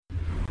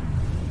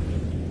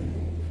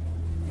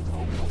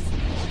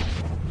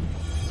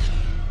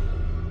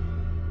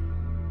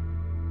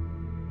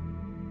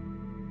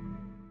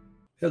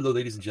Hello,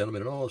 ladies and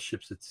gentlemen, and all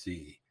ships at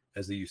sea,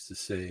 as they used to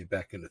say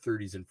back in the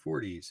 30s and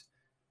 40s.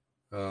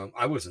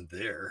 I wasn't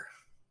there,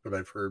 but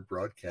I've heard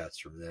broadcasts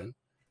from then.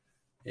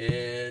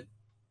 And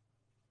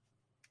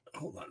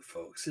hold on,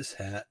 folks, this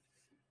hat,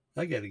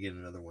 I got to get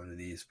another one of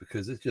these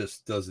because it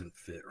just doesn't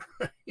fit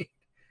right.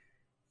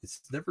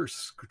 It's never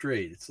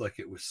straight. It's like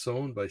it was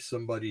sewn by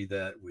somebody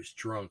that was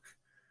drunk.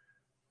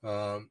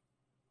 Um,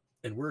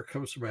 and where it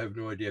comes from, I have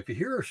no idea. If you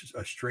hear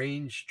a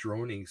strange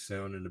droning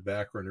sound in the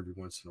background every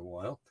once in a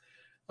while,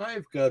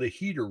 I've got a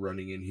heater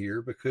running in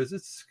here because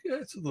it's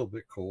a little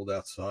bit cold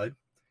outside,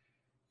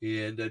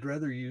 and I'd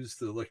rather use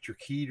the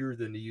electric heater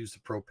than to use the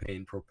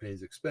propane.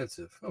 Propane's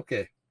expensive.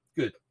 Okay,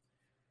 good.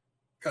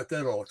 Got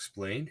that all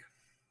explained.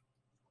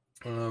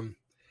 I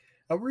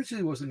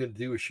originally wasn't going to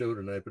do a show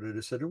tonight, but I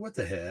decided, what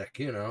the heck,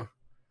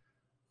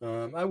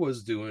 I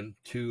was doing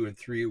 2 and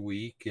 3 a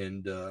week,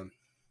 and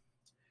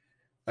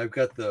I've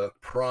got the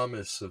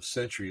promise of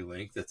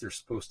CenturyLink that they're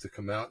supposed to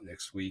come out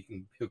next week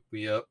and hook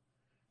me up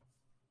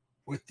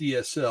with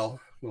DSL.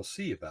 We'll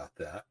see about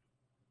that,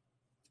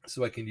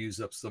 so I can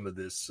use up some of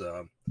this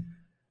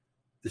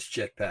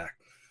jetpack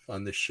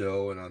on this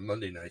show and on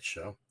Monday night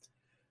show.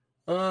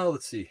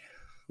 Let's see.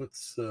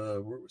 Let's see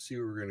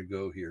where we're going to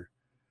go here.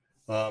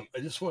 I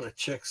just want to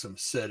check some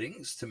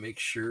settings to make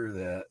sure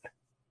that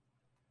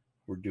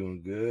we're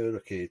doing good.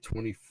 Okay,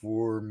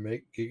 24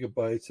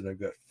 gigabytes, and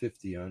I've got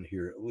 50 on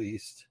here at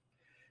least,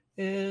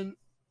 and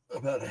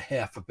about a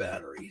half a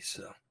battery.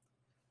 So,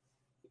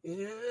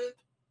 and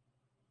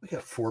we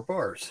got 4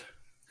 bars.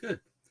 Good.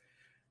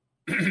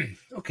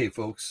 Okay,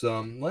 folks.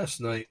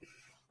 Last night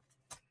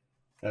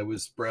I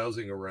was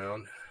browsing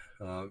around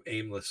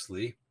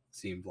aimlessly,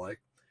 seemed like,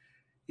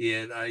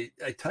 and I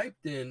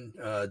typed in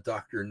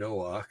Dr.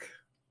 Nowak,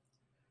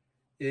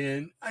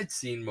 and I'd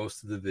seen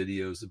most of the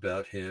videos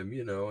about him,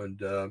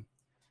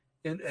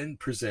 and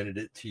presented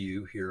it to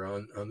you here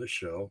on the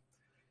show.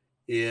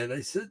 And I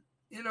said,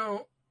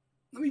 let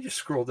me just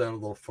scroll down a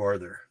little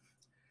farther.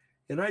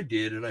 And I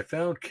did, and I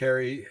found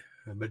Carrie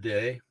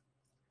Madej.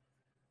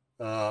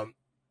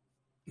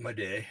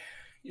 Madej.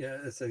 Yeah,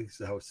 that's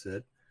how it's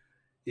said.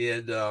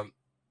 And a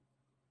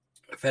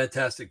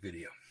fantastic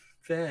video.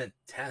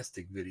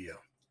 Fantastic video.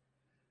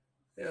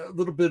 A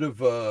little bit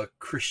of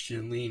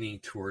Christian leaning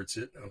towards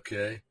it,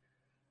 okay?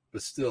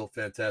 But still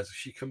fantastic.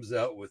 She comes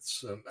out with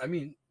some, I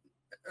made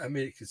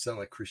it could sound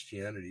like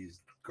Christianity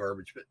is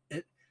garbage,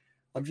 but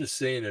I'm just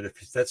saying that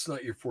if that's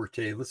not your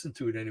forte, listen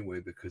to it anyway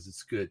because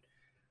it's good.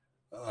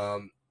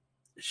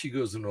 She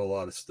goes into a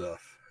lot of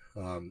stuff.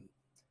 And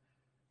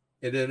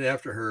then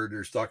after her,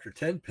 there's Dr.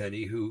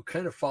 Tenpenny, who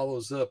kind of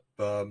follows up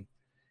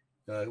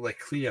like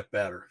cleanup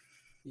batter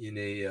in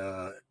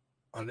a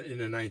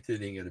 9th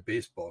inning at a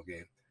baseball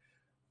game,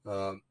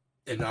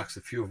 and knocks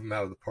a few of them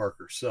out of the park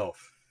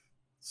herself.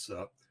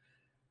 So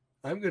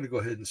I'm going to go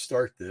ahead and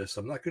start this.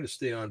 I'm not going to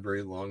stay on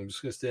very long. I'm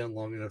just going to stay on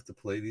long enough to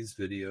play these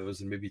videos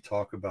and maybe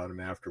talk about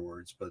them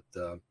afterwards. But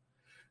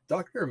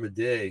Dr.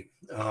 Madej,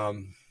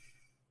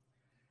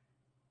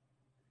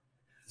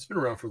 it's been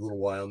around for a little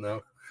while now,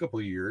 a couple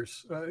of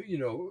years,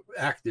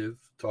 active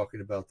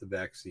talking about the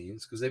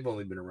vaccines because they've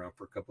only been around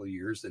for a couple of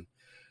years.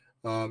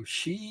 And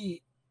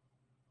she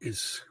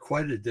is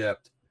quite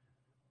adept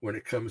when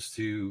it comes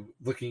to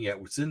looking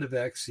at what's in the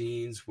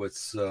vaccines,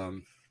 what's, what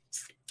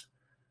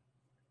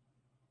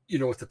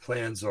the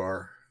plans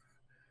are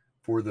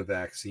for the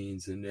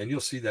vaccines. And you'll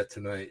see that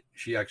tonight.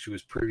 She actually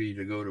was privy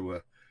to go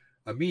to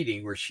a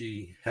meeting where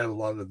she had a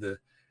lot of the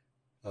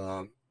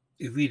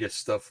elitist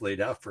stuff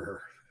laid out for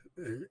her,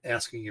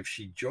 asking if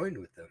she joined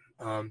with them.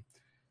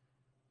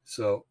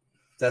 So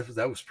that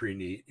was pretty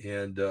neat.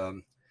 And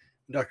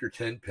Dr.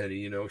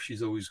 Tenpenny,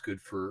 she's always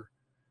good for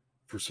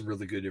some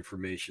really good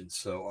information.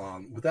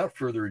 So without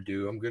further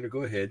ado, I'm going to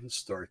go ahead and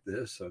start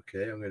this.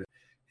 Okay, I'm going to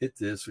hit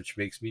this, which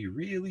makes me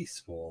really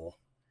small.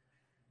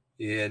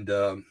 And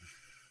another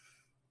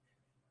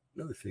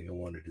thing I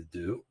wanted to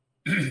do,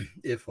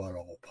 if at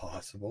all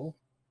possible,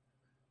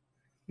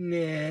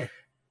 don't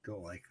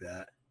like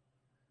that.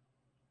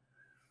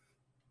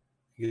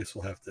 I guess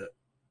we'll have to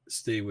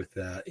stay with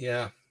that.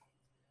 Yeah.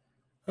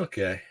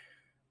 Okay.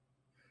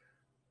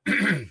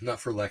 Not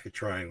for lack of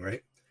trying,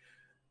 right?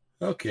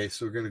 Okay,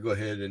 so we're going to go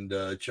ahead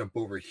and jump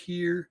over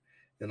here,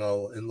 and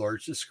I'll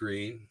enlarge the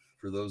screen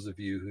for those of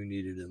you who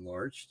need it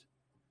enlarged.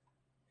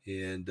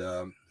 And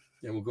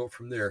we'll go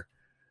from there.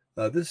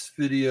 This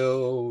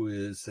video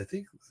is, I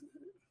think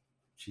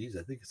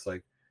it's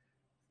like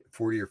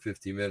 40 or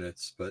 50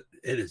 minutes, but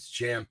it is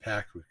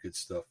jam-packed with good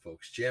stuff,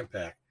 folks.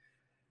 Jam-packed.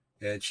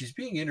 And she's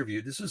being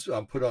interviewed. This is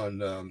put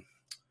on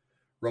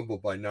Rumble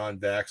by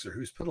Non-Vaxxer,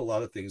 who's put a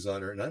lot of things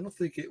on her, and I don't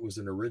think it was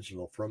an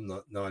original from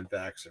the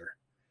Non-Vaxxer.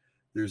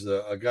 There's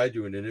a guy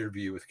doing an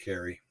interview with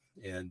Carrie,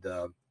 and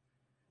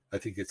I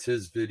think it's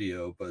his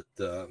video, but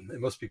it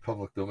must be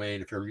public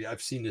domain.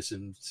 I've seen this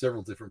in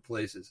several different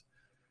places.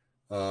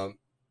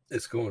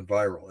 It's going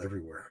viral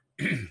everywhere.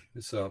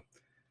 So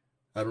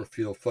I don't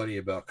feel funny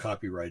about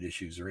copyright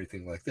issues or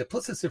anything like that.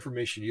 Plus, it's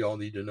information you all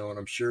need to know, and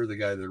I'm sure the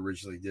guy that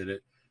originally did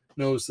it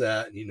knows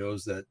that, and he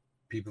knows that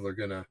people are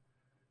going to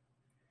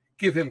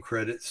give him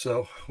credit.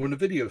 So when the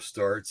video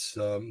starts,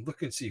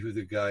 look and see who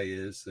the guy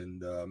is,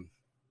 and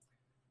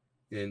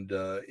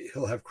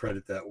he'll have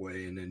credit that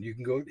way. And then you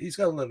can go. He's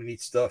got a lot of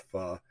neat stuff.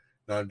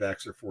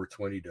 Non-Vaxxer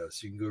 420 does.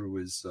 So you can go to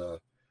his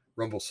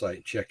Rumble site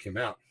and check him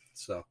out.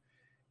 So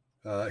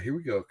here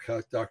we go,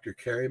 Dr.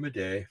 Carrie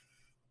Madej,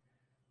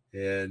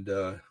 and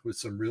with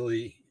some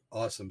really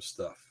awesome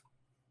stuff.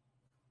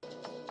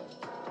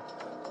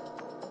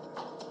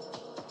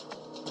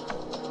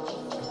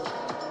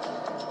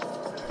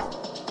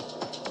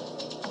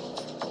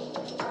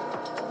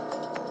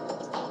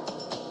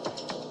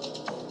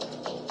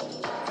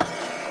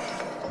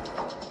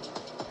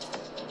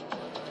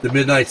 The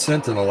Midnight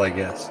Sentinel, I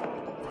guess.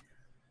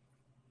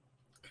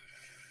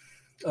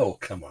 Oh,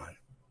 come on.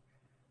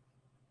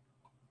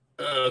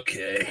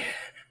 Okay.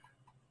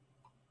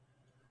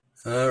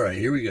 All right,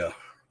 here we go.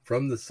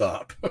 From the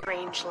top.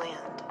 Strange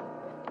land.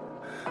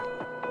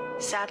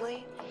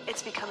 Sadly,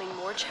 it's becoming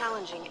more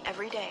challenging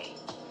every day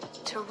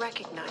to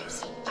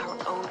recognize our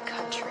own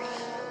country.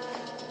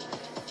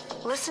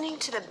 Listening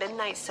to the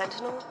Midnight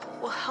Sentinel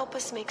will help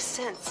us make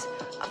sense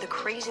of the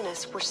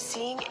craziness we're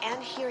seeing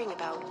and hearing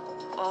about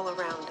all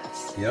around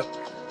us. Yep.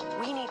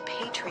 We need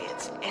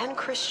patriots and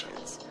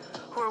Christians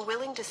who are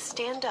willing to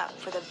stand up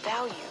for the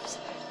values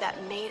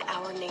that made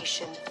our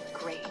nation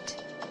great.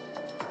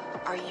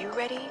 Are you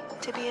ready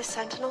to be a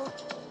sentinel?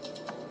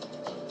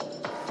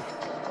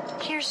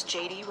 Here's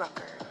J.D.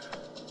 Rucker.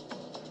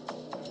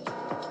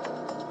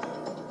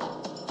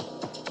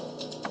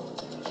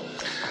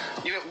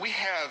 You know, we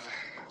have,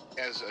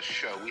 as a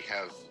show, we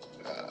have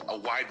a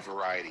wide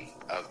variety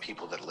of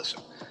people that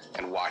listen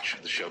and watch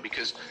the show,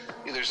 because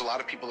there's a lot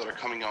of people that are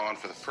coming on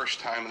for the first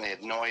time and they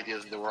had no idea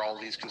that there were all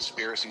these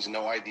conspiracies,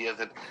 no idea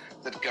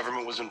that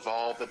government was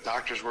involved, that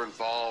doctors were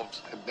involved,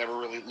 had never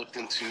really looked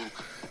into,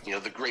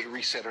 the Great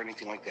Reset or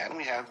anything like that. And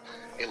we have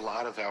a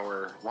lot of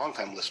our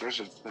longtime listeners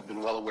who have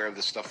been well aware of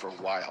this stuff for a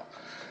while.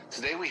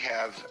 Today we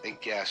have a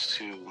guest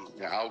who,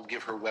 I'll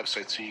give her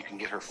website so you can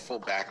get her full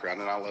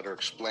background, and I'll let her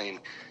explain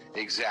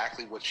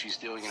exactly what she's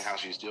doing and how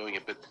she's doing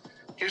it. But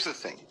here's the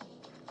thing.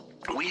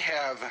 We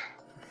have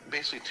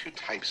basically two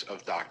types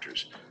of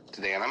doctors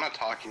today, and I'm not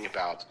talking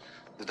about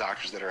the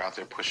doctors that are out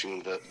there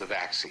pushing the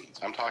vaccines.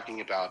 I'm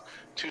talking about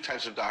two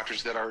types of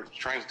doctors that are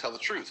trying to tell the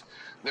truth.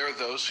 There are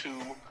those who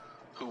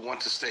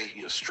want to stay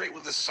straight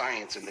with the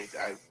science, and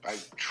I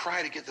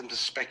try to get them to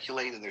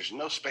speculate, and there's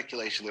no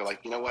speculation. They're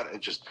like, you know what,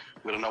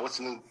 we don't know what's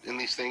in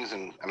these things,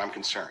 and I'm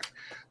concerned.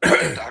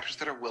 There are doctors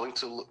that are willing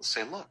to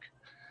say, look,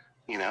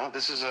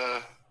 this is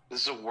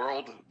a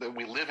world that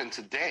we live in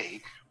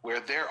today where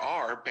there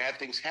are bad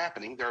things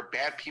happening, there are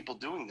bad people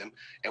doing them,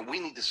 and we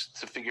need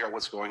to figure out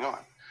what's going on.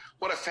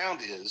 What I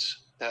found is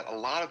that a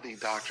lot of the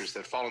doctors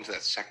that fall into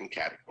that second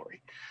category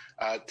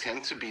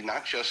tend to be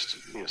not just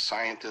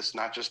scientists,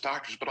 not just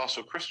doctors, but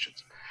also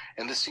Christians.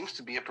 And this seems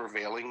to be a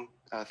prevailing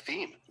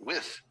theme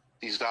with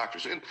these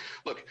doctors. And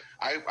look,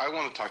 I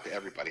want to talk to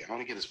everybody. I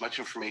want to get as much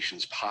information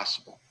as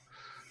possible.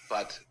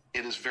 But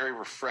it is very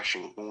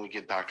refreshing when we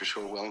get doctors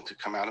who are willing to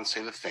come out and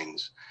say the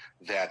things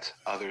that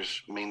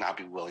others may not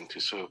be willing to.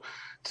 So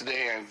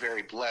today I'm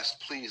very blessed,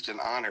 pleased, and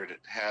honored to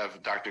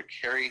have Dr.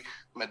 Carrie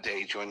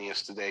Madej joining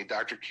us today.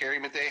 Dr. Carrie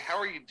Madej, how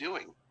are you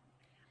doing?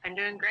 I'm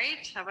doing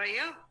great. How about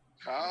you?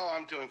 Oh,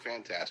 I'm doing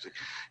fantastic.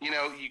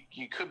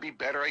 You could be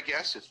better, I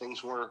guess, if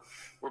things were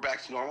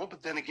back to normal.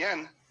 But then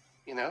again,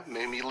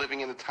 maybe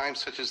living in a time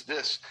such as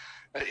this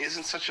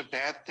isn't such a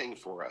bad thing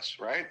for us,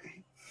 right?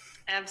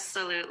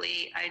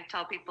 Absolutely. I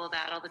tell people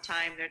that all the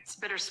time. It's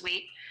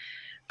bittersweet,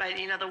 but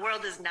the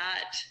world has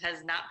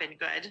not been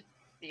good.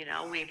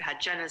 We've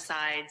had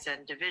genocides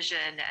and division,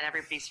 and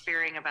everybody's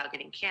fearing about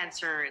getting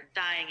cancer and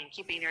dying and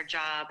keeping their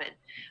job and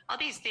all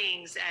these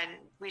things. And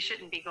we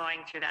shouldn't be going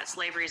through that.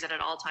 Slavery is at an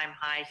all-time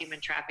high,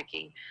 human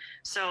trafficking.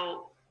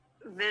 So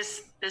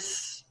this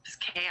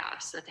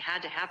chaos that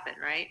had to happen,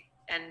 right?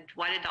 And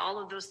why did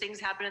all of those things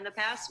happen in the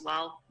past?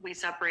 Well, we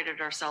separated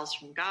ourselves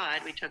from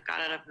God. We took God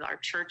out of our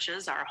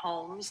churches, our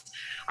homes,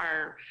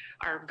 our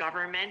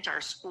government, our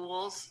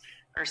schools,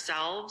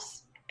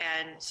 ourselves,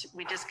 and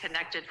we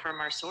disconnected from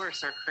our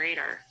source, our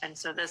creator. And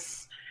so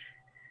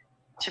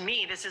to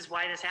me, this is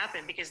why this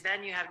happened, because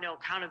then you have no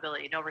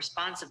accountability, no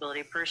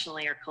responsibility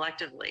personally or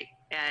collectively.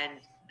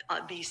 And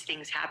these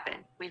things happen.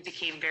 We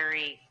became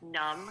very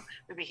numb.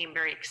 We became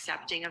very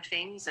accepting of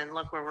things, and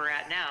look where we're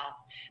at now.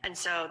 And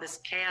so this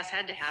chaos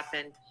had to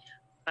happen,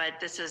 but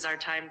this is our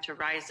time to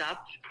rise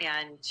up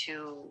and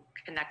to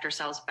connect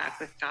ourselves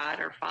back with God,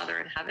 our Father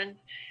in heaven.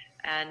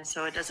 And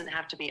so it doesn't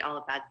have to be all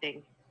a bad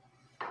thing.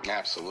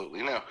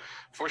 Absolutely. No,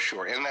 for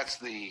sure. And that's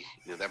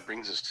that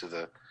brings us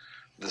to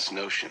this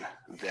notion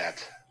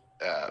that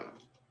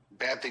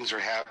bad things are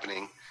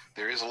happening.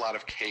 There is a lot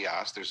of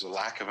chaos. There's a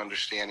lack of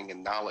understanding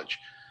and knowledge.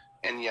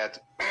 And yet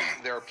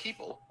there are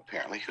people,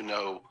 apparently, who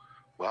know,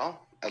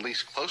 well, at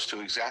least close to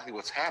exactly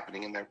what's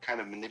happening, and they're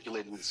kind of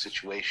manipulating the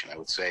situation. I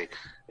would say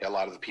a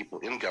lot of the people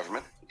in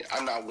government,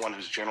 I'm not one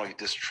who's generally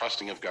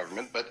distrusting of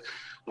government, but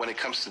when it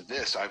comes to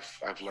this,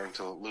 I've learned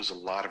to lose a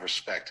lot of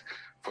respect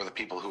for the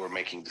people who are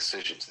making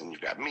decisions. Then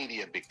you've got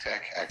media, big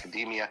tech,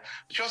 academia,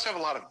 but you also have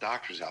a lot of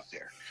doctors out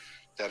there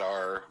that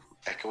are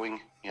echoing,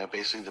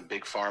 basically the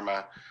big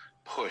pharma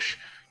push.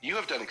 You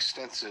have done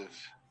extensive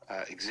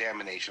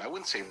examination. I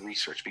wouldn't say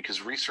research,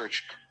 because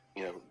research,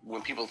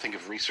 when people think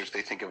of research,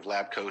 they think of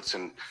lab coats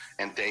and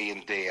day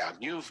in, day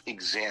out. You've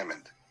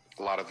examined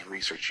a lot of the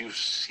research. You've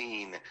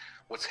seen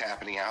what's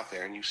happening out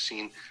there, and you've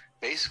seen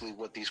basically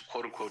what these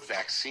quote unquote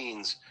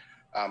vaccines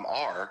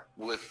are,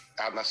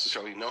 without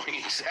necessarily knowing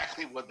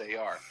exactly what they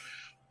are.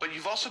 But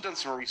you've also done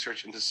some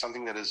research into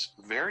something that is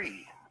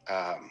very,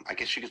 I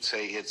guess you could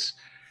say it's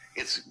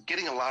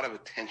getting a lot of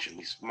attention.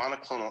 These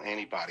monoclonal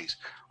antibodies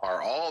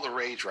are all the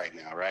rage right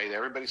now, right?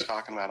 Everybody's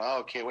talking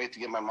about, can't wait to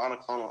get my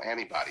monoclonal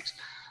antibodies.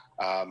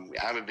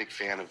 I'm a big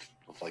fan of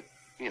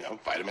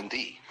vitamin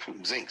D,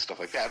 zinc, stuff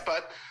like that.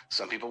 But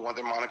some people want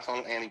their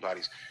monoclonal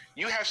antibodies.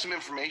 You have some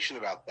information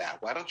about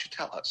that. Why don't you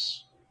tell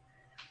us?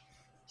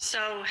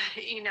 So,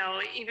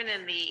 even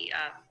in the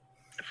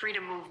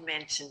freedom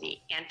movement and the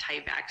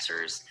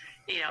anti-vaxxers,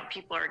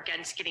 people are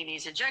against getting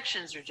these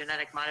injections or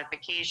genetic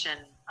modification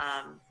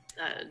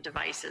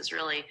devices,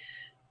 really.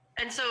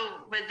 And so,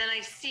 but then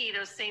I see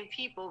those same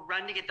people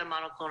run to get the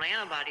monoclonal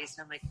antibodies,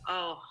 and I'm like,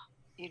 oh,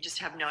 you just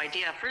have no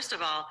idea. First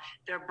of all,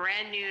 they're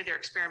brand new, they're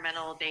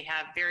experimental, they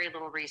have very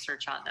little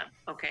research on them,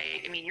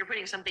 okay? I mean, you're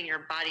putting something in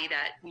your body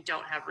that we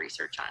don't have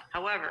research on.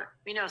 However,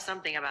 we know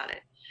something about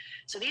it.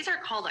 So these are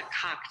called a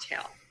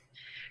cocktail.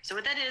 So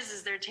what that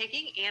is they're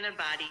taking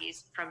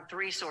antibodies from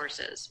 3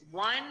 sources.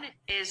 One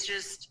is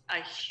just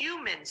a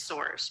human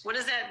source. What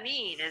does that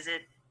mean? Is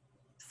it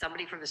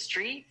somebody from the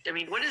street? I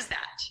mean, what is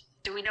that?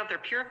 Do we know if they're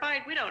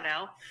purified? We don't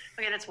know.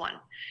 Okay, that's one.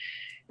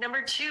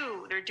 Number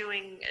 2,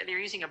 they're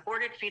using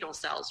aborted fetal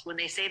cells. When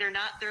they say they're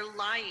not, they're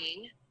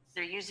lying.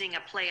 They're using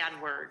a play on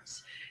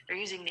words. They're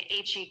using the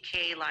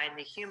HEK line,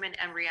 the human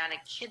embryonic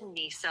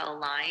kidney cell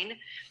line.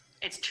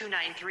 It's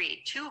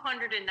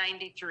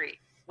 293.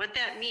 What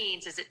that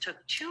means is it took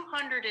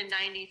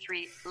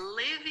 293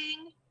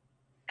 living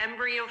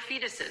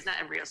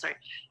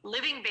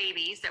living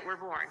babies that were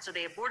born. So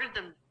they aborted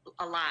them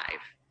alive.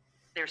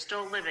 They're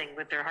still living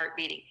with their heart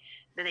beating.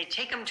 Then they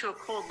take them to a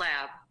cold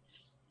lab,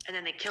 and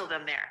then they kill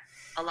them there,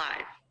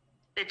 alive.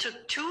 It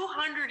took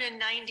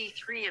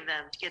 293 of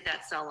them to get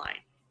that cell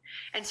line.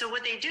 And so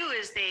what they do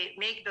is they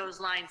make those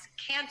lines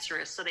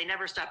cancerous, so they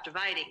never stop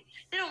dividing.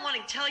 They don't want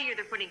to tell you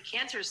they're putting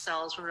cancer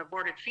cells from an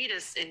aborted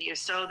fetus in you,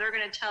 so they're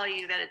going to tell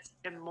you that it's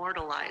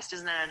immortalized.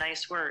 Isn't that a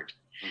nice word?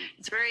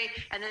 It's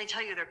and then they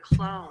tell you they're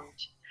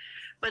cloned.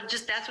 But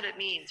just that's what it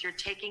means. You're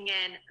taking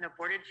in an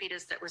aborted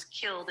fetus that was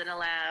killed in a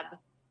lab,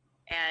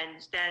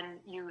 and then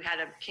you had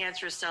a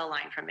cancerous cell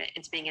line from it.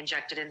 It's being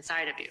injected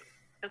inside of you.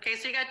 Okay,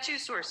 so you got 2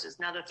 sources.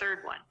 Now the third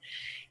one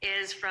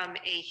is from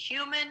a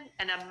human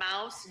and a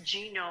mouse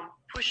genome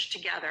pushed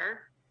together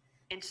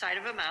inside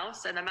of a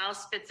mouse, and the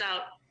mouse spits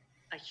out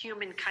a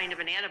human kind of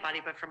an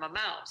antibody, but from a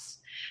mouse.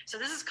 So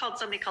this is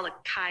something called a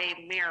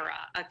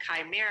chimera. A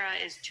chimera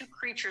is 2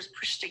 creatures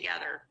pushed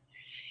together,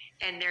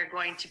 and they're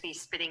going to be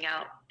spitting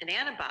out an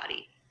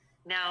antibody.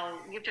 Now,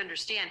 you have to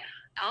understand,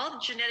 all the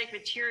genetic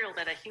material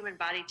that a human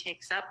body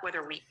takes up,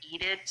 whether we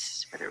eat it,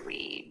 whether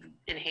we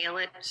inhale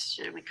it,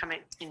 we come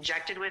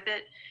injected with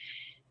it,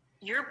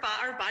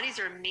 our bodies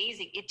are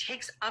amazing. It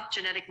takes up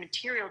genetic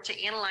material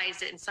to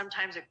analyze it and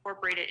sometimes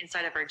incorporate it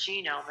inside of our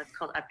genome. It's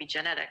called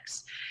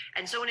epigenetics.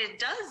 And so when it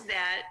does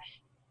that,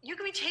 you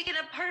can be taking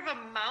up part of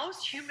a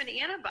mouse human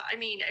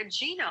antibody, a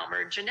genome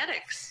or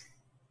genetics.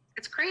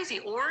 It's crazy.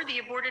 Or the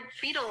aborted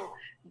fetal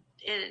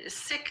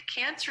sick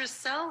cancerous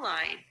cell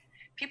line.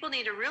 People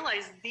need to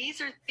realize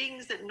these are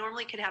things that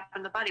normally could happen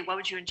in the body. Why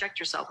would you inject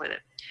yourself with it?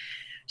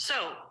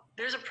 So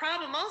there's a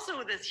problem also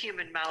with this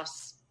human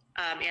mouse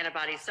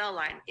antibody cell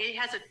line. It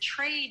has a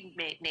trade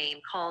name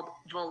called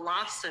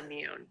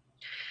Velocimune.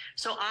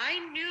 So I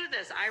knew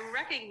this. I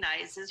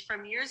recognized this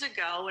from years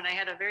ago when I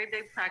had a very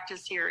big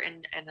practice here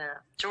in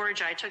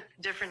Georgia. I took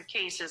different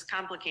cases,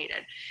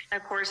 complicated.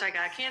 And of course, I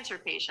got cancer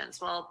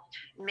patients. Well,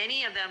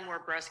 many of them were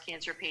breast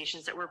cancer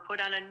patients that were put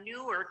on a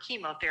newer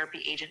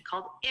chemotherapy agent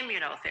called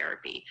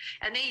immunotherapy.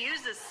 And they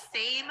use the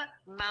same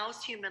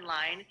mouse human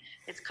line.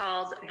 It's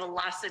called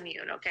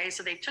Velocimune, okay?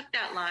 So they took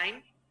that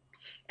line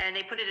and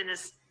they put it in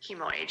this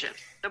chemo agent.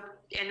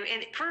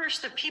 And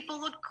first, the people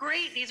looked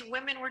great. These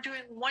women were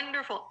doing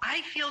wonderful.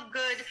 I feel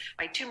good.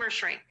 My tumor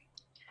shrank.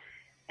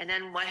 And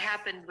then what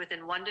happened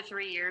within 1 to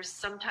 3 years,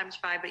 sometimes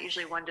 5, but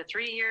usually 1 to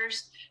 3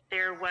 years,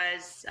 there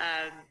was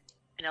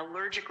an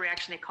allergic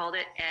reaction, they called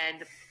it,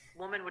 and the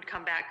woman would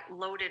come back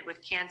loaded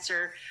with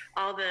cancer.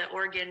 All the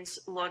organs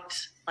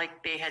looked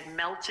like they had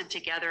melted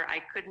together. I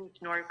couldn't,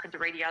 nor could the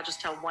radiologist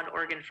tell one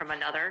organ from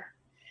another.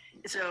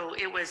 So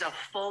it was a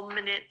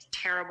fulminant,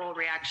 terrible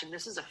reaction.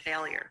 This is a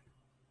failure.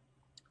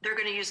 They're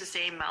going to use the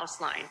same mouse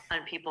line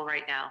on people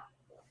right now.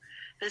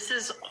 This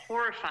is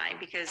horrifying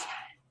because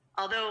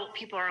although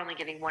people are only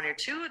getting 1 or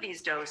 2 of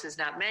these doses,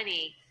 not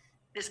many,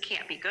 this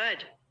can't be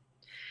good.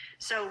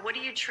 So what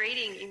are you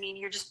trading?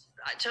 You're just,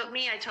 to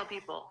me, I tell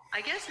people,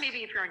 I guess maybe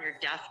if you're on your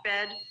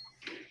deathbed,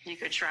 you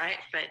could try it,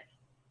 but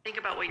think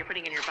about what you're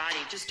putting in your body.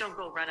 Just don't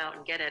go run out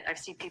and get it. I've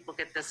seen people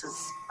get this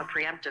as a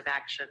preemptive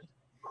action.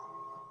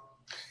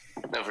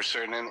 No, for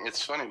certain. And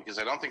it's funny because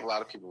I don't think a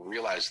lot of people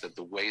realize that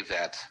the way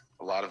that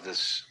a lot of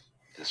this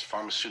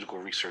pharmaceutical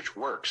research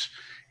works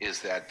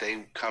is that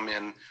they come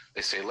in,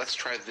 they say, let's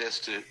try this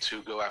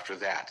to go after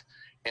that.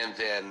 And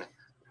then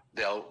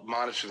they'll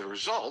monitor the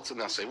results and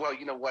they'll say, well,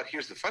 you know what?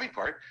 Here's the funny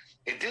part.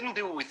 It didn't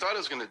do what we thought it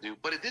was going to do,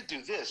 but it did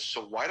do this.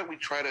 So why don't we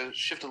try to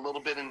shift a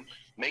little bit and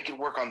make it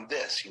work on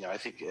this? You know, I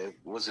think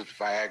was it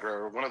Viagra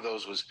or one of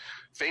those was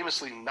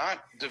famously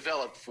not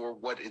developed for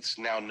what it's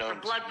now known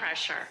for blood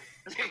pressure.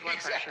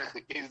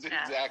 Exactly.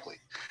 Exactly.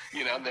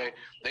 You know,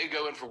 they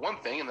go in for one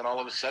thing and then all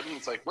of a sudden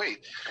it's like, wait,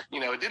 you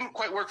know, it didn't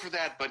quite work for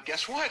that, but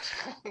guess what?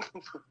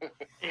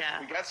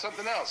 Yeah. We got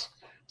something else.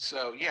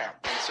 So, yeah.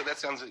 And so that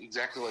sounds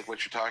exactly like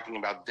what you're talking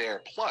about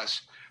there.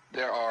 Plus,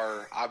 there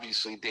are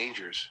obviously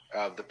dangers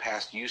of the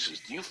past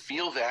uses. Do you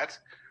feel that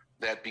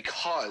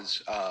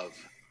because of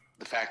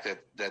the fact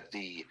that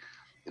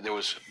there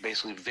was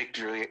basically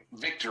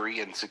victory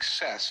and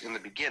success in the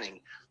beginning,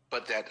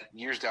 but that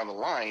years down the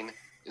line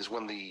is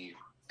when the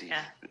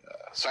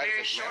side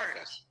effects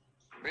manifest?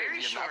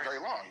 Very short. Not very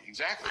long,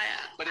 exactly.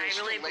 But I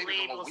really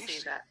believe we'll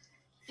see that.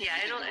 Yeah,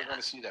 we're going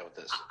to see that with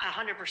this.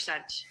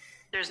 100%.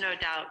 There's no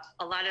doubt.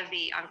 A lot of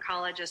the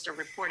oncologists are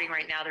reporting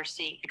right now they're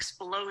seeing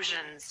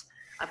explosions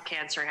of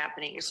cancer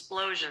happening.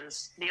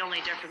 Explosions. The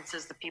only difference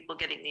is the people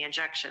getting the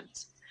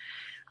injections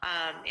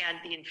and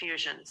the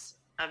infusions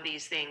of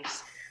these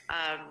things.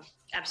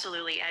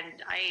 Absolutely.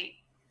 And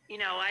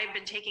I've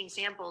been taking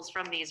samples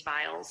from these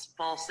vials,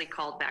 falsely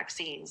called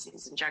vaccines,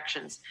 these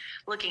injections,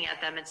 looking at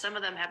them, and some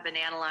of them have been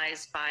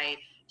analyzed by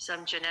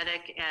some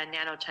genetic and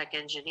nanotech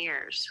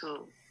engineers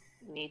who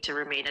need to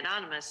remain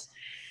anonymous.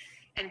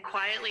 And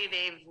quietly,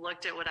 they've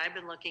looked at what I've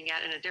been looking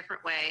at in a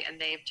different way, and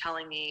they've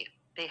telling me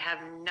they have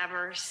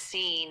never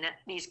seen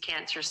these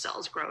cancer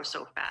cells grow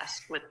so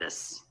fast with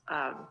this,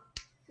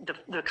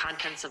 the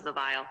contents of the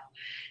vial.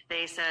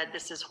 They said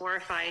this is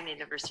horrifying. They've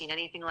never seen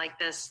anything like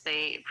this.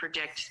 They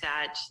predict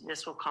that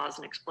this will cause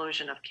an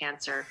explosion of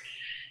cancer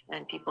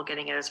and people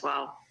getting it as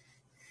well.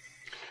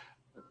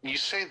 You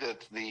say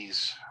that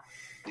these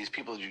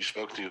people that you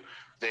spoke to,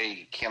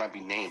 they cannot be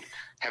named.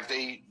 Have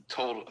they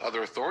told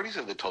other authorities?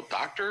 Have they told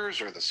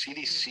doctors or the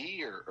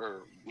CDC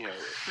or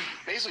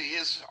basically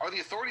are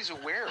the authorities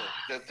aware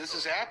that this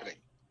is happening?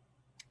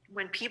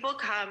 When people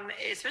come,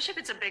 especially if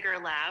it's a bigger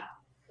lab,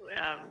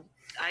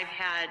 I've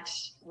had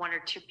one or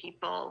two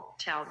people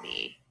tell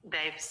me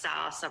they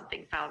found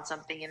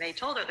something, and they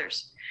told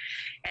others.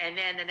 And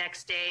then the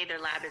next day, their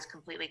lab is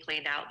completely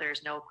cleaned out.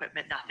 There's no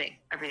equipment, nothing.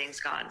 Everything's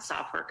gone.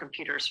 Software,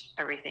 computers,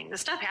 everything. This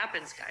stuff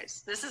happens,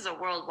 guys. This is a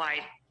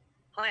worldwide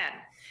plan.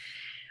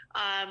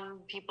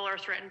 People are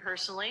threatened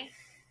personally,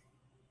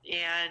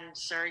 and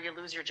you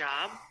lose your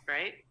job,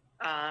 right?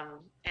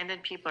 And then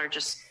people are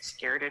just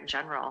scared in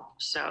general.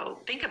 So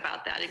think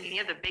about that. I mean, you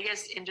have the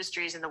biggest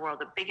industries in the world,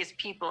 the biggest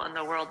people in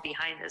the world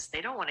behind this.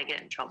 They don't want to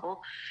get in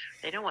trouble.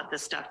 They don't want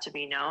this stuff to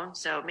be known.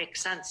 So it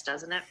makes sense,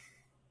 doesn't it?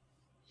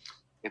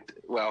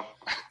 Well,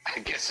 I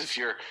guess if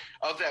you're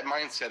of that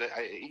mindset,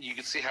 you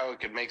can see how it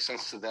could make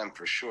sense to them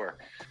for sure.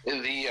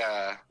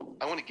 I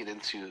want to get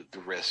into the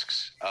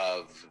risks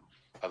of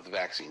the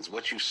vaccines.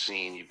 What you've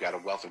seen, you've got a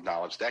wealth of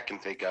knowledge that can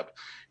take up,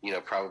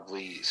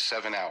 probably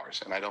 7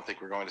 hours. And I don't think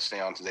we're going to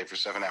stay on today for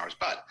 7 hours.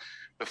 But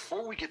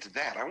before we get to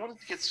that, I wanted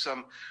to get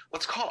some,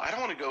 I don't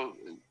want to go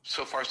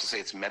so far as to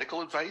say it's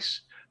medical advice,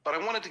 but I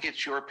wanted to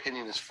get your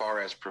opinion as far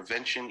as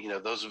prevention.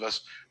 Those of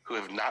us who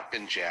have not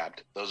been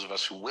jabbed, those of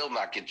us who will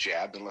not get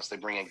jabbed unless they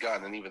bring a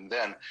gun. And even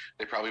then,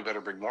 they probably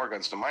better bring more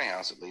guns to my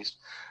house at least.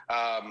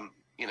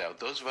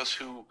 Those of us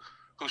who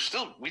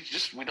still, we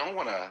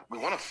want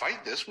to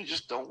fight this. We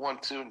just don't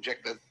want to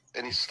inject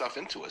any stuff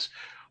into us.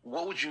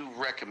 What would you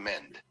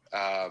recommend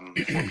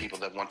for people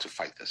that want to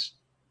fight this?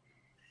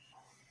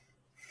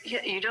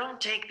 Yeah, you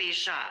don't take these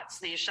shots.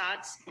 These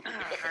shots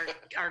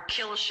are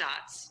kill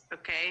shots,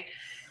 okay?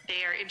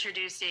 They are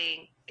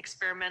introducing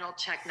experimental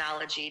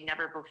technology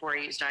never before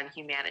used on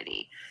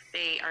humanity.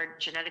 They are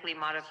genetically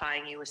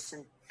modifying you with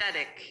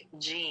synthetic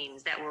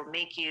genes that will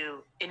make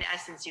you, in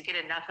essence, you get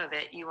enough of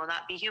it, you will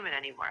not be human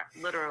anymore,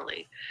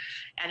 literally.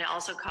 And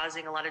also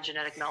causing a lot of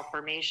genetic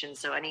malformation,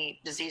 so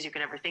any disease you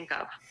can ever think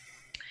of.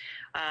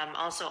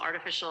 Also,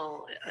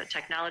 artificial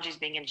technologies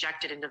being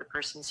injected into the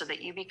person so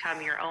that you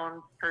become your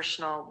own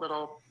personal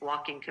little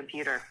walking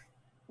computer.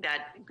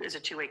 That is a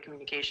two-way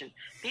communication.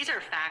 These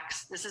are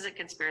facts. This isn't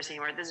conspiracy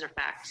anymore. These are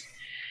facts.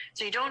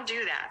 So you don't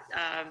do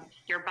that.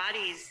 Your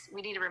bodies,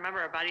 we need to remember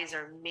our bodies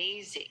are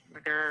amazing.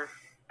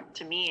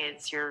 To me,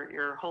 it's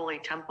your holy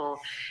temple.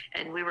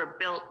 And we were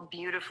built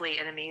beautifully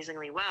and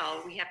amazingly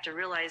well. We have to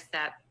realize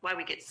that why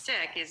we get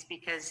sick is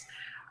because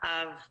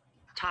of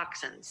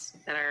toxins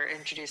that are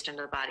introduced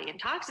into the body. And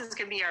toxins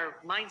can be our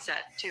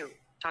mindset too,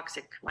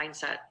 toxic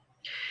mindset.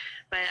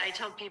 But I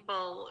tell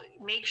people,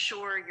 make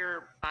sure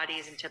your body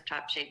is in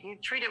tip-top shape. You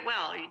treat it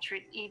well.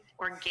 Eat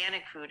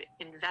organic food.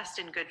 Invest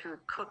in good food.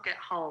 Cook at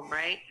home,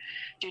 right?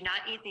 Do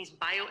not eat these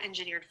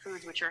bioengineered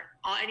foods, which are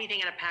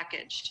anything in a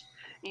packaged.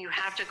 You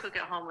have to cook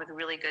at home with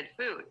really good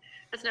food.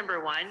 That's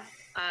number one.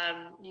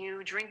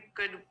 You drink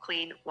good,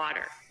 clean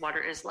water.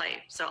 Water is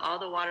life. So all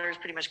the water is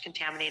pretty much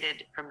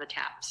contaminated from the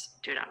taps.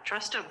 Do not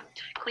trust them.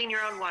 Clean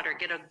your own water.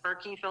 Get a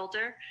Berkey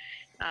filter.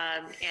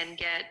 And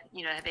get,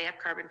 they have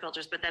carbon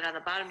filters, but then on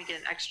the bottom, you get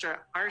an extra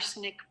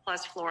arsenic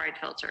plus fluoride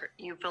filter.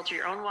 You filter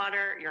your own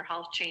water, your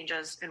health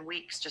changes in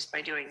weeks just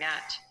by doing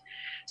that.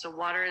 So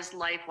water is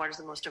life. Water is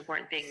the most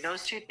important thing.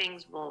 Those two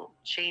things will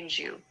change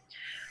you.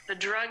 The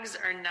drugs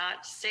are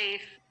not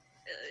safe,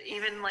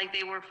 even like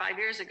they were 5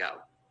 years ago.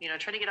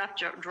 Try to get off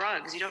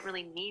drugs. You don't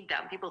really need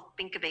them. People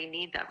think they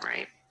need them,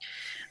 right?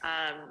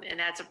 And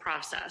that's a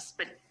process.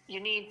 But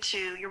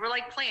we're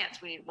like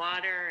plants. We need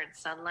water and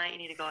sunlight. You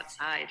need to go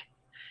outside.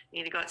 You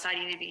need to go outside.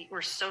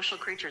 We're social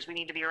creatures. We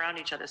need to be around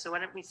each other. So why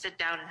don't we sit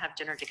down and have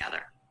dinner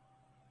together?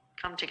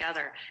 Come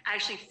together.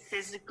 Actually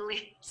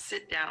physically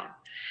sit down.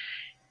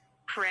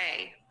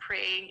 Pray.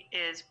 Praying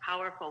is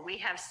powerful. We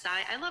have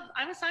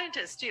I'm a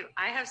scientist too.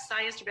 I have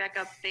science to back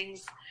up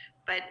things,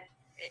 but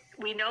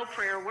we know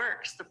prayer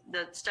works.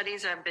 The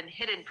studies have been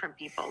hidden from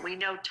people. We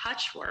know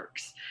touch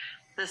works.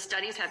 The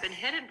studies have been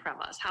hidden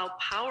from us, how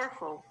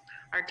powerful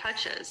our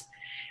touch is.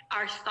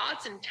 Our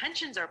thoughts and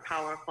intentions are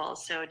powerful.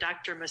 So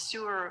Dr.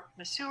 Masaru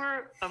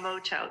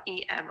Emoto,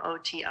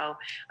 E-M-O-T-O,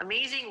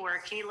 amazing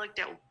work. He looked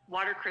at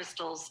water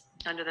crystals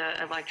under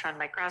the electron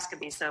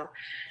microscopy. So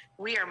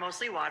we are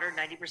mostly water,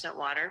 90%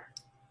 water.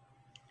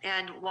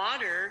 And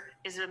water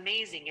is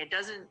amazing. It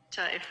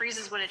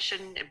freezes when it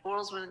shouldn't. It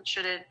boils when it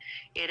shouldn't.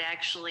 It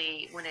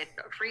actually, when it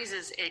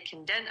freezes, it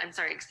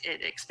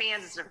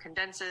expands instead of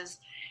condenses.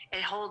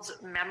 It holds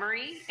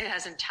memory. It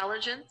has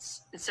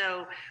intelligence. And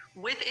so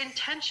with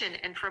intention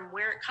and from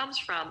where it comes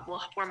from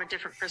will form a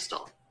different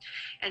crystal.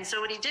 And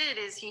so what he did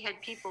is he had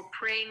people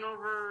praying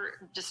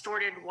over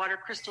distorted water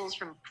crystals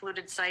from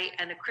polluted site,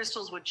 and the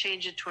crystals would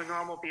change into a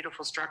normal,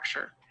 beautiful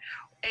structure.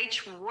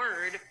 Each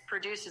word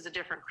produces a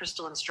different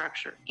crystalline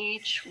structure.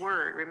 Each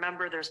word.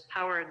 Remember, there's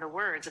power in the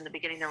words. In the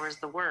beginning, there was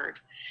the word.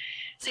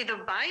 See, the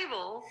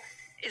Bible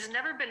has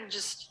never been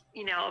just,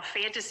 a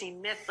fantasy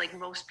myth like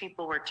most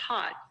people were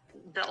taught.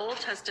 The Old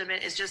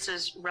Testament is just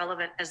as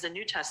relevant as the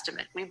New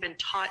Testament. We've been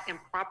taught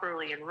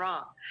improperly and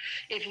wrong.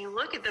 If you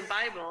look at the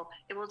Bible,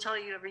 it will tell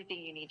you everything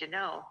you need to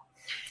know.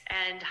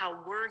 And how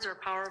words are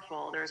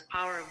powerful. There's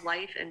power of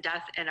life and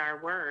death in our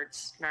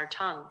words, in our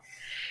tongue.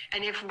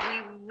 And if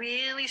we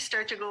really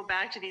start to go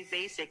back to these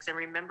basics and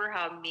remember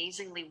how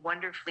amazingly,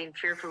 wonderfully, and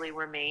fearfully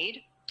we're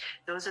made,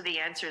 those are the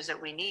answers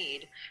that we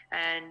need.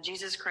 And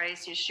Jesus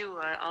Christ,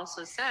 Yeshua,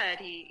 also said,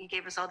 he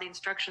gave us all the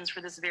instructions for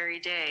this very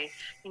day.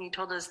 And he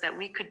told us that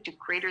we could do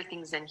greater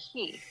things than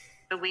he,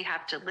 but we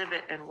have to live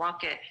it and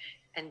walk it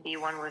and be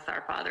one with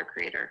our Father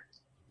Creator.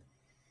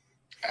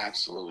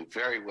 Absolutely.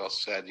 Very well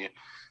said.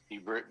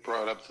 You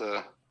brought up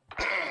the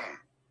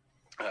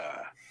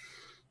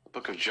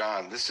book of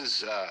John. This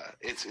is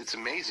it's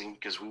amazing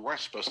because we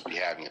weren't supposed to be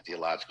having a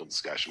theological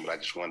discussion, but I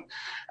just want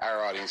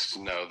our audience to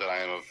know that I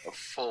am a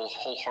full,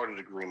 wholehearted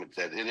agreement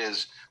that it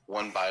is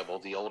one Bible,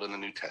 the Old and the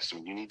New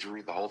Testament. You need to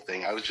read the whole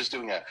thing. I was just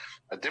doing a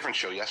different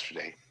show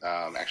yesterday,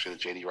 actually the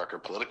J.D. Rucker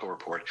Political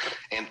Report,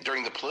 and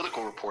during the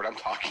Political Report, I'm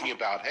talking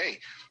about, hey,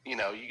 you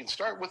can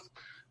start with.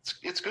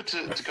 It's good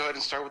to go ahead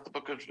and start with the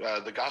book of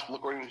the Gospel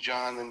according to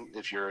John, and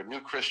if you're a new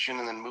Christian,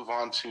 and then move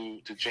on to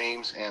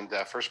James and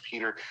First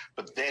Peter,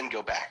 but then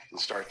go back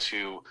and start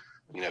to,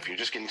 if you're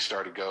just getting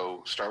started,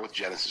 start with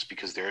Genesis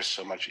because there's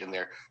so much in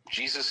there.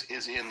 Jesus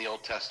is in the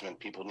Old Testament.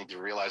 People need to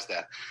realize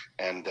that,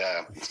 and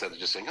instead of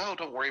just saying, "Oh,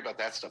 don't worry about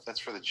that stuff. That's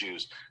for the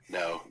Jews."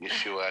 No,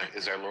 Yeshua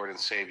is our Lord and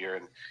Savior,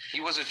 and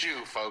He was a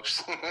Jew,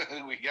 folks.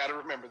 We got to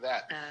remember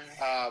that.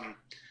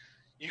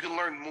 You can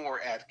learn more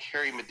at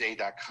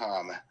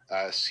carriemadej.com,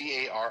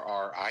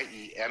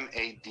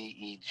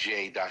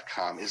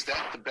 CarrieMadej.com. Is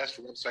that the best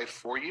website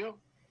for you?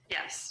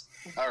 Yes.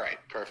 All right,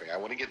 perfect. I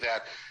want to get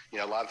that.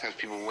 A lot of times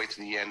people wait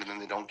to the end and then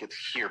they don't get to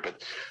hear,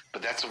 but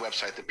that's a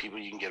website that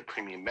you can get a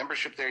premium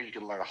membership there. You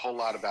can learn a whole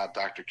lot about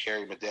Dr.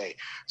 Carrie Madej.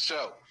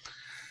 So,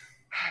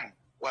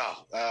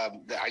 well,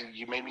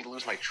 you made me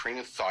lose my train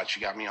of thought.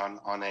 You got me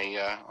on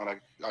a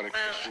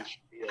Christian.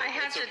 I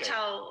have to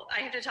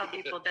tell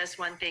people this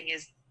one thing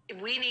is,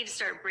 we need to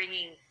start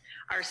bringing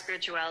our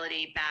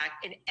spirituality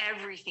back in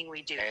everything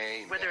we do.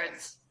 Amen. whether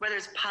it's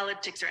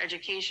politics or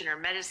education or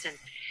medicine.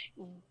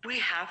 We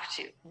have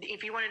to.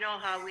 If you want to know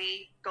how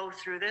we go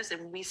through this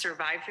and we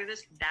survive through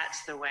this,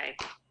 that's the way.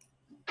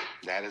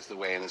 That is the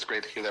way, and it's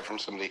great to hear that from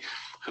somebody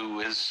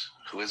who is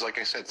like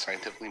I said,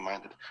 scientifically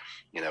minded.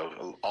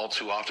 All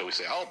too often we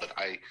say, "Oh, but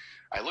I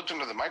looked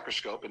under the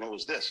microscope and it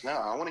was this." No,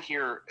 I want to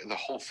hear the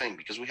whole thing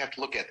because we have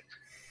to look at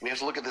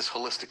this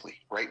holistically.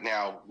 Right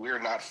now, we're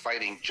not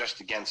fighting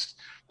just against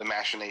the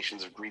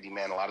machinations of greedy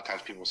men. A lot of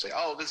times people will say,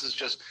 "Oh, this is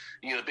just,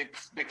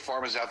 big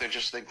pharma's out there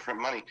just so they can print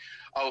money."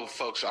 Oh,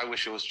 folks, I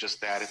wish it was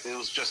just that. If it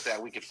was just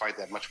that, we could fight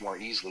that much more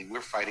easily.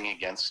 We're fighting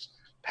against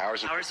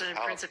powers and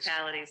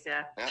principalities.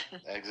 Yeah,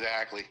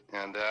 exactly.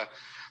 And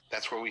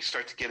that's where we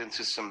start to get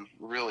into some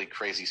really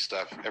crazy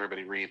stuff.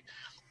 Everybody read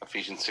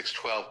Ephesians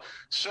 6:12.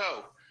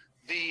 So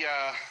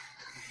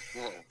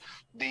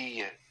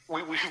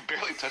We've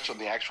barely touched on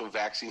the actual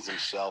vaccines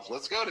themselves.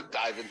 Let's go to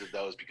dive into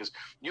those, because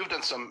you've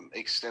done some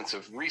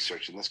extensive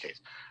research in this case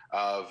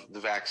of the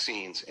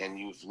vaccines, and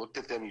you've looked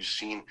at them. You've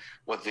seen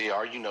what they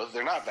are. You know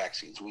they're not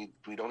vaccines. We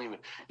don't even.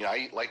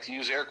 I like to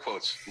use air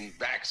quotes. The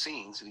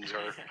vaccines.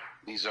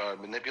 These are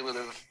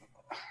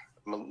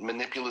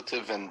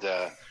manipulative and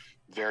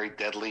very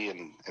deadly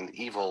and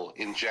evil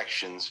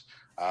injections.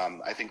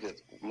 I think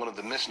that one of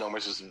the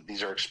misnomers is that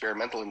these are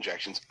experimental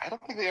injections. I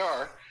don't think they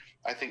are.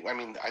 I think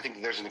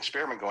there's an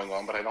experiment going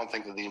on, but I don't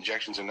think that the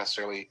injections are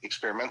necessarily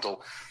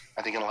experimental.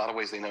 I think in a lot of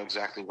ways they know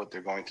exactly what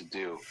they're going to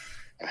do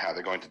and how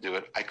they're going to do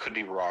it. I could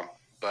be wrong,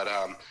 but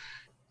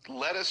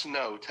let us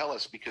know. Tell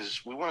us, because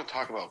we want to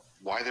talk about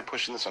why they're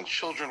pushing this on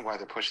children, why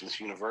they're pushing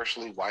this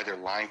universally, why they're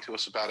lying to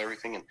us about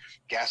everything and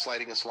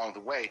gaslighting us along the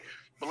way.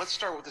 But let's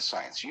start with the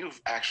science. You've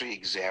actually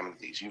examined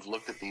these. You've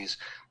looked at these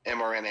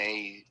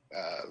mRNA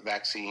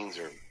vaccines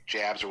or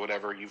jabs or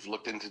whatever. You've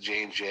looked into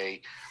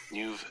J&J.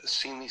 You've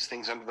seen these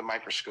things under the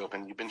microscope,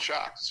 and you've been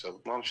shocked.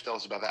 So why don't you tell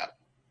us about that?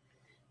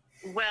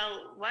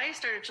 Well, why I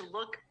started to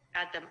look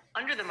at them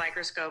under the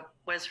microscope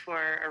was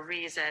for a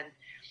reason.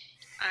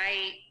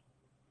 I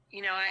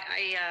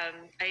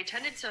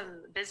attended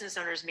some business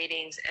owners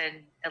meetings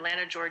in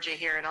Atlanta, Georgia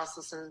here, and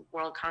also some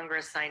World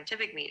Congress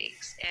scientific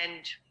meetings.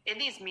 And in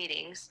these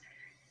meetings,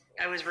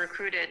 I was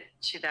recruited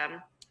to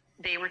them.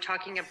 They were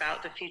talking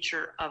about the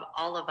future of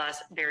all of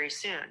us very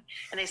soon.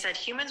 And they said,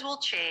 humans will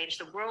change,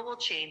 the world will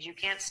change, you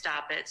can't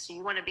stop it. So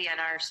you want to be on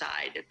our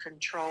side, the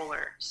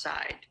controller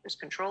side. There's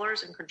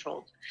controllers and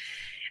controlled.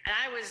 And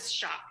I was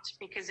shocked,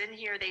 because in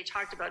here they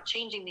talked about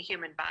changing the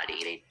human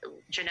body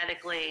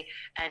genetically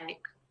and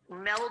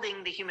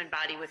melding the human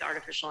body with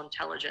artificial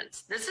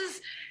intelligence. This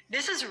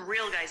is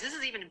real, guys. This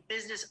is even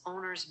business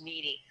owners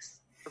meetings.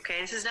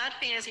 Okay, this is not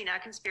fantasy,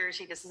 not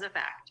conspiracy. This is a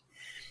fact.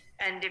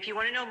 And if you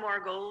want to know more,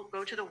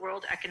 go to the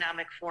World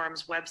Economic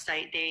Forum's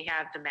website. They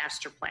have the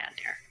master plan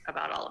there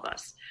about all of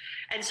us.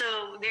 And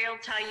so they'll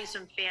tell you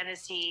some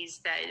fantasies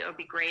that it would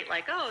be great,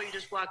 like, oh, you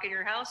just walk in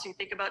your house, you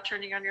think about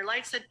turning on your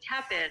lights, it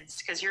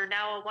happens because you're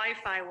now a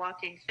Wi-Fi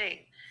walking thing.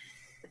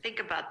 Think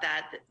about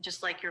that.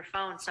 Just like your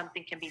phone,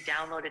 something can be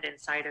downloaded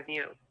inside of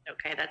you.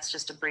 Okay, that's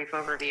just a brief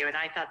overview. And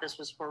I thought this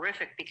was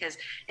horrific, because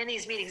in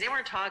these meetings, they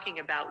weren't talking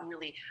about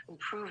really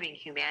improving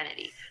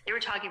humanity. They were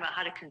talking about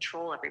how to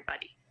control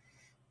everybody.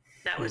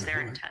 That was their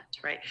intent,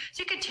 right?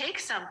 So you could take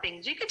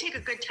something, you could take a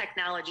good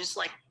technology, just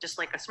like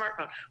a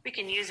smartphone. We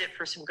can use it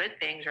for some good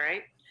things,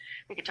 right?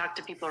 We could talk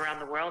to people around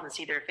the world and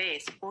see their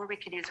face, or we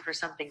could use it for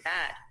something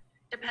bad.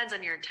 Depends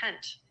on your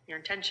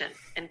intention.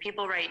 And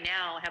people right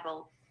now have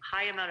a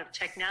high amount of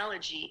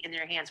technology in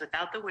their hands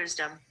without the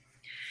wisdom,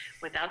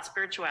 without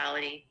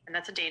spirituality, and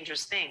that's a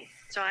dangerous thing.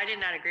 So I did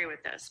not agree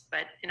with this,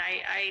 and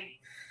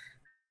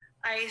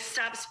I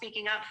stopped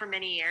speaking up for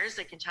many years.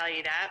 I can tell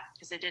you that,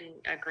 because I didn't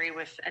agree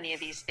with any of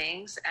these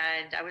things.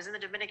 And I was in the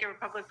Dominican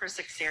Republic for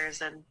 6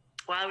 years. And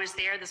while I was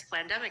there, this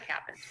pandemic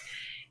happened.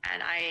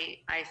 And I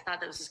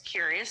thought that was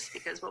curious,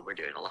 because what we're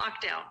doing, a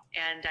lockdown.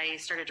 And I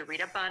started to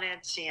read up on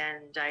it,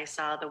 and I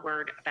saw the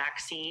word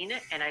vaccine,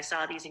 and I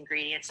saw these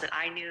ingredients that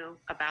I knew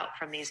about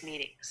from these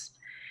meetings.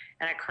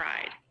 And I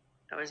cried.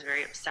 I was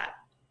very upset.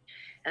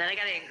 And then I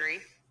got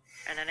angry,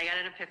 and then I got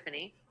an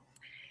epiphany.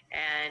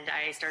 And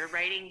I started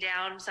writing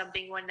down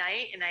something one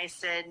night, and I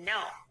said,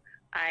 no,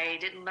 I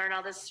didn't learn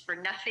all this for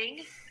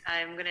nothing.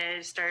 I'm going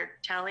to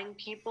start telling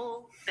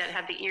people that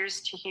have the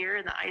ears to hear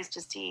and the eyes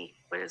to see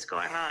what is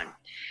going on.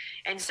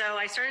 And so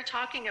I started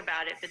talking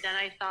about it, but then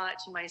I thought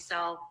to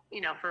myself,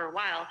 for a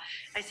while,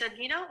 I said,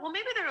 well,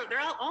 maybe they're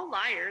all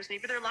liars.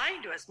 Maybe they're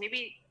lying to us.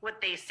 Maybe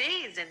what they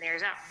say is in there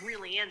is not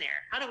really in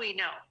there. How do we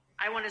know?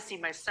 I want to see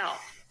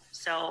myself.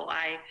 So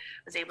I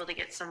was able to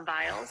get some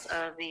vials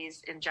of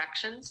these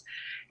injections,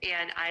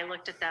 and I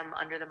looked at them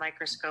under the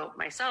microscope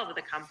myself with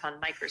a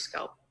compound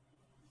microscope.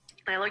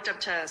 I looked up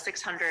to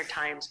 600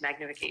 times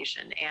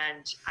magnification,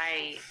 and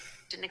I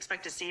didn't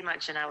expect to see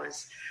much, and I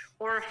was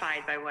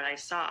horrified by what I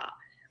saw.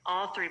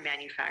 All three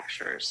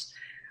manufacturers.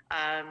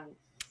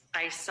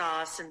 I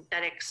saw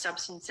synthetic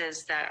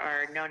substances that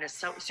are known as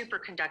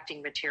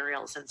superconducting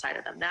materials inside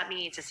of them. That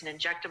means it's an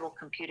injectable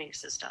computing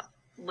system,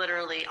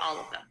 literally all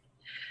of them.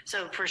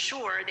 So for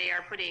sure, they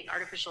are putting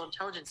artificial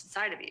intelligence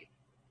inside of you.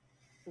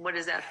 What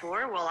is that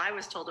for? Well, I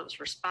was told it was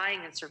for spying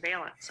and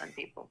surveillance on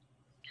people.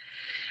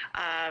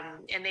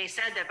 And they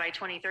said that by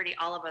 2030,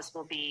 all of us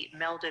will be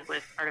melded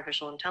with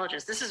artificial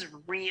intelligence. This is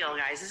real,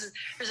 guys.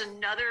 There's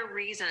another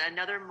reason,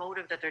 another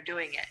motive that they're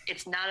doing it.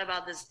 It's not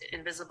about this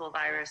invisible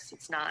virus.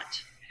 It's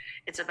not.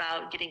 It's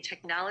about getting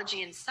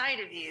technology inside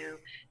of you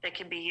that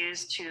can be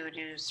used to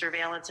do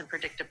surveillance and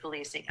predictive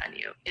policing on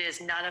you. It is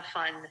not a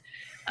fun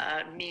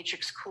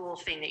matrix cool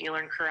thing that you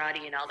learn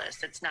karate and all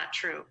this. It's not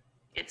true.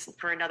 It's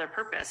for another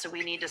purpose. So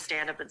we need to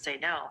stand up and say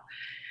no.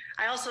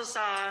 I also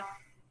saw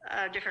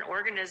different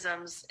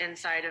organisms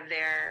inside of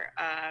there,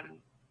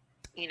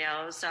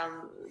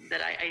 some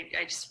that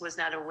I just was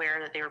not aware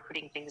that they were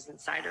putting things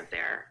inside of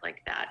there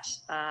like that.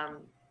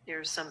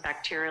 There's some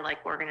bacteria-like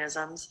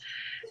organisms,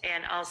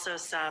 and also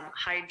some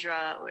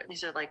hydra.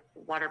 These are like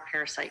water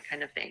parasite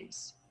kind of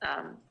things.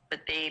 But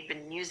they've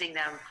been using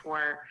them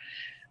for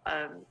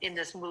in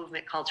this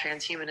movement called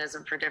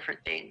transhumanism for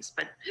different things.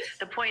 But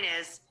the point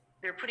is,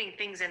 they're putting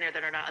things in there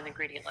that are not on the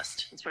ingredient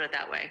list. Let's put it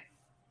that way.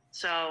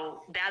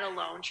 So that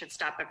alone should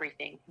stop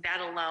everything.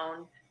 That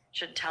alone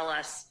should tell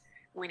us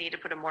we need to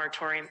put a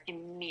moratorium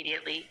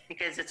immediately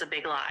because it's a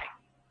big lie.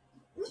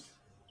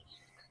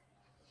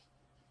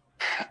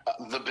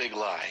 The big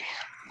lie,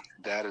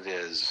 that it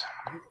is.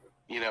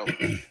 You know,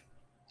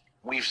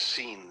 we've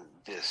seen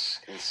this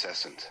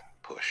incessant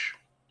push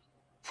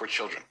for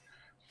children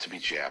to be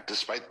jabbed,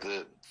 despite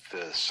the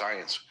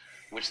science,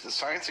 which the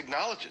science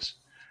acknowledges.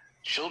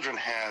 Children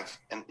have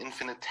an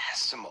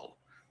infinitesimal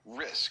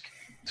risk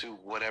to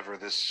whatever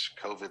this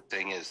COVID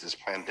thing is, this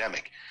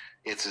pandemic.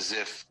 It's as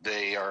if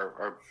they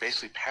are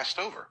basically passed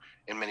over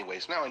in many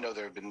ways. Now, I know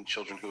there have been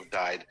children who have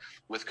died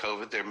with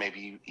COVID. There may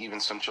be even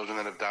some children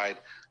that have died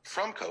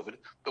from COVID,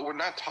 but we're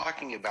not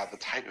talking about the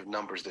type of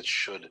numbers that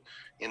should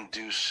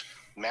induce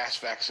mass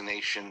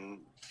vaccination,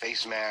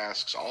 face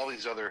masks, all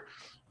these other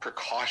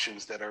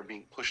precautions that are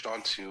being pushed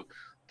onto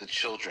the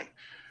children.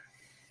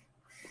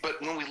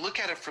 But when we look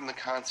at it from the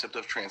concept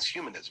of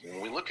transhumanism,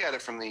 when we look at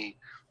it from the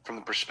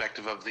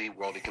perspective of the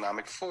World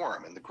Economic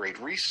Forum and the Great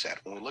Reset,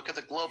 when we look at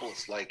the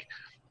globalists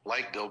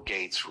like Bill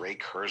Gates, Ray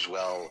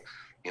Kurzweil,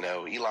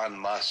 Elon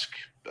Musk,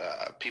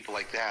 people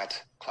like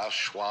that, Klaus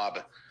Schwab,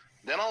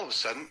 then all of a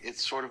sudden it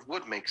sort of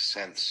would make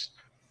sense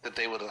that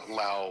they would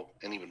allow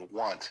and even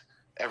want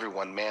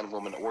everyone, man,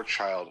 woman, or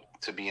child,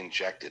 to be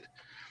injected.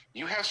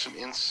 You have some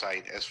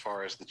insight as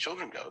far as the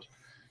children goes.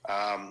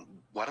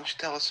 Why don't you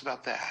tell us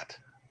about that?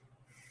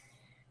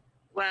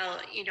 Well,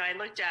 I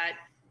looked at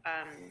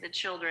the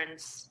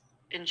children's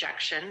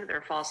injection.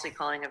 They're falsely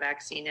calling a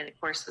vaccine. And of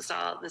course, it's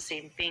all the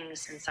same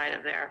things inside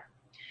of there.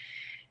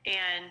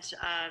 And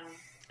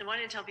I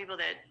wanted to tell people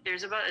that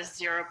there's about a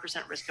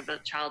 0% risk of a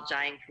child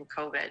dying from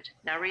COVID.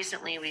 Now,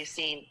 recently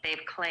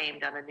they've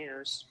claimed on the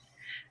news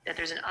that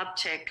there's an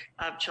uptick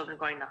of children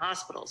going to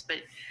hospitals. But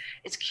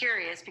it's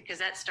curious because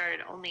that started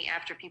only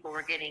after people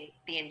were getting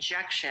the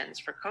injections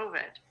for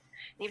COVID.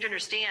 You have to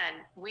understand,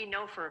 we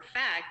know for a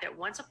fact that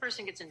once a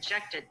person gets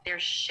injected, they're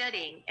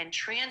shedding and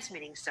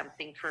transmitting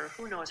something for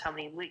who knows how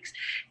many weeks.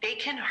 They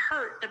can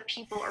hurt the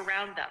people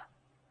around them.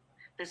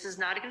 This is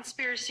not a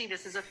conspiracy.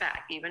 This is a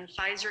fact. Even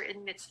Pfizer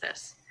admits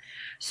this.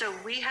 So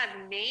we have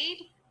made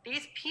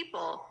these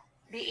people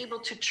be able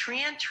to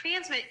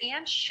transmit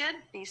and shed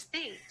these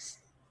things,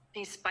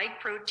 these spike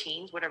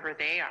proteins, whatever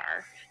they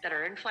are, that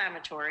are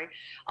inflammatory.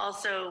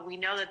 Also, we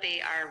know that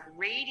they are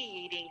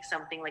radiating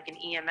something like an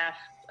EMF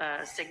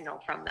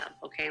signal from them.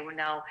 Okay, well,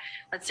 now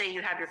let's say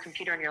you have your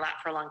computer in your lap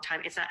for a long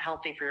time. It's not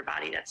healthy for your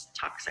body. That's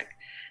toxic.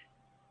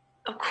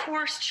 Of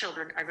course,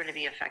 children are going to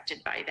be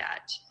affected by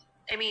that.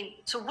 I mean,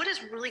 so what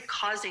is really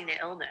causing the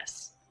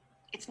illness?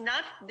 It's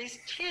not, these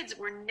kids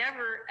were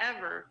never,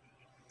 ever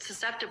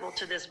susceptible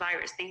to this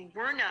virus. They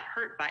were not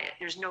hurt by it.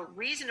 There's no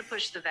reason to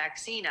push the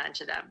vaccine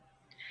onto them.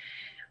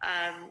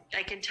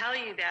 I can tell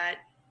you that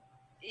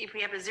if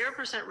we have a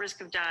 0%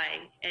 risk of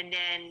dying, and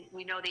then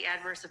we know the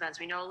adverse events,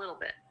 we know a little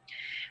bit.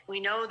 We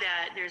know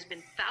that there's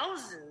been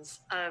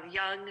thousands of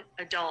young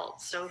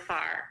adults so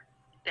far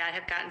that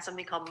have gotten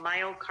something called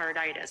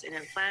myocarditis, an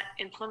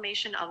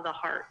inflammation of the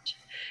heart.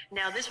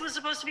 Now, this was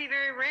supposed to be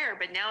very rare,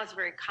 but now it's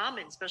very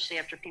common, especially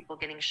after people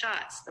getting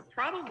shots. The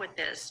problem with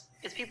this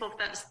is people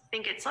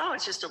think it's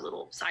just a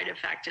little side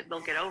effect and they'll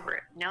get over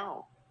it.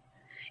 No,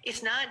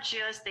 it's not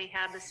just they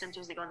have the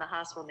symptoms, they go in the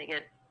hospital and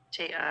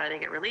they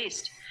get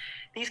released.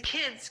 These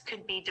kids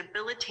could be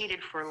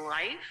debilitated for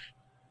life.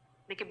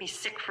 They could be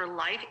sick for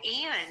life,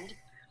 and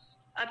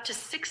up to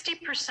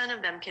 60%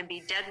 of them can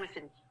be dead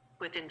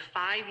within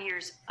 5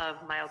 years of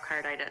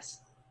myocarditis.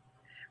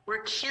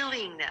 We're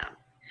killing them.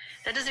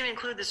 That doesn't even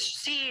include the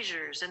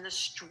seizures and the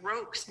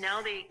strokes.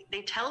 Now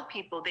they tell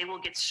people they will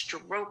get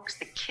strokes.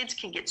 The kids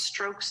can get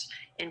strokes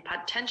and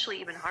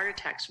potentially even heart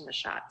attacks from the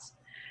shots.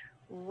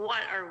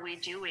 What are we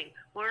doing?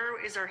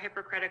 Where is our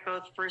Hippocratic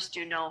oath, first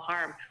do no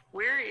harm?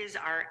 Where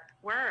are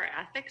our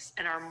ethics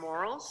and our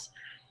morals?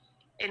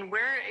 And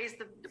where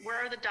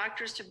are the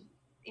doctors to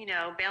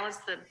balance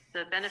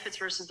the benefits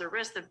versus the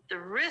risk? The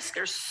risks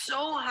are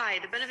so high.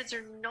 The benefits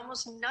are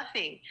almost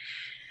nothing.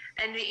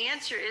 And the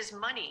answer is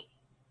money.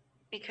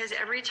 Because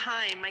every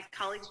time my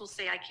colleagues will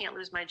say, I can't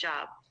lose my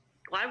job.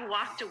 Well, I've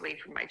walked away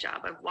from my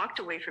job. I've walked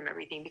away from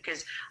everything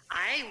because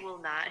I will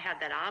not have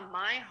that on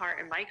my heart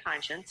and my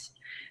conscience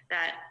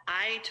that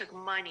I took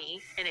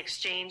money in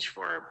exchange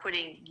for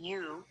putting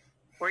you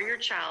or your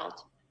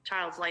child's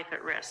life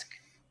at risk.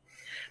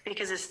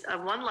 Because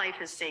one life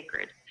is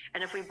sacred.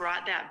 And if we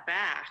brought that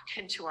back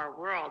into our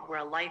world where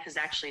a life is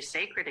actually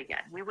sacred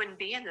again, we wouldn't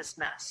be in this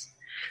mess.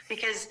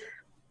 Because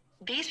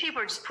these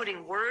people are just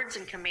putting words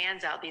and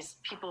commands out, these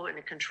people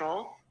in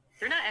control.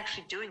 They're not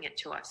actually doing it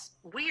to us.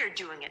 We are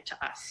doing it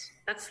to us.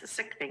 That's the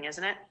sick thing,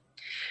 isn't it?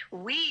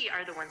 We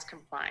are the ones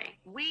complying.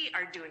 We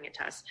are doing it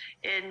to us.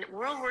 In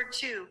World War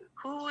II,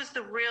 who was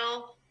the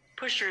real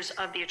pushers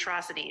of the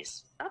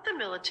atrocities, not the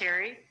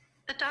military,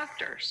 the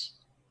doctors.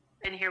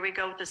 And here we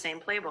go with the same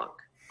playbook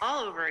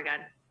all over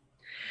again.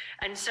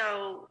 And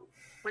so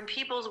when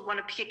people want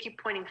to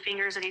keep pointing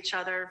fingers at each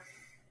other,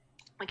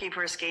 looking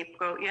for a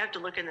scapegoat, you have to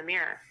look in the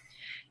mirror,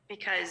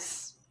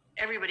 because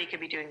everybody could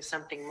be doing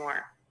something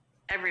more.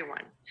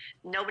 Everyone.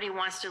 Nobody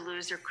wants to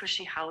lose their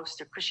cushy house,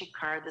 their cushy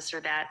car, this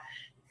or that.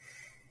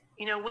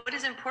 You know, what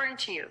is important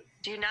to you?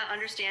 Do you not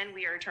understand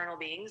we are eternal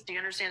beings? Do you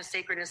understand the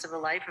sacredness of a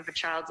life, of a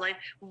child's life?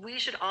 We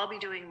should all be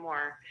doing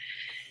more.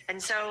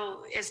 And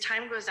so as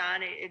time goes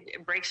on,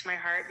 it breaks my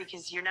heart,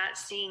 because you're not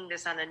seeing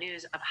this on the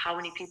news of how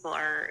many people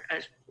are,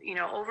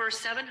 over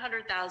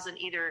 700,000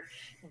 either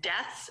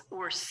deaths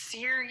or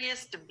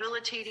serious,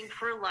 debilitating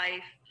for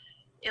life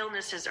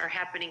illnesses are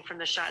happening from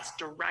the shots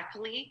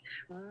directly.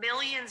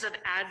 Millions of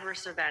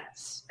adverse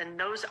events. And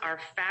those are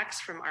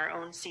facts from our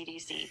own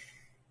CDC.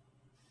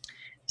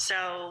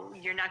 So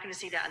you're not going to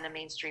see that in the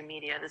mainstream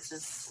media.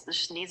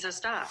 This needs to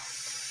stop.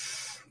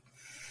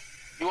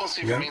 You won't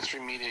see it from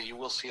mainstream media. You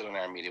will see it on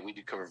our media. We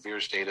do cover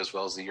VIIRS data as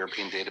well as the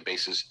European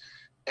databases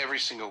every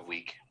single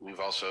week. We've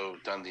also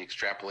done the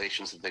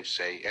extrapolations that they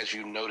say. As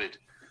you noted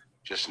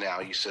just now,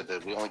 you said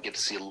that we only get to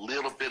see a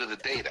little bit of the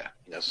data.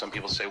 You know, some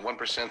people say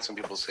 1%, some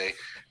people say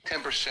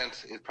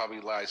 10%. It probably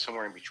lies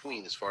somewhere in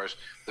between as far as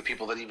the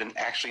people that even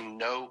actually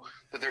know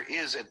that there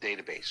is a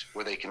database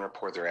where they can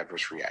report their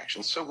adverse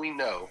reactions. So we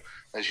know,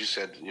 as you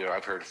said,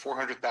 I've heard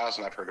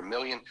 400,000, I've heard 1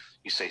 million,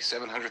 you say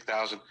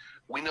 700,000.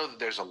 We know that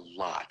there's a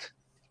lot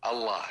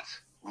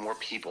more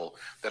people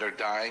that are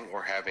dying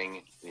or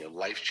having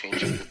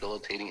life-changing,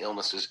 debilitating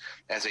illnesses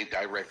as a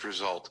direct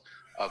result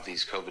of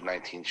these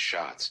COVID-19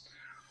 shots.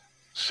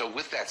 So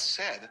with that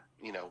said,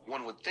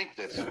 one would think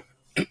that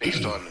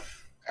based on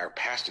our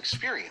past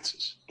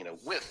experiences,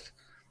 with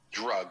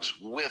drugs,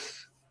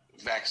 with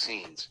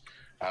vaccines,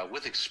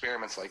 with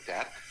experiments like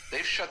that,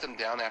 they've shut them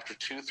down after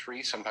 2,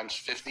 3, sometimes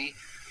 50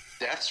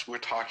 deaths. We're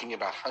talking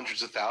about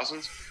hundreds of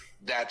thousands.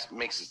 That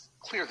makes it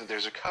clear that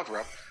there's a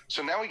cover-up.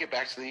 So now we get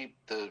back to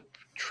the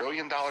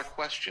trillion-dollar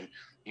question.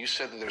 You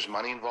said that there's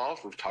money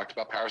involved. We've talked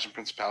about powers and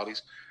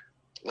principalities.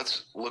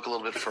 Let's look a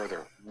little bit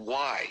further.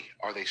 Why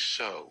are they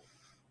so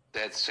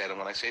dead set? And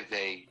when I say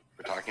they,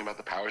 we're talking about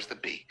the powers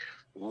that be.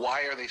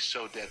 Why are they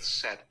so dead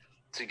set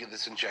to get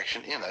this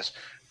injection in us?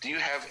 Do you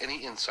have any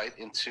insight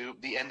into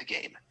the end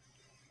game?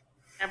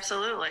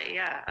 Absolutely,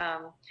 yeah.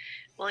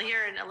 Well,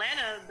 here in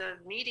Atlanta, the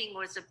meeting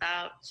was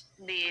about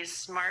these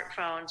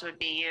smartphones would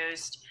be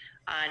used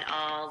on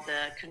all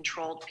the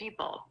controlled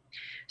people.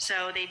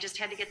 So they just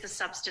had to get the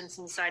substance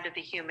inside of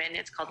the human.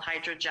 It's called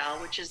hydrogel,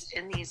 which is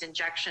in these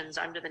injections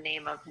under the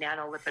name of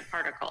nanolipid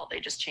particle. They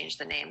just changed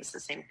the name. It's the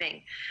same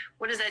thing.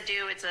 What does that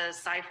do? It's a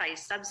sci-fi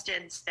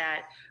substance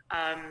that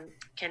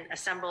can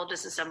assemble,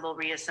 disassemble,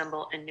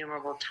 reassemble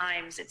innumerable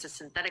times. It's a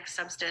synthetic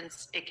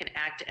substance. It can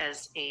act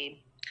as a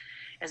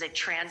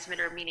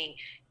transmitter, meaning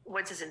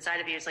once it's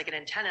inside of you, it's like an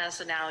antenna.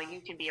 So now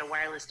you can be a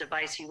wireless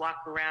device. You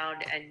walk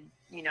around and,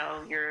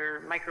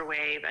 your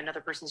microwave,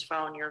 another person's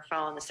phone, your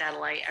phone, the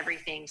satellite,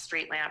 everything,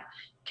 street lamp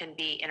can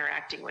be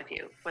interacting with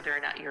you, whether or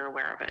not you're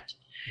aware of it.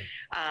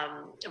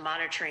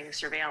 Monitoring,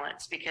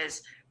 surveillance,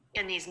 because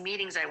in these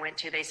meetings I went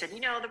to, they said,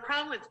 the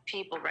problem with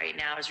people right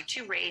now is they're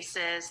too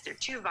racist, they're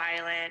too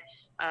violent,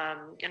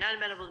 they're not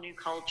amenable to new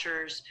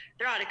cultures,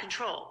 they're out of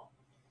control.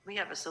 We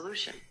have a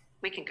solution.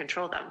 We can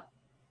control them.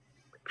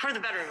 For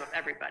the betterment of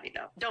everybody,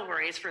 though. Don't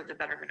worry, it's for the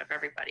betterment of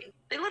everybody.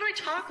 They literally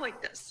talk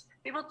like this.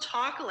 People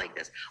talk like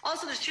this.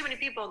 Also, there's too many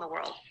people in the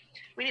world.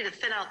 We need to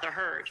thin out the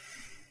herd.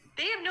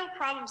 They have no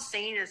problem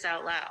saying this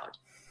out loud.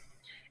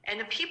 And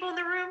the people in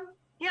the room,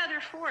 yeah,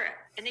 they're for it.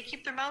 And they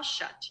keep their mouths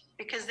shut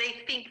because they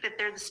think that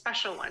they're the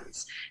special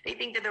ones. They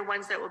think that they're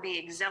ones that will be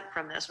exempt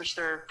from this, which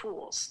they're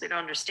fools. They don't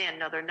understand.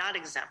 No, they're not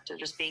exempt. They're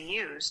just being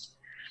used.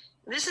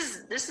 This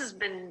has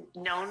been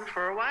known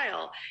for a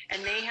while,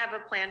 and they have a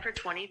plan for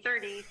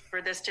 2030 for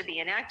this to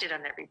be enacted on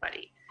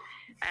everybody.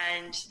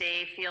 And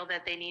they feel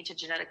that they need to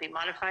genetically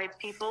modify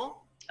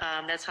people.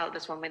 That's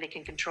one way they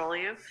can control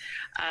you,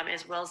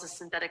 as well as a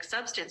synthetic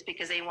substance,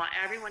 because they want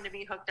everyone to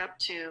be hooked up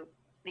to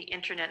the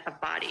Internet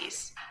of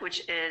Bodies,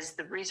 which is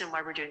the reason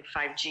why we're doing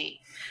 5G.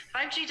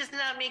 5G does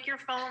not make your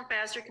phone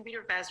faster,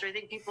 computer faster. I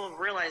think people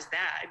realize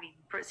that. I mean,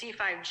 see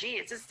 5G,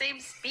 it's the same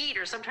speed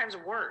or sometimes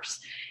worse.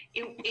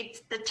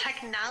 It's the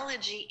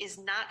technology is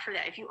not for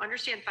that. If you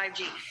understand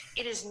 5G,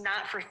 it is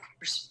not for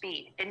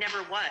speed. It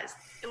never was.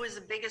 It was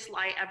the biggest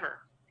lie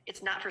ever.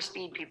 It's not for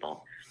speed,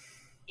 people.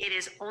 It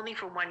is only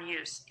for one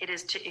use. It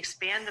is to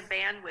expand the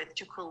bandwidth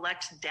to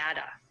collect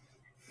data.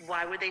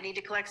 Why would they need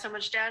to collect so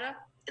much data?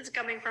 It's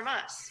coming from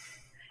us,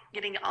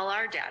 getting all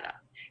our data.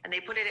 And they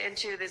put it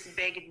into this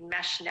big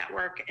mesh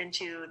network,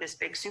 into this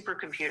big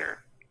supercomputer.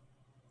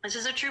 This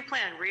is a true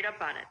plan. Read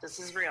up on it. This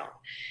is real.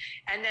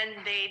 And then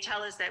they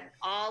tell us that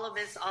all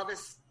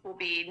this will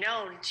be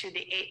known to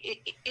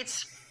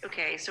it's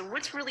okay. So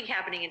what's really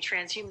happening in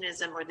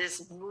transhumanism, or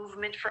this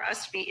movement for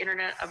us to be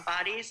Internet of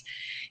Bodies,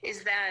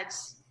 is that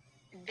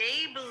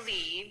they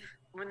believe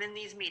within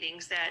these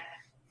meetings that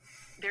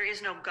there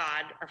is no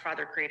God or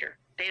Father Creator.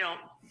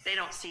 They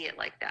don't see it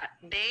like that.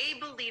 They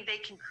believe they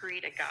can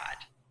create a God.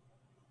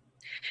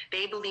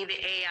 They believe the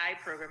AI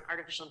program,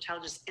 artificial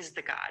intelligence, is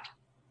the God.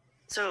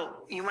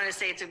 So you want to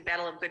say it's a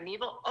battle of good and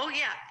evil? Oh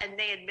yeah, and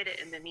they admit it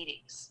in the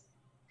meetings.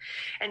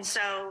 And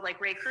so,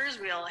 like Ray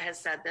Kurzweil has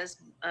said this,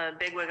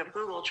 bigwig of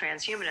Google,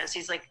 transhumanist.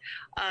 He's like,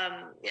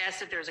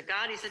 asked if there's a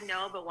God. He said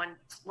no, but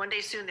one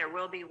day soon there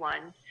will be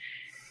one.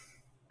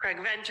 Craig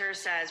Venter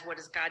says, what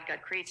is God?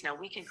 God creates. Now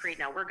we can create.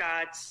 Now we're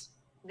gods.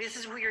 This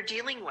is who you're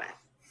dealing with.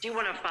 Do you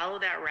want to follow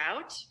that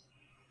route?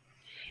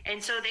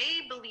 And so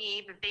they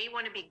believe if they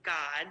want to be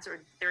gods,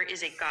 or there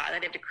is a God,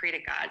 that they have to create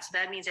a God. So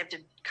that means they have to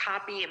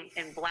copy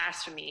and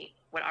blaspheme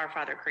what our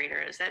Father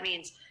Creator is. That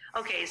means,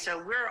 okay,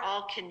 so we're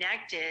all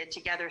connected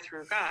together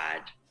through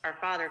God, our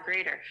Father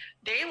Creator.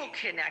 They will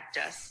connect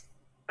us,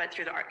 but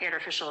through the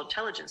artificial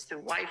intelligence,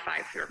 through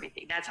Wi-Fi, through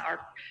everything. That's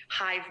our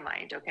hive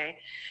mind, okay?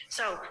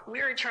 So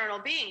we're eternal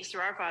beings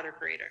through our Father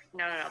Creator.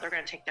 No, they're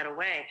going to take that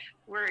away.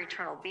 We're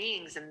eternal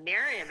beings in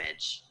their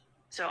image.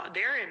 So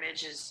their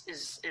image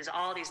is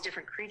all these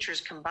different creatures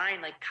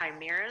combined, like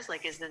chimeras,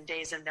 like is in the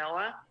days of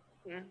Noah.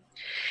 Mm-hmm.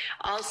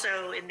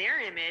 Also, in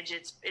their image,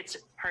 it's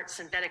part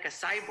synthetic, a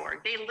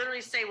cyborg. They literally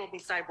say we'll be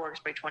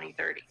cyborgs by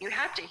 2030. You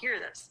have to hear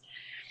this.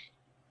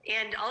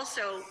 And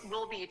also,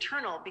 we'll be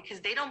eternal because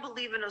they don't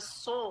believe in a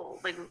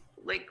soul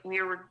like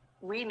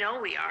we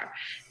know we are.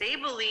 They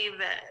believe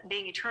that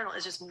being eternal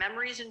is just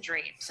memories and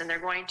dreams, and they're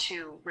going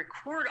to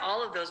record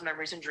all of those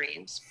memories and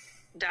dreams,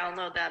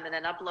 download them, and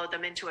then upload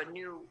them into a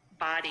new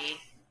body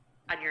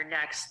on your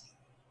next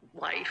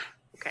life.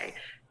 Okay,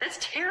 that's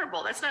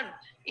terrible. That's not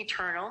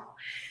eternal.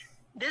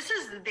 This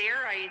is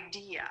their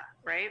idea,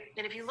 right?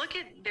 And if you look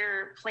at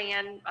their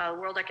plan,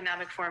 World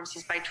Economic Forum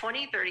says by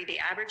 2030, the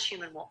average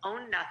human will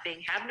own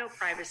nothing, have no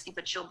privacy,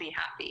 but you'll be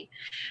happy.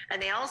 And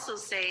they also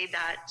say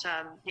that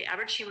the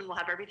average human will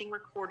have everything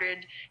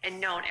recorded and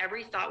known.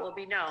 Every thought will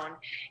be known.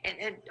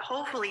 And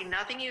hopefully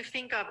nothing you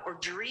think of or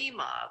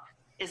dream of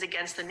is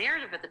against the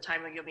narrative at the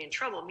time when you'll be in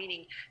trouble,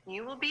 meaning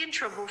you will be in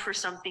trouble for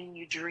something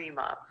you dream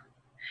of.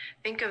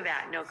 Think of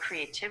that. No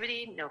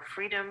creativity, no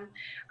freedom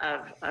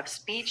of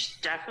speech,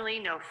 definitely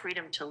no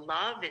freedom to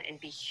love and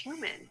be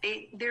human.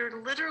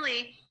 They're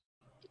literally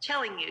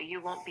telling you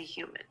won't be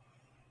human.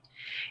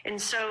 And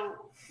so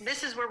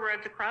this is where we're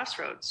at the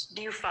crossroads.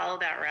 Do you follow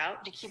that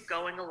route? Do you keep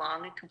going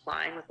along and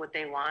complying with what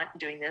they want,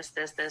 doing this,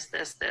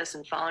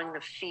 and following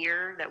the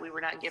fear that we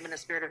were not given a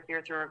spirit of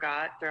fear through our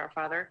God, through our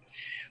Father?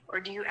 Or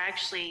do you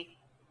actually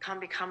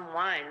become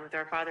one with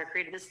our Father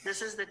Creator?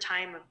 This is the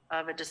time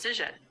of a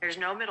decision. There's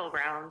no middle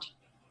ground.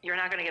 You're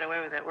not going to get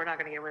away with it. We're not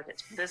going to get away with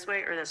it this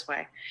way or this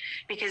way.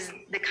 Because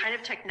the kind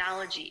of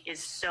technology is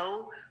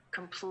so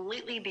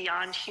completely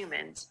beyond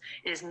humans.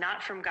 It is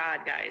not from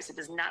God, guys. It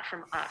is not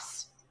from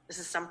us. This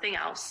is something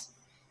else.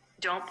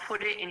 Don't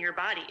put it in your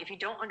body. If you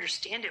don't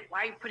understand it,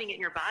 why are you putting it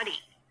in your body?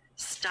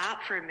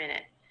 Stop for a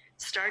minute.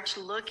 Start to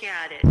look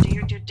at it. Do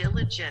your due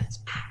diligence.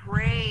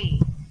 Pray.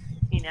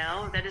 You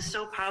know, that is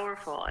so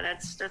powerful. And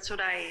that's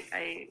what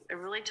I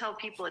really tell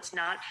people. It's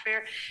not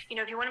fair. You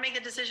know, if you want to make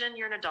a decision,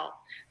 you're an adult.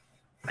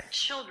 But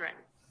children,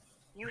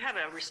 you have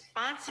a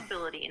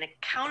responsibility and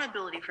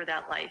accountability for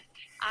that life.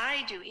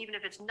 I do, even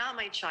if it's not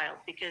my child,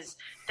 because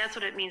that's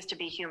what it means to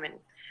be human.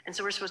 And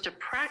so we're supposed to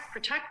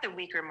protect the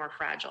weaker and more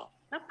fragile,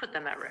 not put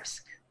them at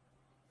risk.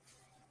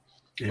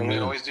 And we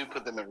always do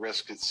put them at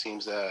risk. It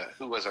seems,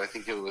 who was it? I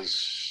think it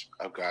was,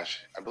 I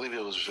believe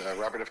it was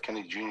Robert F.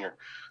 Kennedy Jr.,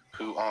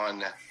 who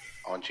on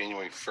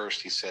January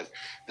 1st, he said,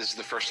 this is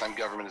the first time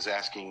government is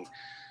asking,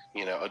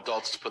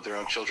 adults to put their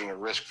own children at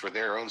risk for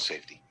their own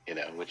safety,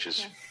 which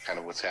is kind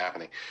of what's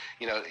happening.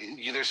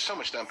 There's so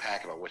much to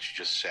unpack about what you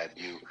just said.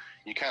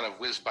 You kind of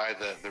whizzed by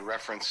the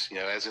reference,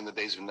 as in the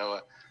days of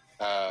Noah,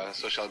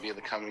 so shall it be in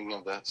the coming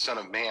of the Son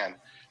of Man,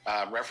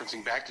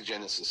 referencing back to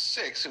Genesis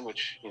 6, in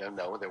which,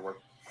 Noah, there were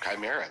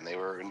chimera, and they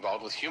were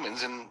involved with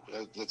humans, and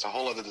that's a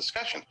whole other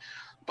discussion.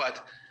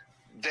 But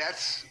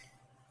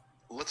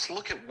let's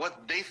look at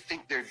what they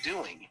think they're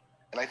doing.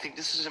 And I think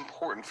this is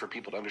important for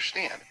people to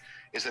understand,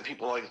 is that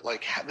people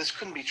like this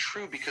couldn't be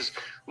true because,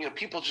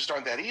 people just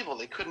aren't that evil.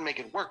 They couldn't make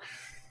it work.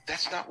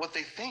 That's not what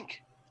they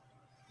think.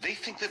 They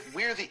think that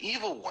we're the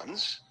evil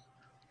ones.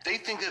 They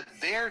think that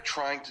they're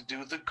trying to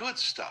do the good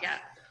stuff. Yeah.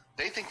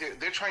 They think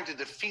they're trying to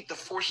defeat the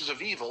forces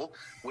of evil,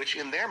 which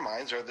in their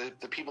minds are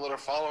the people that are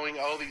following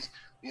all these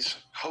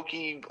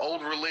hokey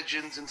old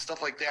religions and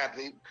stuff like that.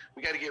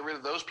 We got to get rid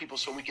of those people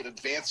so we can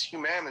advance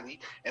humanity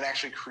and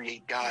actually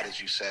create God,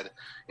 as you said,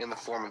 in the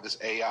form of this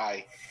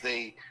AI.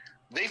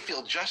 They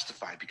feel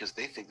justified because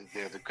they think that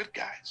they're the good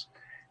guys.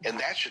 And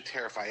that should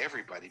terrify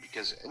everybody,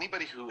 because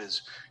anybody who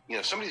is,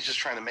 somebody's just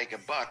trying to make a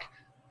buck,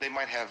 they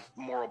might have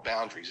moral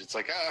boundaries. It's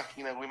like,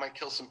 we might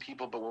kill some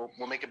people, but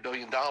we'll make $1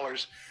 billion.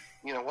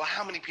 Well,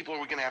 how many people are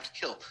we going to have to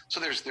kill? So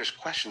there's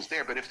questions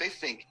there. But if they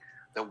think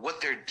that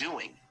what they're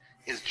doing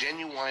is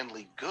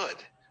genuinely good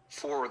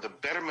for the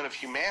betterment of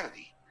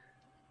humanity,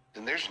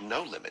 then there's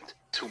no limit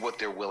to what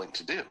they're willing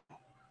to do.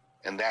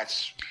 And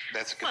that's a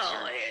concern.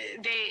 Well,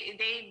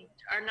 they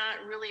are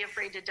not really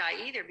afraid to die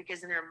either,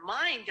 because in their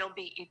mind they'll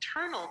be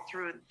eternal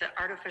through the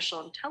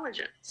artificial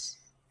intelligence.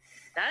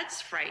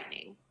 That's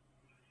frightening,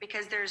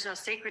 because there's no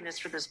sacredness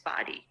for this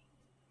body,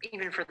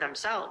 even for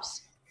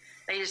themselves.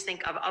 They just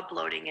think of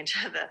uploading into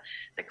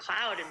the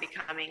cloud and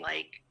becoming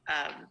like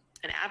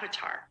an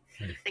avatar.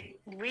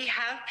 We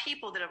have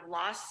people that have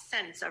lost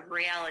sense of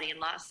reality and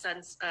lost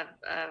sense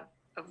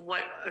of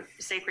what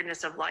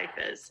sacredness of life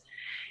is,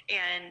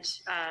 and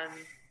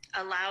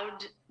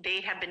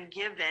they have been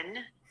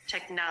given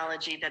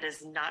technology that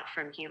is not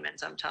from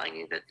humans. I'm telling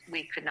you that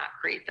we could not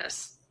create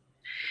this.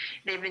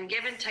 They've been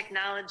given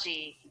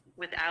technology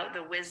without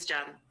the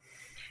wisdom.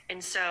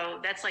 And so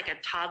that's like a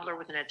toddler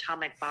with an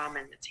atomic bomb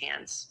in its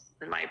hands,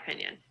 in my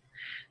opinion.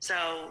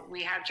 So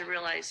we have to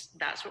realize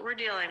that's what we're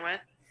dealing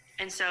with.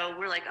 And so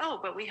we're like, oh,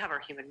 but we have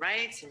our human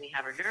rights, and we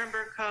have our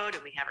Nuremberg Code,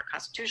 and we have our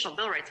constitutional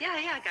bill of rights.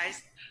 Yeah,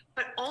 guys.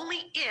 But only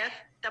if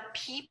the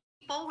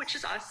people, which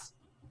is us,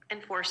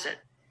 enforce it.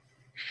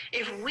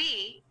 If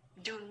we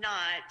do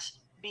not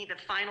be the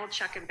final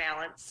check and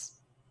balance,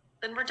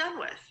 then we're done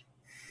with.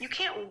 You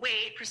can't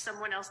wait for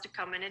someone else to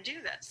come in and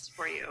do this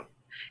for you.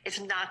 It's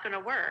not going to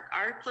work.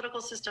 Our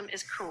political system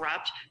is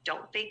corrupt.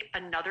 Don't think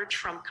another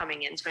Trump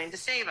coming in is going to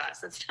save us.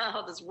 That's not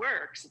how this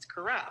works. It's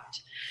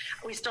corrupt.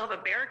 We still have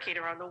a barricade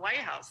around the White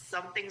House.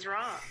 Something's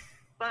wrong.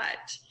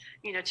 But,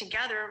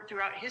 together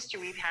throughout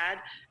history, we've had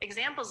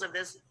examples of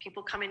this.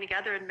 People coming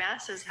together in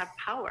masses have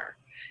power,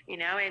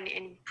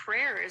 and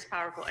prayer is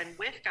powerful. And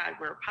with God,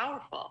 we're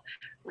powerful.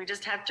 We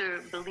just have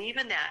to believe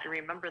in that and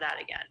remember that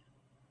again.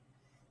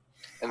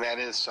 And that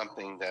is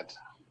something that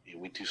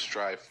we do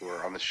strive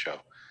for on the show,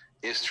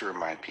 is to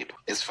remind people.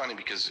 It's funny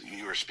because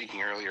you were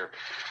speaking earlier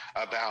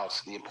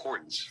about the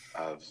importance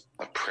of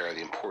prayer,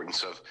 the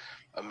importance of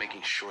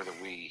making sure that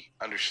we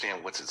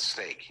understand what's at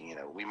stake.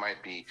 We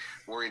might be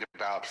worried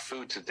about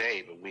food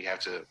today, but we have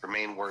to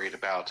remain worried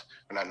about,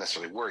 or not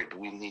necessarily worried, but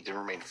we need to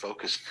remain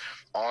focused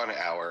on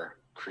our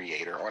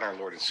Creator, on our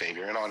Lord and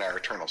Savior, and on our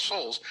eternal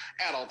souls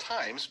at all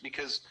times,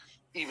 because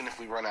even if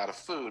we run out of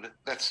food,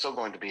 that's still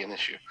going to be an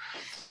issue.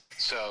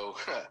 So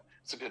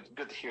it's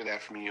good to hear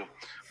that from you.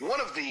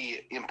 One of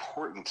the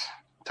important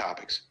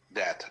topics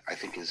that I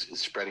think is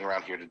spreading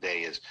around here today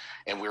is,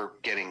 and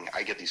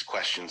I get these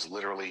questions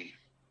literally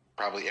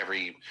probably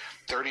every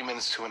 30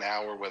 minutes to an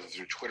hour, whether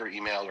through Twitter,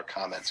 email, or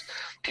comments.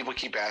 People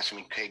keep asking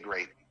me, okay,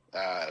 great.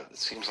 It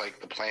seems like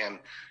the plan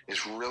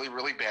is really,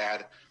 really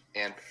bad,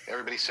 and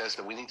everybody says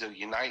that we need to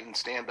unite and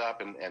stand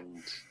up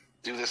and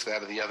do this,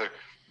 that, or the other.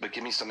 But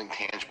give me something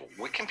tangible.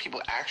 What can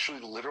people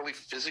actually literally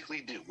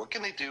physically do? What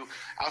can they do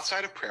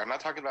outside of prayer? I'm not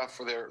talking about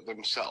for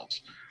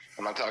themselves.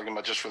 I'm not talking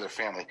about just for their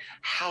family.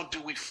 How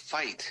do we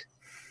fight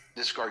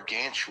this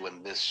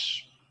gargantuan,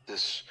 this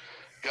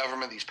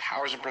government, these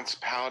powers and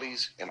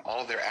principalities, and all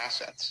of their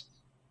assets?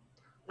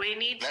 We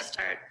need to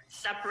start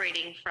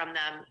separating from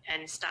them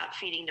and stop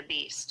feeding the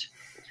beast.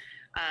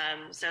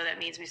 So that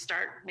means we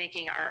start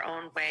making our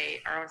own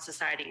way, our own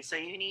society. So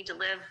you need to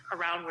live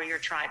around where your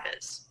tribe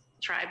is.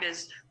 Tribe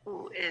is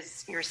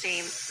your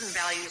same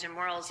values and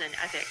morals and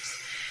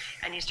ethics.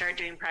 And you start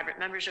doing private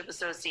membership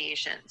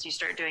associations. You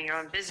start doing your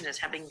own business,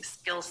 having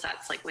skill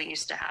sets like we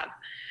used to have.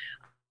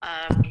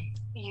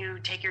 You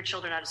take your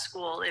children out of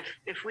school.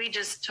 If we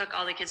just took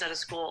all the kids out of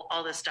school,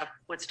 all this stuff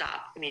would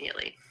stop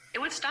immediately. It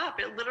would stop.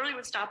 It literally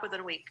would stop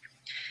within a week.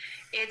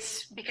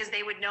 It's because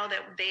they would know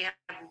that they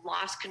have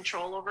lost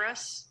control over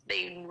us.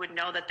 They would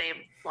know that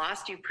they've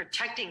lost you,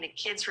 protecting the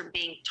kids from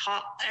being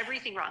taught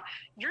everything wrong.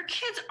 Your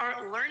kids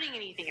aren't learning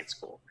anything at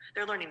school.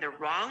 They're learning the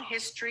wrong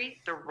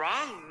history, the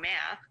wrong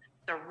math,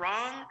 the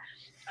wrong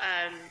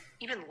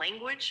even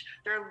language.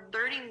 They're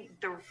learning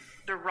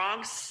the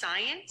wrong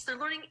science. They're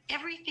learning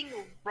everything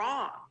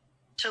wrong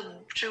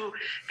to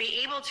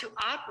be able to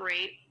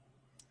operate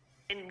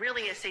in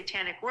really a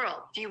satanic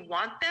world. Do you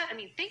want that? I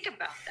mean, think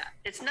about that.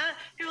 It's not,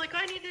 you're like,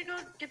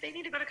 they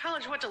need to go to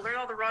college. What, to learn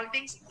all the wrong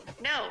things?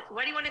 No.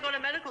 Why do you want to go to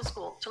medical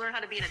school? To learn how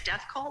to be in a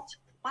death cult?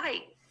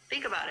 Why?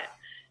 Think about it.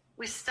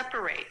 We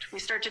separate. We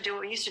start to do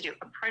what we used to do,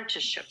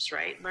 apprenticeships,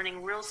 right?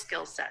 Learning real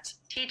skill sets,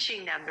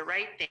 teaching them the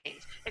right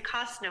things. It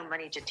costs no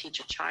money to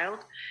teach a child.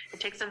 It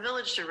takes a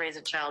village to raise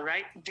a child,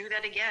 right? Do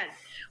that again.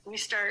 We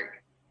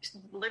start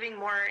living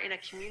more in a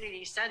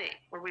community setting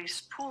where we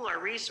pool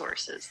our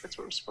resources. That's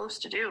what we're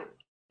supposed to do.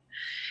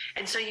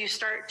 And so you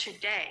start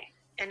today.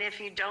 And if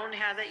you don't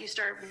have that, you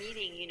start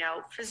meeting,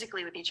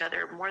 physically with each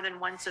other more than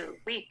once a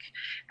week.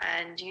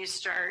 And you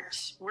start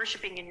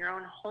worshiping in your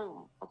own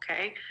home,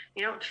 okay?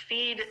 You don't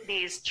feed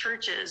these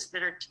churches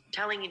that are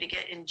telling you to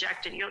get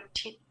injected. You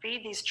don't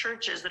feed these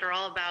churches that are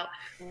all about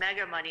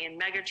mega money and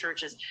mega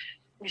churches.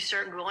 You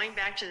start going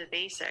back to the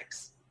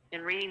basics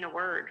and reading the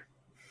word.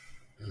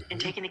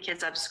 And taking the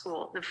kids out of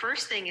school. The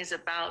first thing is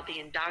about the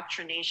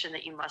indoctrination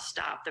that you must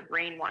stop, the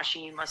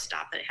brainwashing you must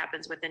stop that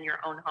happens within your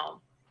own home.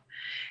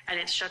 And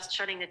it's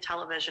shutting the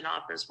television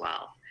off as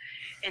well.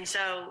 And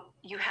so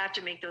you have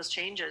to make those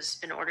changes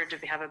in order to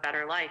have a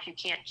better life. You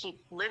can't keep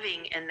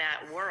living in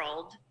that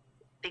world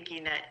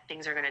thinking that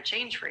things are going to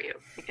change for you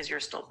because you're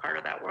still part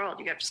of that world.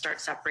 You have to start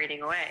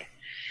separating away.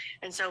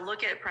 And so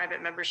look at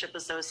private membership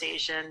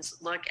associations,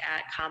 look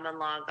at common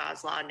law,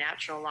 God's law,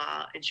 natural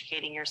law,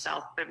 educating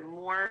yourself. But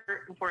more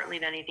importantly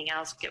than anything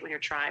else, get with your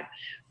tribe.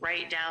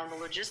 Write down the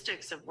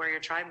logistics of where your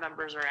tribe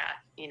members are at,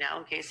 in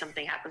case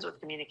something happens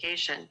with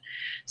communication.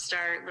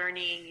 Start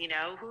learning,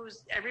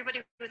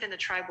 everybody within the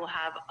tribe will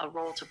have a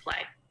role to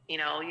play.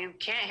 You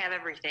can't have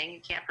everything.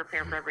 You can't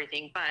prepare for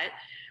everything, but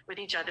with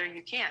each other,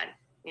 you can.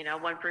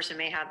 One person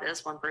may have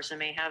this, one person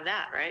may have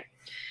that, right?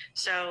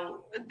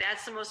 So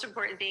that's the most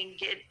important thing.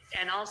 Get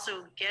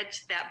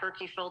that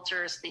Berkey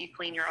filter so that you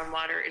clean your own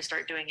water, and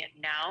start doing it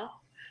now.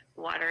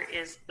 Water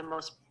is the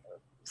most,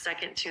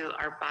 second to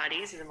our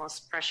bodies, the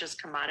most precious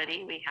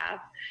commodity we have.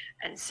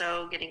 And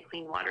so getting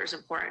clean water is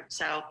important.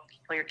 So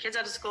pull your kids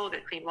out of school,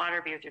 get clean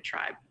water, be with your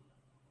tribe.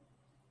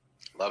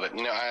 Love it.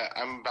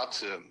 I'm about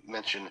to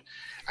mention,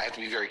 I have to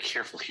be very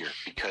careful here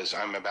because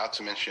I'm about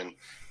to mention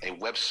a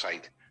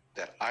website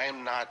that I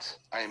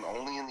am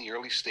only in the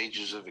early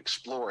stages of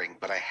exploring,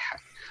 but I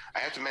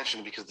have to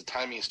mention it because the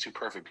timing is too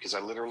perfect, because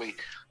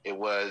it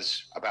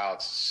was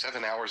about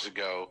 7 hours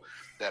ago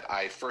that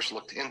I first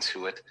looked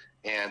into it,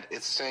 and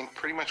it's saying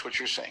pretty much what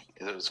you're saying.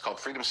 It's called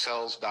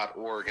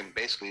freedomcells.org, and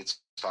basically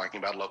it's talking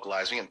about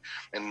localizing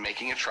and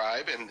making a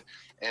tribe and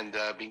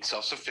being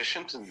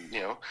self-sufficient, and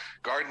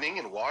gardening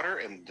and water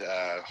and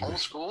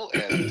homeschool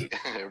and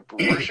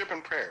worship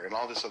and prayer and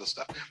all this other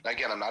stuff. Now,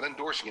 again, I'm not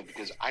endorsing it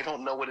because I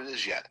don't know what it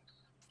is yet.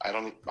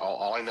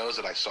 All I know is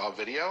that I saw a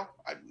video.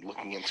 I'm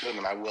looking into it,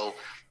 and I will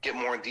get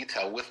more in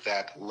detail with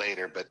that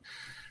later. But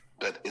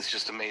it's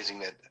just amazing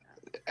that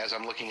as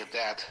I'm looking at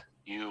that,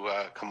 you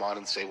come on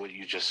and say what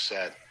you just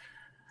said.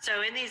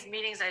 So in these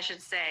meetings, I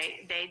should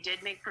say, they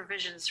did make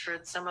provisions for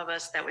some of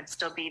us that would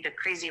still be the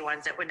crazy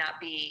ones that would not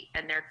be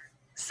in their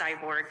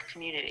cyborg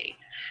community.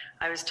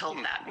 I was told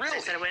that. Really?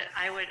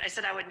 I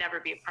said I would never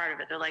be a part of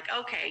it. They're like,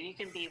 okay, you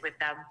can be with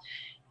them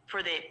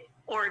for the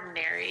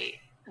ordinary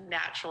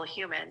natural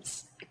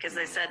humans, because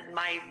they said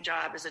my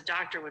job as a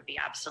doctor would be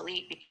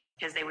obsolete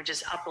because they would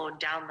just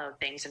download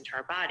things into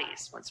our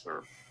bodies once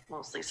we're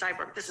mostly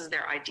cyborg. This is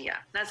their idea.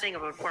 Not saying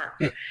it would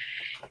work.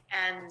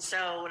 And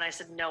so when I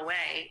said no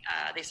way,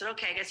 they said,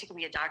 okay, I guess you can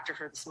be a doctor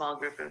for the small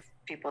group of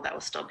people that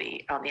will still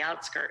be on the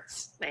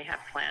outskirts. They have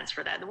plans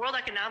for that. The World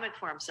Economic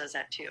Forum says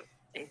that too.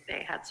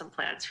 They had some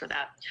plans for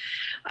that,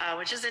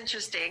 which is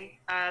interesting.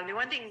 The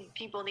one thing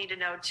people need to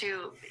know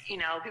too,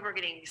 people are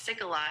getting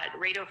sick a lot.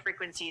 Radio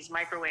frequencies,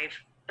 microwave,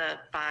 the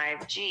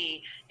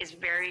 5G is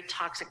very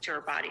toxic to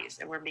our bodies,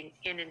 and we're being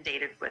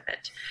inundated with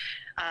it.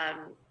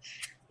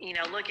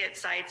 Look at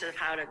sites of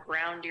how to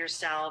ground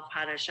yourself,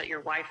 how to shut your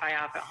Wi-Fi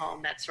off at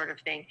home, that sort of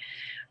thing.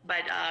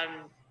 But,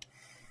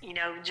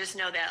 just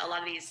know that a lot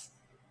of these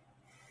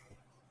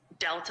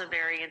Delta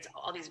variants,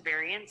 all these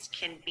variants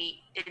can be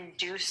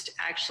induced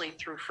actually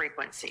through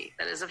frequency.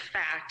 That is a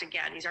fact.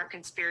 Again, these aren't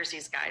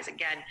conspiracies, guys.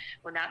 Again,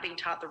 we're not being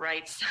taught the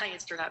right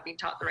science. We're not being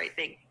taught the right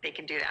thing. They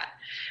can do that.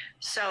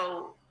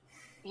 So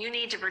you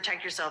need to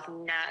protect yourself,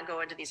 not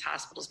go into these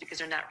hospitals because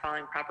they're not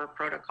following proper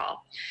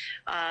protocol.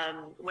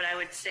 What I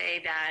would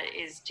say that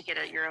is to get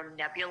your own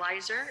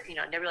nebulizer.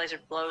 Nebulizer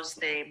blows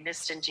the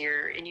mist into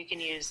and you can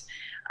use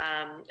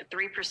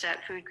 3%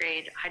 food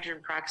grade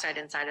hydrogen peroxide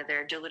inside of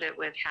there, dilute it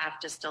with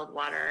half distilled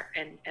water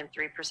and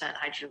 3%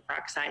 hydrogen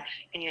peroxide.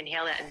 And you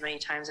inhale that as many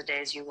times a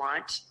day as you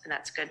want. And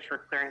that's good for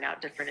clearing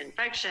out different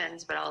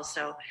infections, but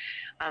also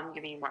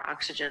giving you more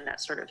oxygen,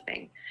 that sort of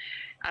thing.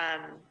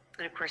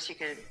 And of course, you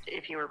could,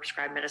 if you were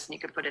prescribed medicine, you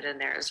could put it in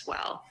there as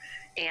well.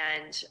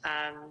 And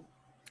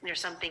there's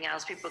something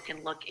else people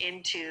can look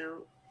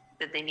into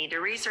that they need to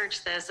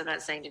research this. I'm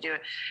not saying to do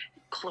it.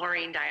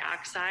 Chlorine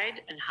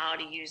dioxide and how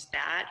to use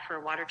that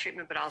for water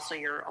treatment, but also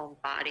your own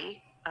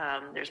body.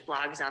 There's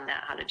blogs on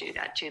that, how to do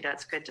that too.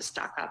 That's good to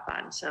stock up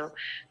on. So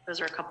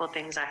those are a couple of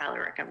things I highly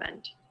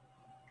recommend.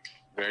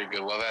 Very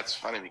good. Well, that's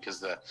funny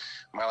because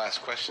my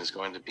last question is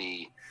going to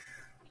be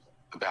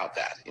about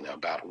that,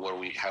 about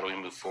how do we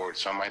move forward.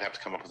 So I might have to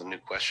come up with a new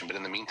question, but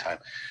in the meantime,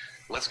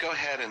 let's go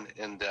ahead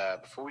and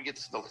before we get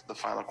to the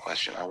final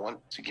question, I want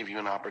to give you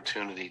an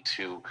opportunity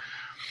to,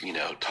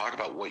 talk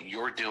about what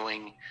you're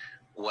doing,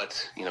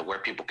 where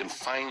people can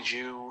find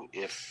you,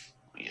 if,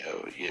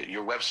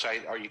 your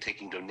website, are you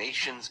taking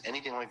donations,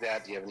 anything like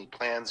that? Do you have any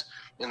plans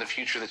in the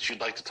future that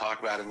you'd like to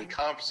talk about? Any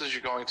conferences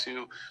you're going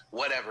to,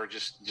 whatever,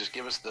 just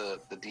give us the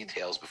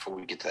details before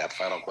we get to that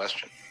final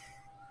question.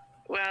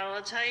 Well,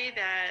 I'll tell you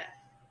that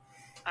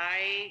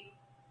I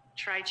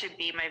try to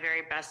be my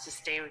very best to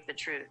stay with the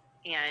truth.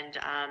 And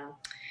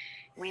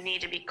we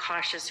need to be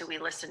cautious who we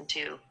listen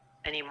to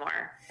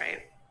anymore, right?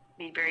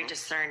 Be very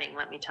discerning,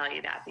 let me tell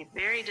you that. Be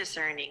very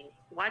discerning.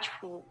 Watch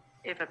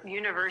if a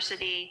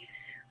university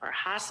or a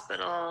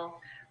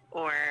hospital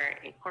or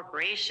a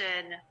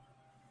corporation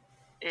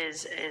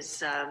is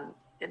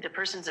the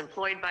person's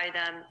employed by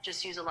them,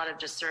 just use a lot of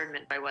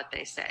discernment by what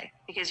they say.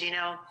 Because, you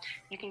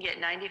can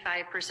get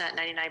 95%,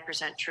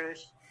 99%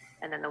 truth,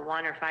 and then the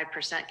 1 or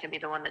 5% can be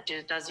the one that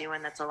does you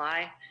in, that's a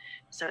lie.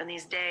 So in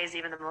these days,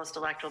 even the most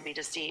elect will be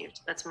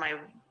deceived. That's my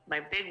my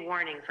big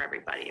warning for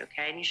everybody.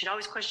 Okay. And you should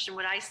always question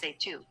what I say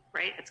too,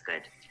 right? It's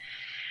good.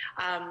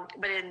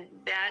 But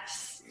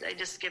I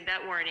just give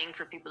that warning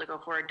for people to go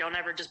forward. Don't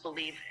ever just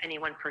believe any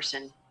one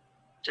person.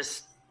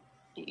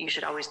 You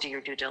should always do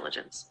your due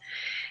diligence.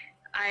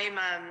 I'm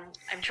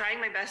trying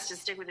my best to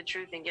stick with the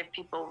truth and give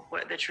people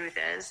what the truth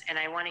is, and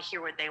I want to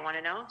hear what they want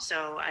to know.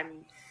 So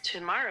I'm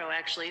tomorrow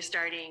actually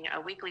starting a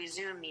weekly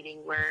Zoom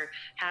meeting where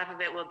half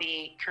of it will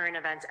be current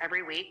events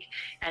every week,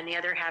 and the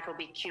other half will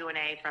be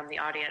Q&A from the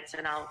audience.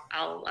 And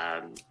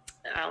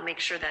I'll make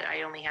sure that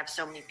I only have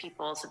so many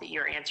people so that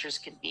your answers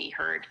can be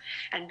heard.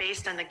 And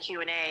based on the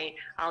Q&A,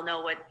 I'll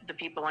know what the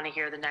people want to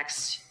hear the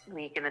next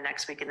week and the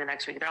next week and the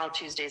next week. They're all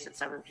Tuesdays at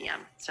 7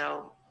 p.m.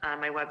 So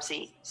my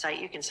website,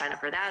 you can sign up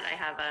for that. I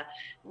have a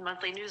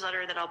monthly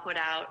newsletter that I'll put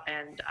out,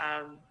 and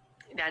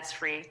that's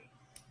free.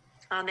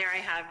 On there, I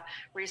have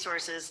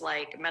resources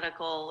like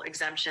medical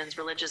exemptions,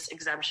 religious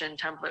exemption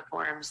template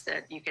forms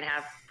that you can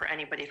have for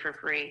anybody for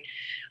free.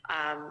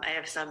 I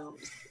have some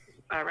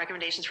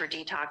recommendations for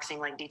detoxing,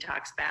 like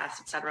detox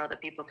baths, et cetera, that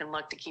people can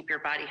look to keep your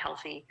body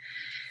healthy.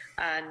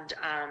 And,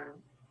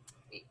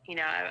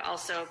 I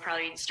also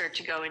probably start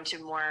to go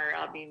into more,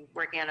 I'll be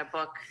working on a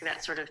book,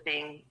 that sort of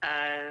thing,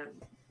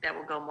 that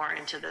will go more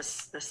into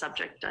this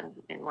subject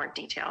in more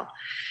detail.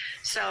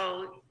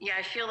 So, yeah,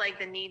 I feel like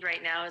the need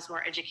right now is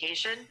more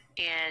education,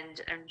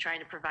 and I'm trying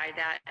to provide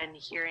that and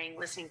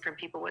listening from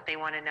people what they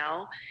want to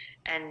know,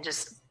 and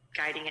just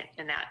guiding it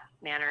in that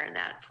manner, in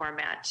that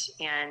format.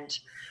 And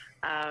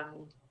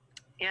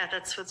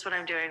that's what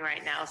I'm doing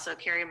right now. So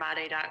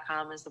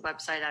carriemadej.com is the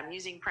website I'm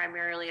using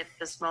primarily at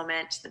this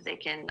moment, that they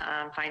can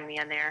find me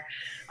on there.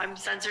 I'm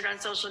censored on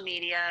social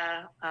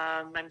media.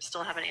 I'm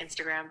still have an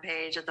Instagram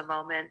page at the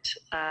moment,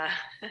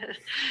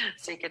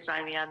 so you can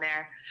find me on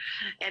there.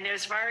 And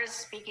as far as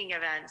speaking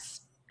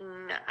events,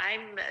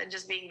 I'm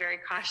just being very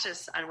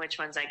cautious on which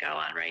ones I go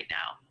on right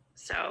now.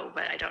 So,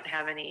 but I don't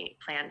have any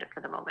planned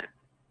for the moment.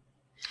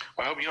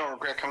 Well, I hope you don't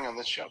regret coming on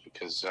this show,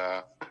 because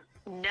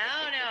No,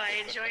 I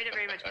enjoyed it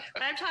very much.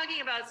 But I'm talking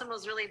about some of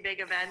those really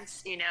big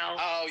events,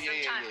 Oh,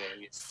 yeah.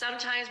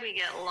 Sometimes we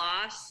get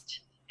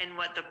lost in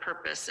what the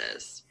purpose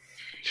is.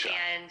 Sure.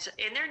 And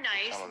they're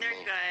nice and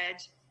they're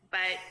good,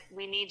 but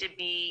we need to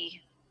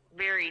be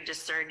very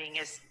discerning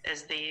as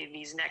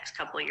these next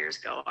couple of years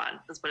go on.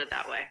 Let's put it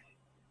that way.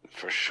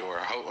 For sure.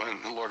 I hope,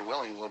 and Lord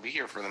willing, we'll be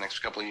here for the next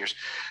couple of years.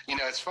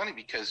 It's funny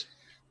because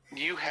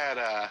you had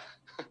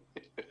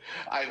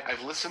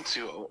I've listened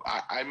to,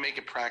 I make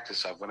a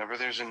practice of, whenever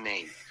there's a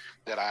name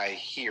that I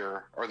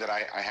hear or that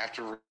I have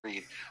to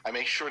read, I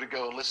make sure to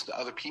go and listen to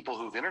other people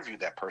who've interviewed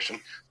that person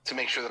to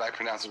make sure that I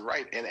pronounce it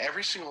right. And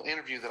every single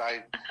interview that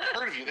I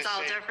heard of you, it's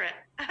all different.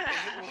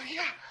 Well,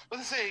 yeah.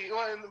 Let's say,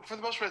 for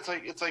the most part,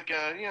 it's like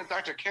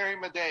Dr. Carrie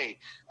Madej.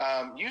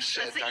 You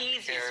said that's the Dr.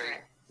 easiest Carrie.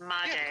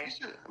 Madej.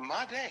 Yeah,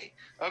 Madej.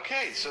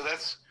 Okay,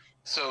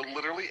 so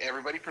literally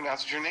everybody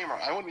pronounces your name wrong.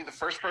 I want to be the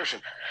first person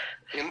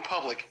in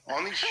public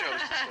on these shows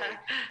to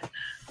say,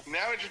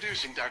 now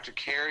introducing Dr.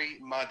 Carrie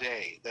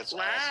Madej. That's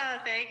wow,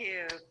 awesome. Thank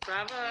you.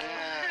 Bravo.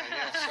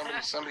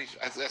 Yeah, somebody,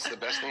 that's the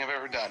best thing I've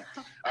ever done.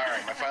 All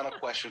right, my final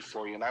question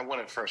for you, and I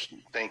want to first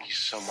thank you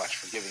so much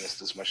for giving us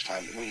this much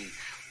time.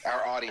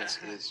 Our audience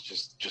is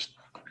just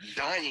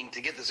dying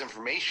to get this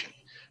information,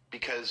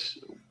 because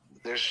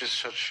there's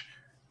such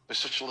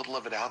little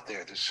of it out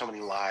there. There's so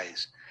many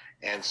lies.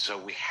 And so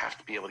we have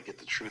to be able to get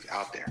the truth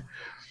out there.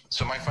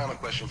 So my final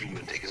question for you,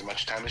 and take as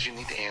much time as you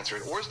need to answer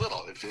it, or as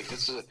little.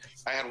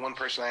 I had one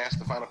person I asked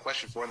the final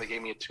question for, and they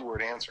gave me a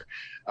 2-word answer.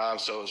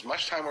 So as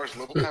much time or as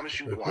little time as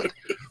you want.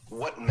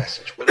 What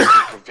message? What is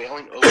the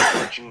prevailing,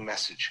 overarching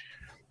message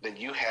that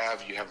you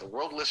have? You have the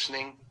world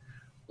listening.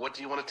 What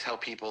do you want to tell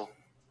people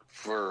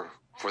for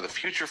the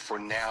future? For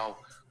now,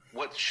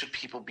 what should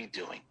people be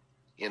doing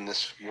in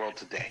this world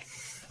today?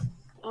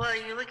 Well,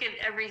 you look at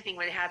everything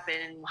what happened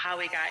and how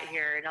we got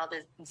here and all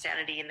the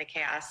insanity and the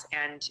chaos,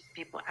 and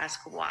people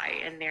ask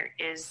why. And there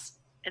is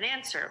an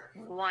answer,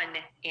 one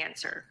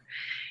answer.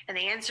 And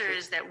the answer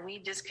is that we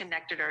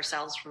disconnected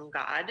ourselves from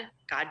God.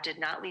 God did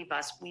not leave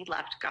us. We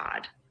left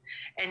God.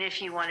 And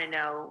if you want to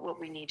know what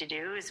we need to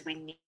do, is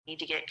we need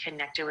to get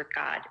connected with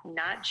God,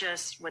 not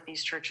just what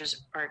these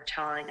churches are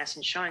telling us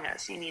and showing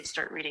us. You need to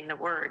start reading the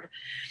Word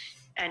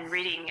and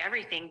reading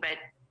everything, but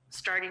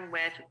starting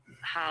with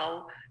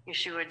how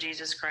Yeshua,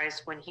 Jesus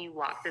Christ, when he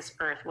walked this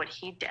earth, what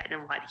he did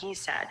and what he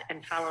said,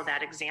 and follow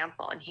that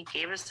example. And he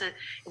gave us the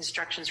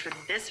instructions for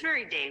this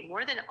very day,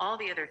 more than all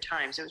the other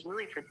times. It was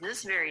really for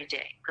this very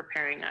day,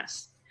 preparing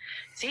us.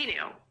 So he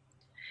knew.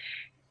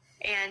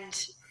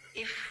 And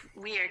if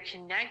we are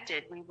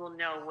connected, we will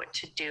know what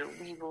to do.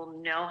 We will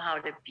know how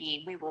to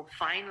be. We will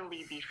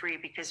finally be free,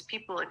 because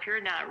people, if you're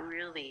not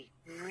really,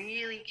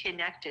 really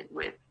connected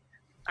with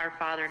our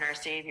Father and our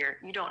Savior,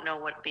 you don't know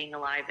what being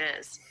alive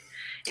is.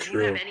 If you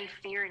have any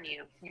fear in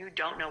you, you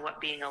don't know what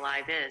being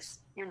alive is.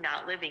 You're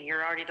not living.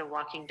 You're already the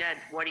walking dead.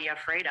 What are you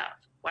afraid of?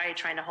 Why are you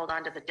trying to hold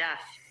on to the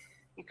death?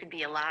 You could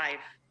be alive.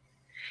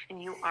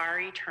 and you are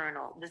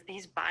eternal.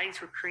 These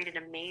bodies were created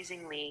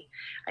amazingly.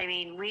 I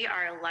mean, we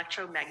are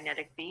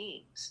electromagnetic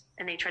beings,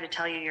 and they try to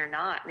tell you you're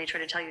not, and they try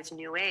to tell you it's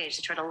new age.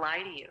 They try to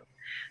lie to you.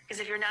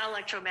 Because if you're not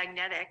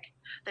electromagnetic,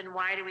 then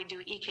why do we do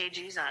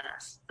EKGs on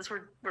us? Because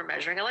we're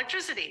measuring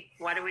electricity.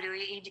 Why do we do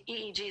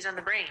EEGs on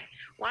the brain?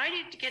 Why do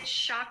you get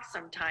shocked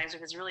sometimes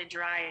if it's really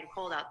dry and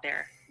cold out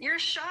there? You're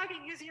shocking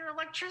using your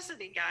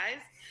electricity,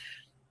 guys.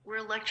 We're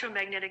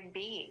electromagnetic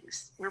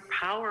beings. We're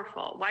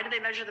powerful. Why do they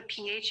measure the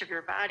pH of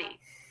your body?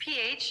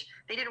 pH,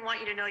 they didn't want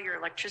you to know your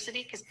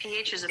electricity because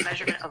pH is a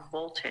measurement of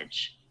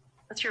voltage.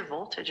 That's your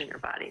voltage in your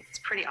body. It's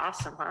pretty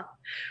awesome, huh?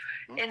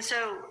 And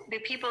so the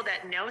people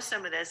that know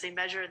some of this, they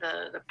measure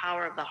the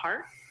power of the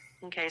heart.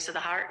 Okay, so the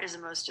heart is the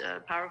most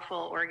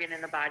powerful organ in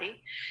the body.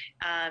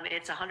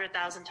 It's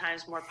 100,000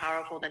 times more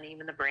powerful than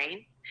even the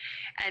brain.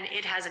 And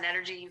it has an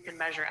energy you can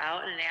measure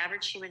out. And an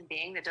average human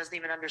being that doesn't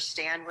even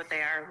understand what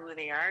they are, who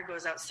they are,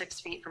 goes out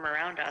 6 feet from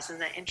around us. Isn't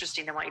that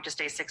interesting? They want you to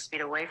stay 6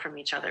 feet away from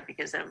each other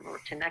because then we're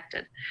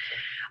connected.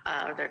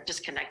 Or they're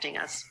disconnecting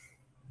us.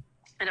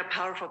 And a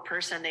powerful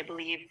person, they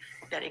believe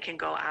that it can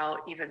go out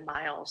even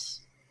miles.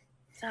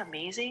 Isn't that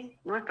amazing?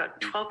 We're about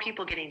 12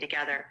 people getting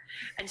together.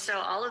 And so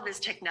all of this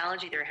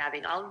technology they're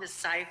having, all of this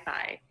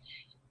sci-fi,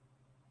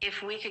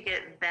 if we could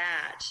get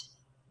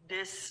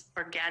this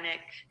organic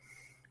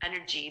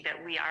energy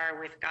that we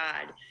are with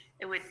God,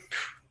 it would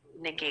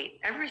negate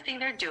everything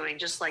they're doing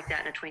just like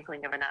that in a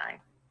twinkling of an eye.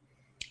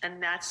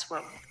 And that's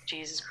what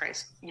Jesus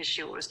Christ,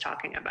 Yeshua, was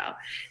talking about.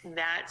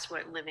 That's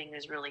what living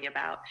is really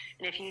about.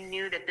 And if you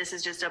knew that this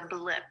is just a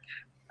blip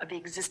of the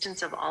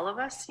existence of all of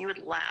us, you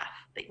would laugh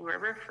that you were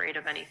ever afraid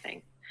of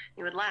anything.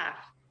 You would laugh.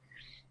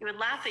 You would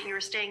laugh that you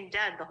were staying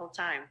dead the whole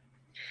time.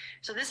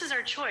 So this is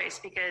our choice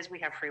because we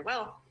have free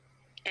will.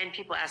 And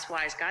people ask,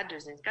 why is God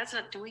doing this? God's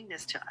not doing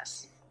this to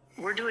us.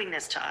 We're doing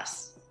this to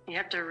us. You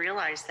have to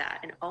realize that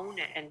and own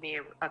it and be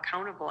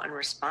accountable and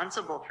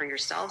responsible for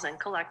yourselves and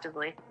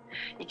collectively.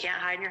 You can't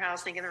hide in your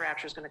house thinking the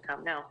rapture is going to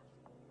come. No.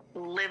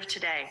 Live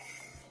today.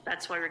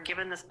 That's why we're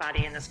given this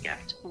body and this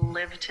gift.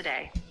 Live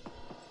today.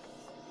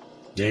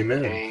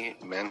 Amen.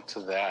 Amen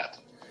to that.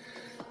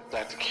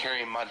 Dr.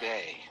 Carrie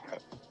Madej.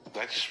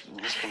 Did I just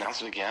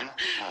mispronounce it again?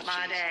 Oh,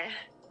 Madej.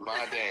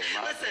 Madej.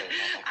 Listen,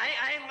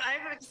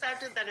 I've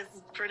accepted that it's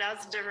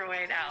pronounced a different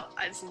way now.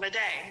 It's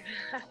Madej.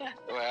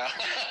 Well,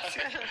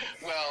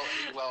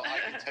 I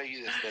can tell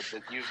you this,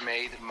 that you've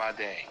made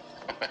Madej.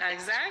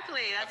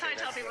 Exactly. That's how I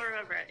tell people to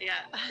remember it.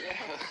 Yeah.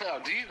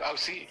 Oh, do you? Oh,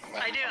 see.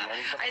 I do.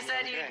 I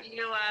said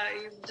you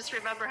just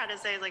remember how to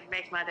say like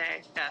make my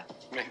day. Yeah.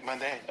 Make my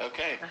day.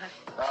 Okay.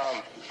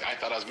 I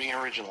thought I was being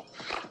original.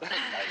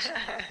 Nice.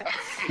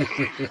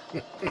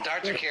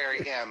 Dr.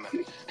 Carrie M.,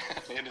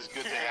 it is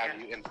good to have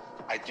you, and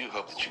I do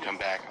hope that you come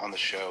back on the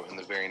show in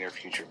the very near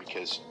future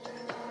because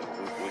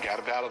we got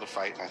a battle to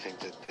fight, and I think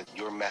that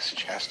your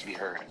message has to be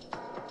heard.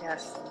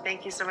 Yes.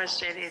 Thank you so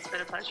much, JD. It's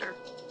been a pleasure.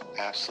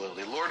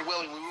 Absolutely. Lord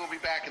willing, we will be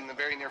back in the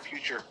very near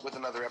future with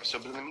another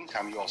episode. But in the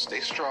meantime, you all stay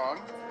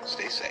strong,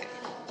 stay safe,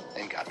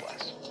 and God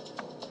bless.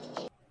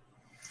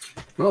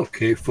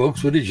 Okay,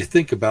 folks, what did you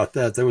think about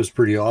that? That was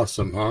pretty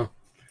awesome, huh?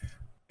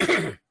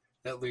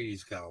 That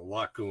lady's got a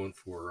lot going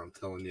for her, I'm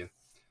telling you.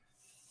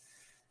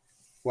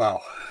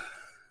 Wow.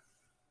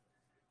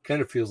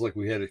 Kind of feels like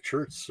we had a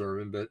church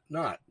sermon, but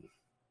not.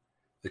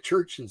 The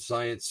church and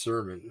science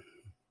sermon.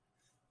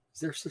 Is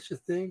there such a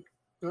thing?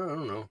 I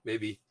don't know.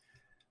 Maybe.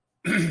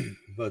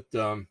 But,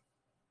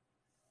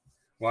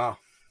 wow.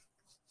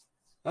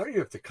 I don't even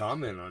have to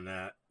comment on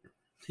that.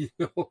 You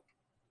know,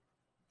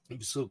 it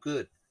was so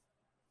good.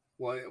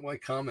 Why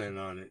comment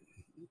on it?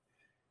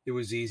 It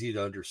was easy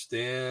to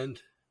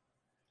understand.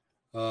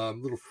 A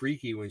little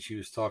freaky when she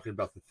was talking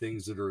about the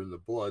things that are in the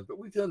blood, but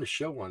we've done a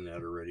show on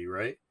that already,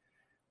 right?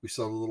 We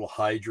saw the little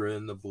hydra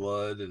in the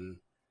blood and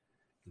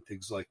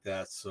things like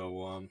that.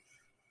 So,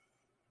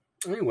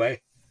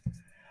 anyway.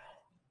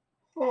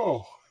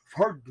 Oh,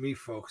 pardon me,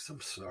 folks. I'm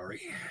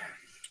sorry.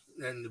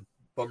 And the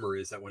bummer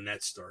is that when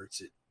that starts,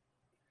 it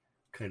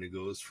kind of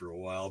goes for a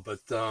while.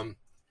 But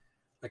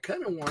I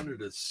kind of wanted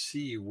to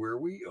see where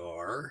we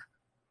are.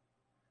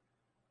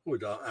 Oh,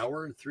 an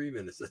hour and 3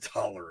 minutes.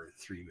 $1 and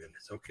 3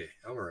 minutes. Okay,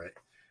 all right.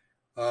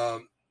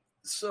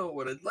 So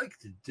what I'd like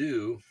to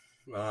do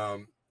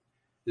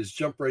is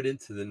jump right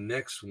into the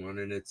next one,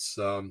 and it's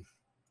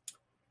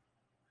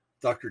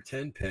Dr.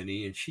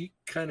 Tenpenny, and she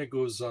kind of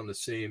goes on the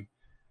same,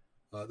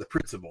 the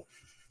principle.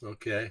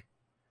 Okay.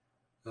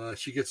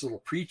 She gets a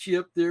little preachy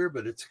up there,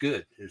 but it's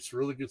good. It's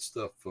really good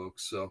stuff,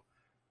 folks. So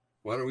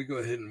why don't we go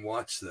ahead and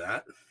watch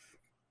that,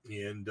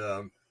 and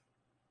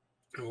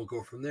we'll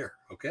go from there.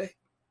 Okay.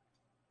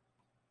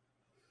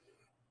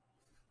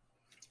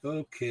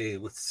 Okay,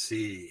 let's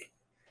see.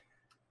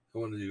 I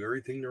want to do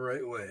everything the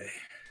right way.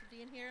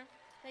 Being here.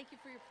 Thank you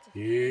for your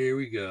participation. Here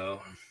we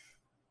go.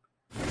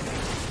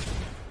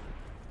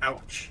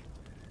 Ouch.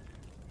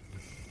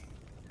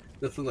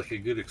 Nothing like a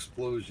good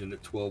explosion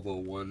at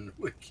 12:01.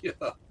 Wake you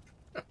up.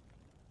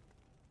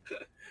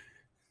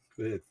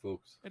 Go ahead,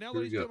 folks. And now, Here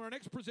ladies and gentlemen, our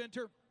next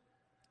presenter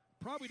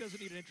probably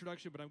doesn't need an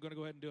introduction, but I'm going to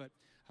go ahead and do it.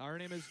 Her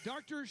name is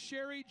Dr.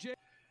 Sherry J.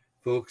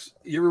 Folks,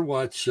 you ever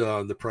watch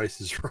The Price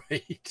is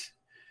Right?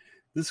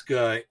 This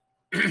guy,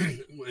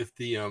 if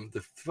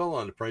the fellow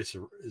on The Price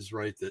is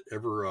Right that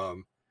ever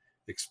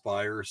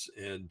expires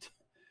and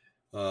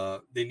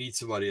they need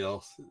somebody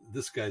else,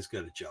 this guy's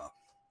got a job.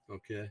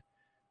 Okay,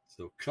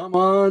 so come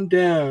on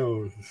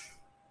down.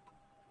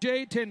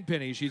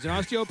 Tenpenny. She's an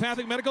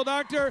osteopathic medical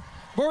doctor,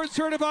 board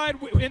certified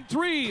in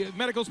 3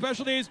 medical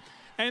specialties,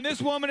 and this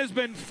woman has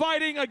been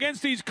fighting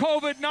against these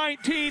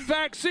COVID-19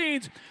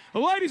 vaccines.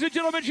 Ladies and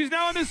gentlemen, she's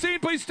now on the scene.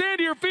 Please stand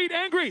to your feet,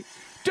 angry,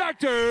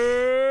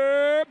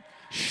 Dr.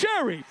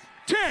 Sherry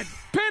Tenpenny.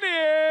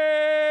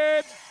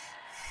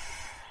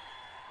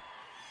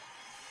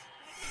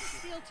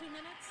 Steal 2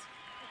 minutes?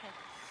 Okay,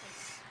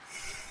 thanks.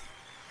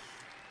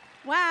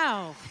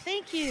 Wow,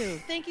 thank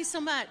you. Thank you so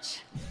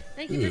much.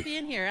 Thank you for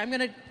being here. I'm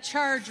going to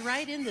charge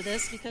right into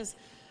this because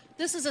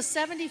this is a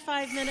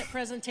 75-minute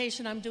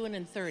presentation I'm doing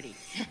in 30.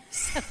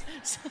 So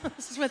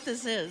this is what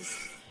this is.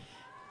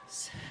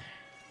 So,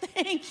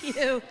 thank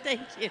you.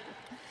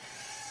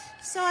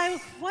 So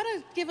I want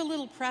to give a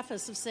little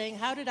preface of saying,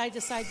 how did I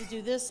decide to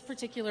do this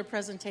particular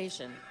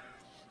presentation?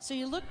 So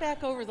you look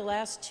back over the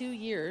last 2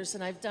 years,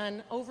 and I've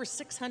done over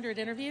 600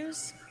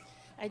 interviews.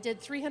 I did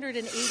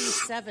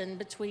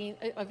 387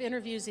 of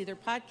interviews, either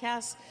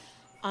podcasts,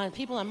 on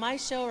people on my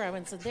show, or I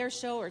went to their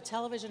show, or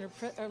television,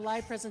 or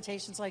live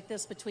presentations like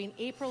this between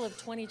April of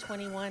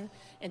 2021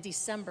 and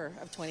December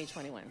of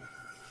 2021.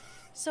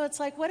 So it's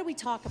like, what do we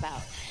talk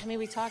about? I mean,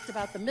 we talked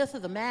about the myth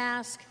of the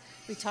mask.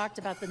 We talked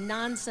about the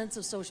nonsense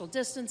of social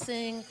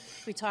distancing.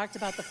 We talked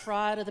about the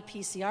fraud of the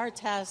PCR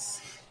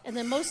tests. And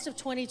then most of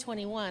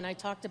 2021, I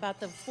talked about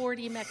the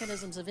 40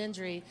 mechanisms of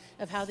injury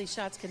of how these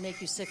shots can make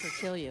you sick or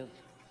kill you.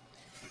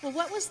 Well,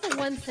 what was the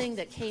one thing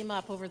that came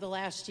up over the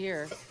last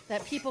year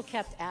that people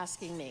kept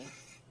asking me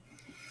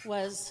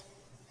was,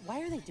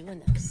 why are they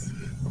doing this?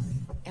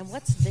 And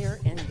what's their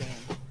end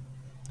game?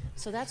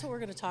 So that's what we're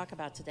going to talk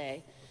about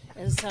today.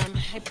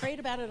 I prayed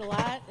about it a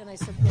lot, and I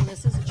said, and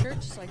this is a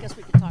church, so I guess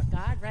we can talk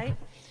God, right?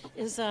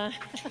 Is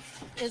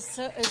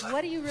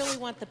what do you really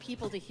want the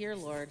people to hear,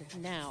 Lord,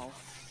 now?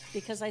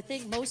 Because I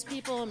think most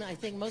people, and I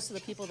think most of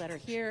the people that are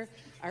here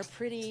are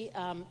pretty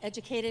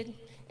educated,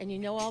 and you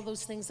know all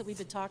those things that we've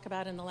been talking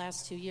about in the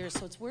last 2 years.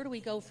 So it's where do we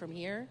go from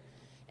here,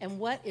 and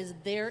what is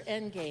their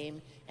end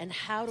game, and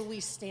how do we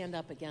stand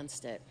up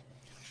against it?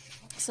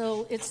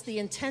 So it's the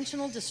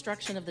intentional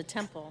destruction of the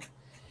temple.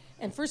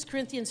 And 1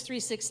 Corinthians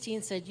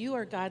 3:16 said, you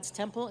are God's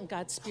temple, and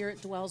God's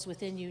Spirit dwells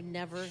within you.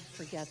 Never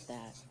forget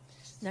that.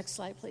 Next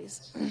slide,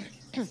 please.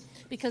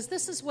 Because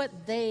this is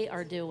what they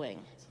are doing.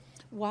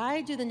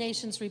 Why do the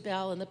nations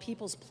rebel and the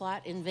peoples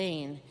plot in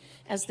vain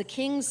as the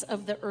kings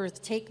of the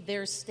earth take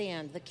their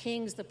stand? The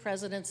kings, the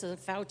presidents, the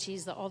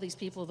Faucis, all these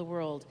people of the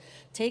world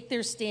take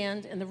their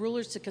stand, and the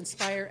rulers to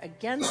conspire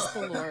against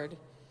the Lord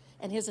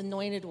and his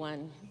anointed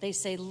one. They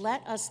say,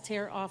 let us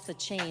tear off the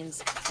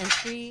chains and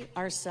free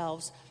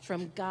ourselves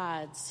from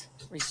God's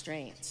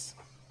restraints.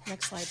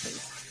 Next slide,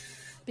 please.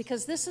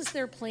 Because this is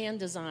their plan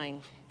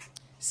design.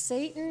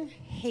 Satan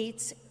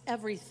hates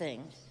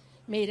everything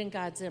made in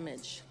God's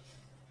image.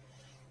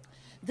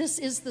 This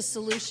is the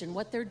solution.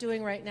 What they're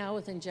doing right now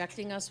with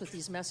injecting us with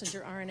these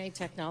messenger RNA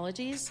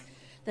technologies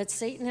that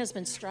Satan has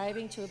been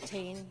striving to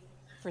obtain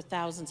for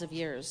thousands of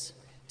years,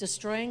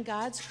 destroying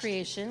God's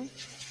creation,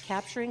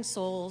 capturing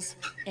souls,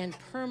 and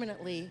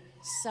permanently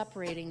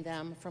separating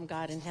them from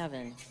God in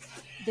heaven.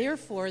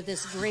 Therefore,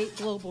 this great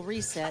global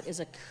reset is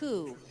a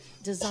coup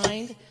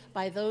designed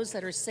by those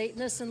that are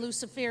Satanists and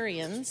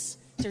Luciferians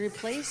to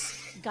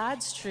replace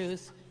God's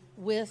truth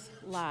with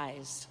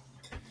lies.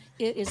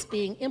 It is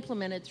being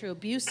implemented through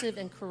abusive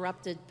and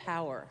corrupted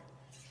power.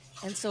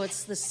 And so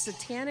it's the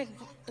satanic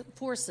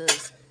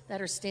forces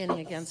that are standing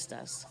against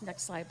us.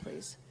 Next slide,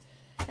 please.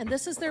 And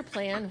this is their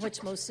plan,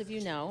 which most of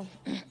you know.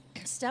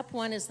 Step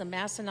 1 is the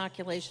mass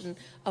inoculation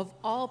of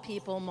all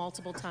people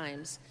multiple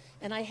times.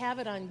 And I have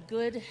it on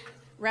good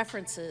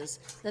references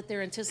that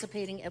they're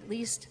anticipating at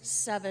least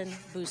 7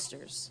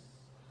 boosters.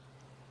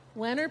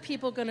 When are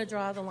people going to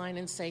draw the line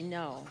and say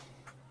no?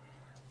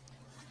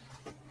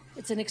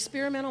 It's an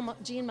experimental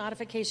gene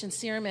modification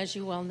serum, as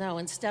you well know.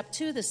 In step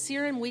 2, the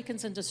serum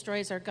weakens and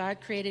destroys our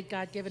God-created,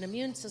 God-given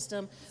immune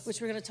system,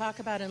 which we're going to talk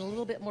about in a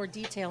little bit more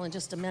detail in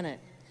just a minute.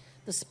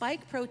 The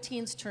spike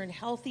proteins turn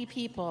healthy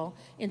people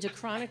into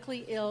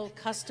chronically ill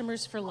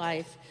customers for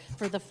life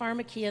for the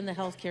pharmacia and the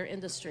healthcare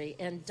industry.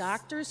 And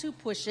doctors who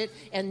push it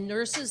and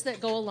nurses that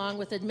go along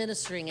with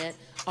administering it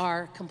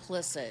are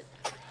complicit.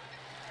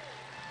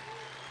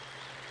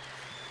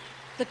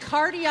 The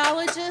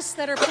cardiologists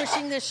that are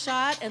pushing this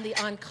shot and the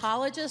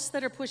oncologists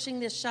that are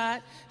pushing this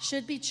shot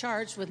should be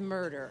charged with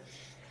murder.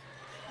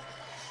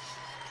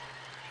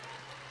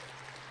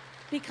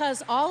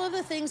 Because all of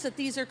the things that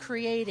these are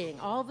creating,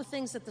 all the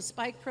things that the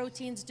spike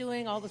protein's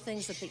doing, all the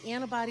things that the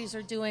antibodies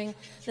are doing,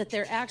 that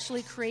they're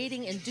actually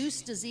creating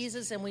induced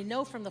diseases. And we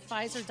know from the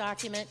Pfizer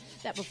document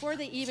that before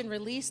they even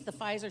released the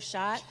Pfizer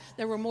shot,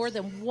 there were more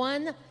than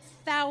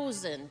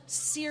 1,000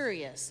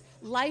 serious,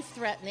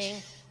 life-threatening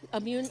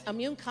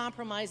immune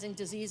compromising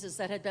diseases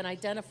that had been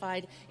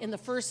identified in the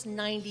first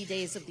 90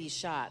 days of these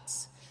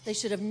shots. They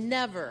should have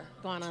never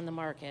gone on the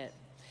market.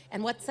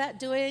 And what's that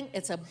doing?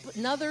 It's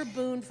another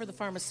boon for the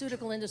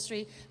pharmaceutical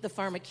industry, the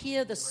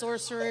pharmacia, the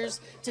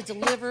sorcerers, to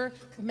deliver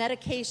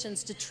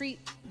medications to treat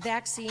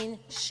vaccine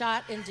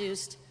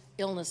shot-induced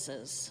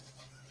illnesses.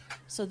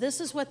 So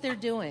this is what they're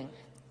doing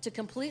to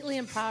completely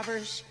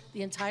impoverish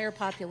the entire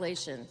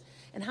population.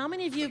 And how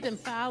many of you have been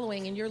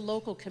following in your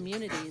local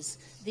communities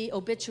the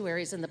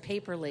obituaries in the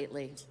paper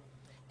lately?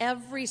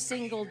 Every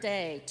single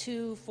day,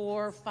 2,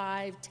 4,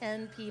 5,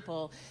 10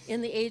 people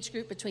in the age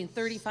group between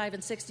 35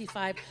 and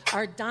 65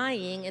 are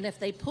dying, and if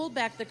they pulled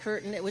back the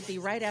curtain, it would be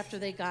right after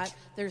they got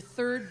their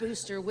third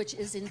booster, which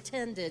is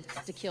intended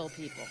to kill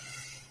people.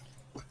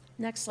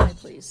 Next slide,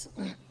 please.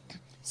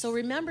 So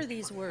remember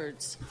these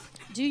words.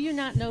 Do you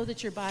not know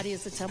that your body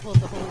is the temple of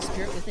the Holy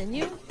Spirit within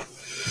you?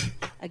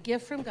 A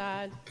gift from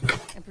God,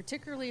 and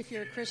particularly if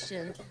you're a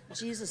Christian,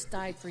 Jesus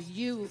died for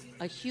you,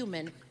 a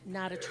human,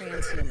 not a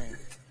transhuman.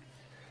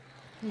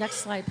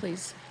 Next slide,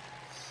 please.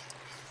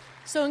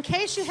 So in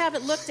case you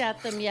haven't looked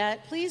at them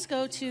yet, please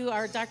go to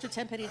our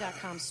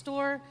drtenpenny.com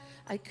store.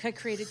 I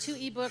created 2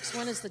 ebooks.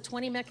 One is the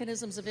 20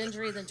 mechanisms of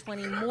injury, then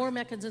 20 more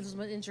mechanisms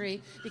of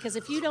injury, because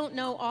if you don't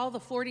know all the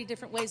 40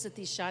 different ways that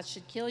these shots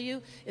should kill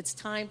you, it's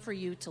time for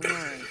you to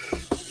learn.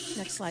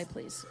 Next slide,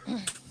 please.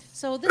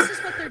 So this is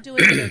what they're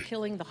doing when they're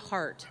killing the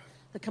heart.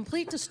 The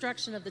complete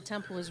destruction of the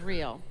temple is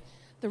real.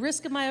 The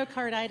risk of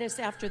myocarditis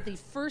after the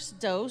first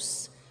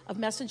dose of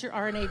messenger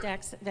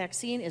RNA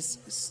vaccine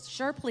is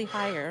sharply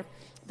higher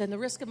than the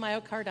risk of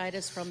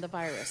myocarditis from the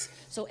virus.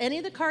 So any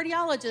of the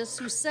cardiologists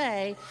who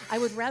say, I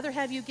would rather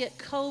have you get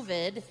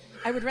COVID,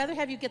 I would rather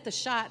have you get the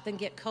shot than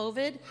get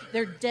COVID,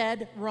 they're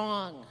dead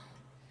wrong.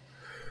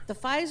 The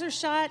Pfizer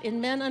shot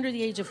in men under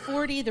the age of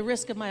 40, the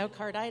risk of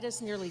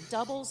myocarditis nearly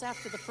doubles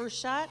after the first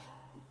shot.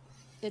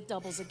 It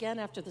doubles again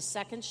after the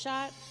second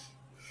shot,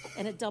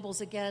 and it doubles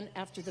again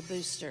after the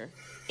booster,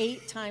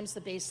 8 times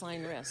the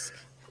baseline risk.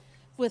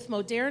 With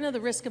Moderna,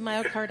 the risk of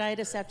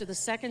myocarditis after the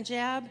second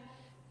jab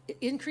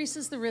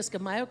increases the risk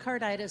of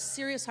myocarditis,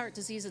 serious heart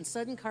disease, and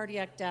sudden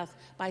cardiac death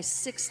by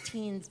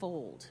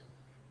 16-fold.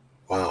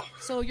 Wow.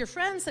 So your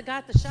friends that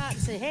got the shot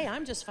and say, hey,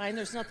 I'm just fine,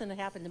 there's nothing that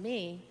happened to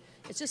me,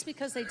 it's just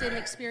because they didn't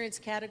experience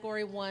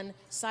category 1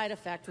 side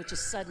effect, which is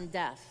sudden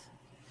death.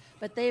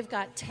 But they've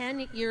got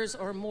 10 years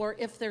or more,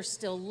 if they're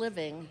still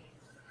living,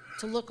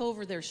 to look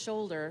over their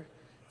shoulder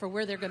for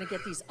where they're going to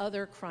get these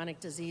other chronic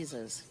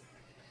diseases.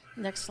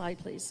 Next slide,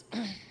 please.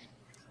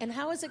 And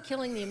how is it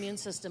killing the immune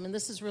system? And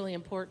this is really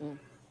important.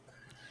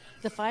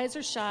 The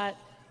Pfizer shot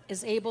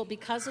is able,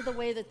 because of the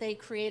way that they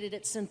created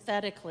it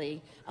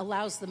synthetically,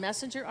 allows the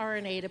messenger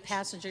RNA to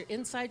passenger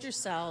inside your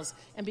cells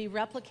and be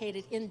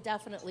replicated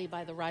indefinitely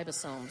by the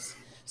ribosomes.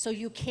 So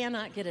you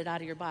cannot get it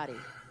out of your body.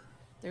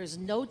 There's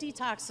no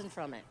detoxin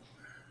from it.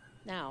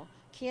 Now,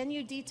 can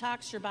you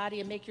detox your body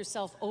and make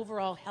yourself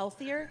overall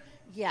healthier?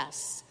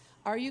 Yes.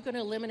 Are you going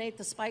to eliminate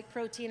the spike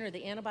protein or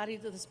the antibody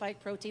to the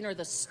spike protein or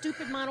the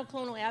stupid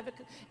monoclonal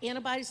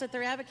antibodies that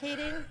they're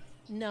advocating?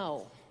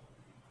 No.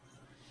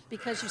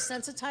 Because you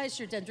sensitize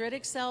your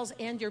dendritic cells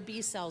and your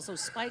B cells.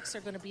 Those spikes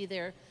are going to be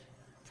there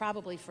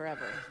probably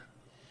forever.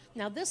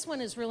 Now, this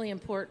one is really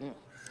important.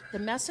 The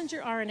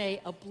messenger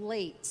RNA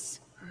ablates,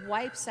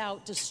 wipes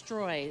out,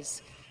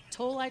 destroys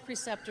toll-like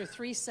receptor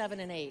 3, 7,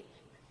 and 8.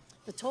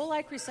 The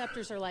toll-like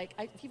receptors are like,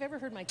 if you've ever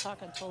heard my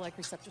talk on toll-like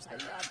receptors, I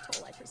love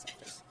toll-like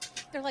receptors.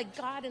 They're like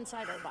God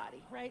inside our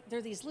body, right?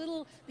 They're these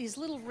little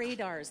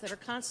radars that are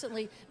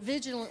constantly,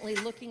 vigilantly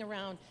looking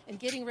around and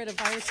getting rid of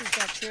viruses,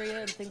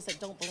 bacteria, and things that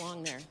don't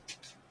belong there.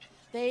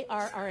 They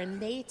are our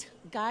innate,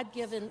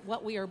 God-given,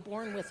 what we are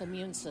born with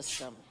immune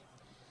system.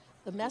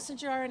 The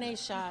messenger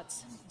RNA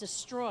shots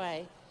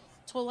destroy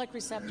toll-like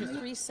receptor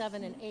 3,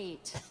 7, and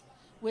 8,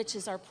 which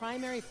is our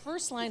primary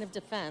first line of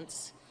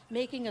defense,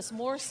 making us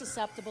more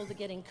susceptible to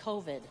getting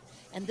COVID.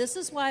 And this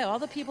is why all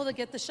the people that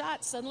get the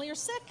shot suddenly are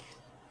sick,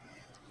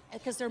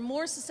 because they're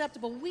more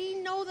susceptible. We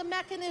know the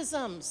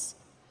mechanisms,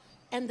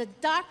 and the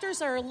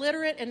doctors are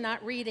illiterate and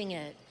not reading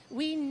it.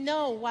 We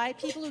know why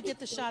people who get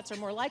the shots are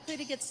more likely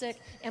to get sick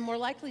and more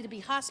likely to be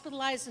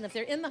hospitalized, and if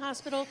they're in the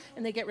hospital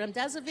and they get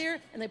remdesivir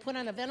and they put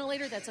on a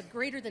ventilator, that's a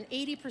greater than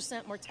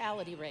 80%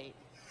 mortality rate.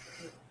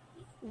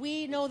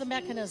 We know the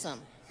mechanism.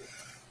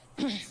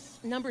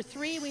 Number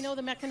 3, we know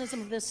the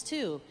mechanism of this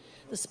too.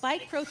 The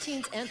spike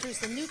proteins enters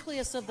the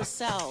nucleus of the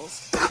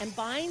cells and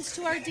binds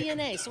to our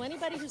DNA. So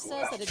anybody who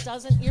says that it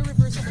doesn't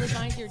irreversibly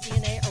bind to your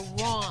DNA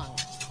are wrong.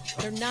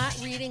 They're not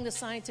reading the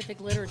scientific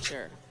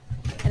literature.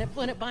 And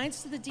when it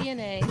binds to the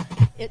DNA,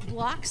 it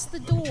blocks the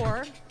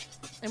door.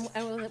 And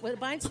when it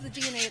binds to the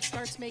DNA, it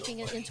starts making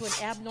it into an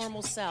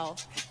abnormal cell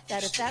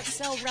that, if that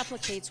cell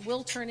replicates,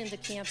 will turn into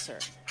cancer.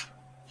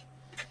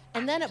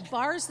 And then it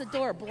bars the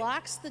door,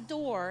 blocks the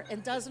door,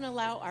 and doesn't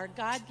allow our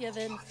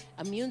God-given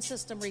immune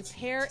system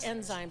repair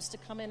enzymes to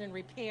come in and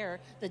repair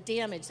the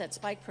damage that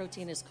spike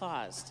protein has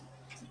caused.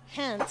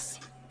 Hence,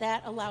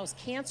 that allows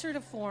cancer to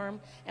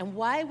form, and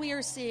why we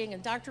are seeing,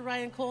 and Dr.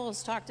 Ryan Cole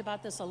has talked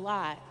about this a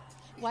lot,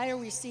 why are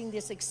we seeing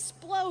this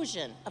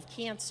explosion of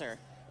cancer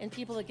in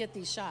people that get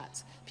these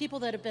shots? People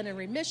that have been in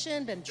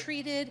remission, been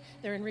treated,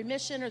 they're in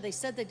remission, or they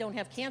said they don't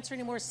have cancer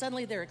anymore,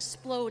 suddenly they're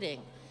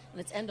exploding.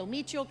 And it's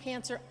endometrial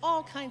cancer,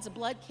 all kinds of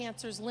blood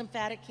cancers,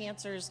 lymphatic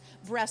cancers,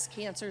 breast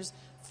cancers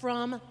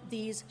from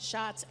these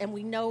shots, and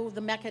we know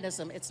the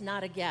mechanism. It's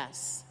not a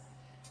guess.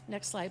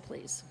 Next slide,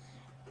 please.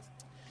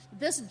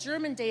 This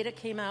German data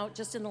came out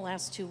just in the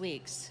last 2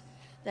 weeks,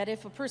 that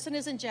if a person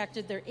is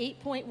injected, they're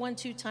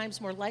 8.12 times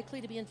more likely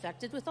to be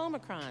infected with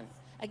Omicron.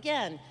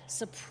 Again,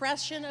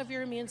 suppression of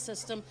your immune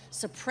system,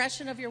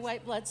 suppression of your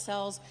white blood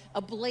cells,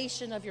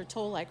 ablation of your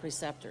toll-like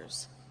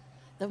receptors.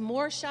 The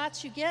more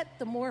shots you get,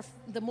 the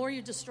more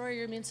you destroy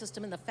your immune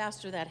system, and the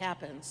faster that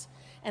happens.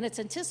 And it's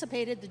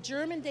anticipated, the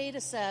German data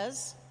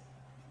says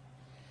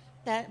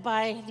that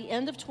by the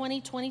end of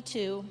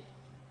 2022,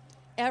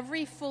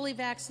 every fully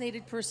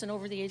vaccinated person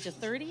over the age of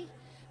 30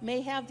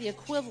 may have the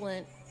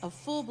equivalent of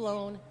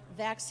full-blown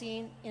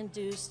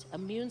vaccine-induced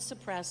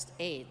immune-suppressed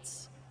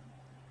AIDS.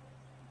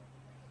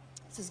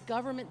 This is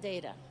government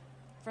data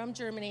from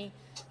Germany.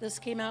 This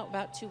came out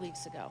about 2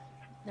 weeks ago.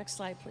 Next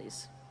slide,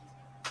 please.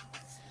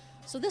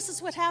 So this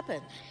is what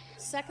happened.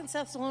 2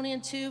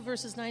 Thessalonians 2,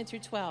 verses 9 through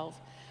 12.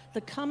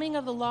 The coming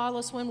of the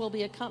lawless one will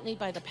be accompanied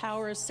by the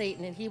power of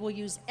Satan, and he will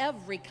use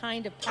every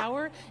kind of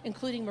power,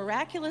 including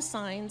miraculous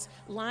signs,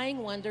 lying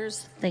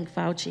wonders, think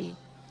Fauci,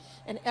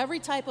 and every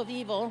type of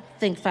evil,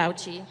 think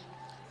Fauci,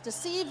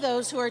 deceive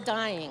those who are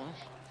dying,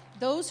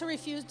 those who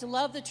refuse to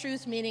love the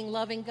truth, meaning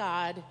loving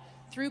God,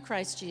 through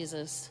Christ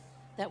Jesus,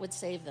 that would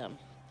save them.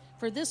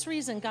 For this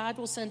reason, God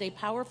will send a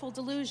powerful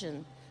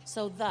delusion,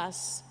 so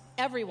thus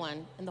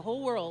everyone in the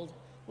whole world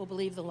will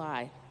believe the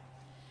lie.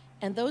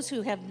 And those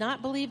who have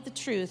not believed the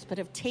truth but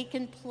have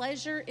taken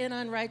pleasure in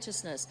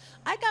unrighteousness.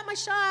 I got my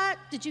shot.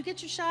 Did you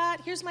get your shot?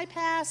 Here's my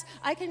pass.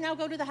 I can now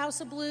go to the House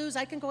of Blues.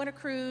 I can go on a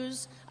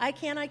cruise. I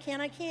can.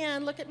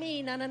 Look at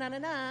me.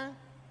 Na.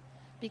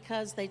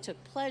 Because they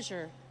took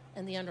pleasure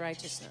in the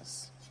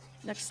unrighteousness.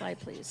 Next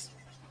slide, please.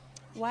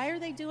 Why are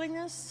they doing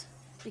this?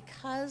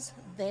 Because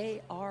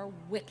they are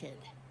wicked.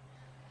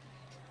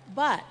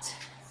 But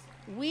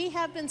we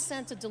have been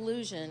sent a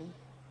delusion,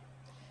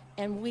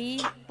 and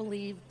we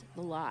believed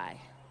the lie.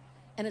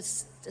 And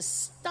it's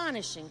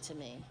astonishing to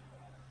me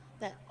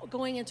that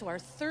going into our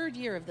third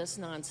year of this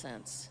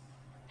nonsense,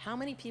 how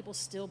many people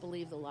still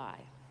believe the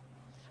lie?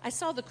 I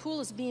saw the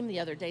coolest meme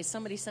the other day.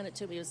 Somebody sent it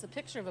to me. It was the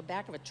picture of the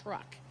back of a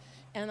truck.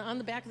 And on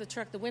the back of the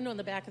truck, the window in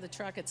the back of the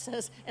truck, it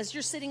says, as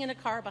you're sitting in a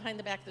car behind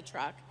the back of the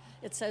truck,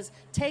 it says,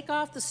 take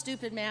off the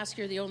stupid mask,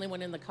 you're the only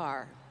one in the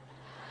car.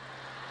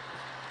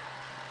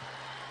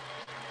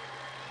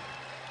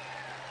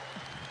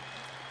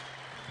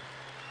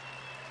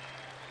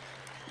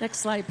 Next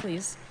slide,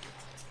 please.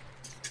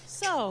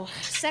 So,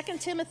 2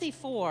 Timothy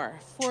 4,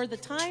 for the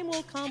time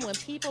will come when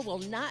people will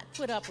not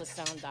put up with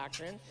sound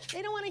doctrine.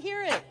 They don't want to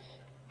hear it.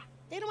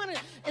 They don't want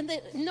to, and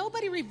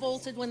nobody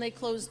revolted when they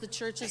closed the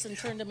churches and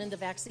turned them into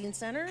vaccine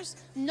centers.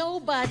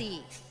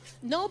 Nobody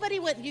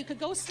went. You could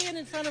go stand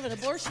in front of an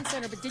abortion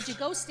center, but did you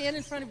go stand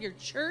in front of your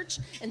church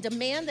and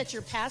demand that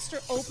your pastor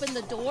open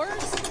the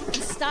doors and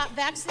stop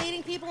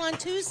vaccinating people on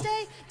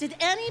Tuesday? Did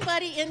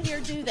anybody in here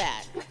do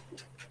that?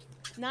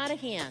 Not a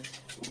hand.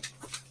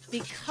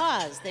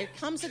 Because there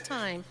comes a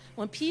time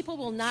when people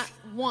will not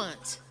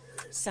want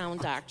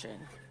sound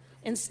doctrine.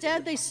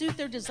 Instead, they suit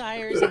their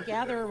desires and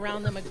gather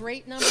around them a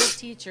great number of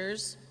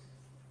teachers,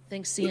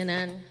 think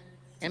CNN,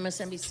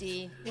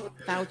 MSNBC,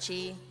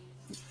 Fauci,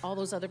 all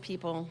those other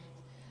people,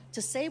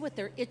 to say what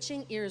their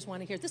itching ears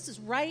want to hear. This is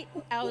right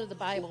out of the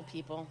Bible,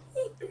 people.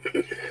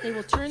 They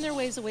will turn their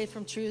ways away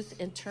from truth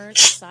and turn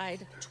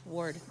aside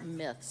toward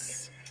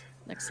myths.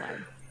 Next slide.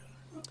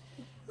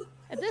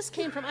 And this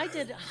came from, I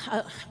did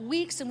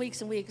weeks and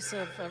weeks and weeks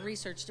of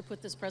research to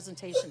put this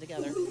presentation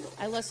together.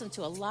 I listened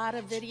to a lot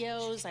of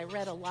videos, I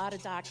read a lot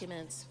of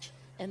documents,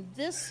 and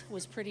this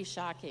was pretty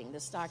shocking,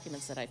 this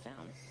documents that I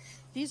found.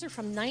 These are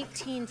from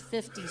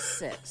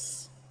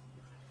 1956.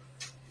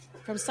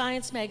 From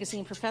Science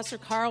Magazine, Professor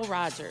Carl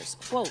Rogers,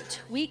 quote,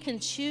 we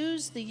can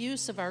choose the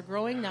use of our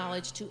growing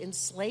knowledge to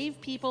enslave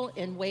people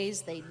in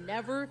ways they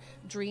never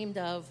dreamed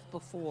of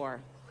before,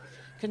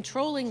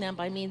 controlling them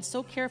by means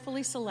so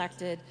carefully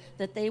selected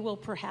that they will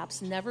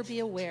perhaps never be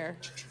aware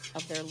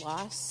of their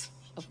loss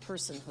of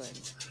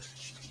personhood.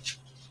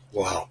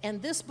 Wow.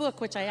 And this book,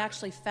 which I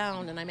actually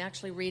found, and I'm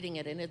actually reading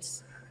it, and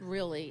it's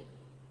really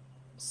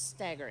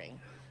staggering,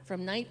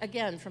 from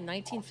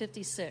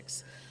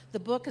 1956. The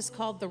book is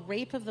called The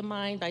Rape of the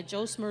Mind by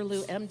Jose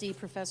Merlu, MD,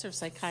 Professor of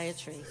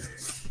Psychiatry.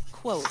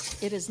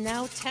 Quote, it is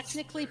now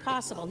technically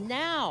possible,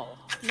 now,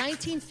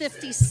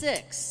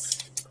 1956,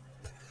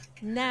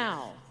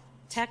 now,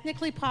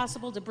 technically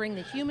possible to bring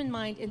the human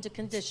mind into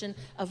condition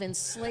of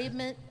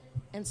enslavement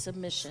and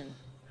submission.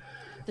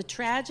 The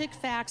tragic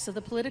facts of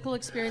the political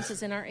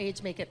experiences in our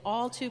age make it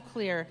all too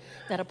clear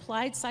that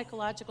applied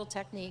psychological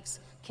techniques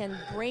can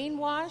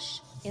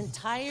brainwash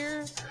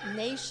entire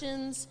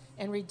nations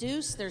and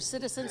reduce their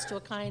citizens to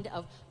a kind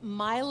of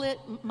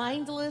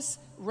mindless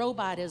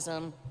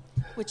robotism,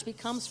 which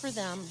becomes for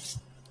them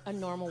a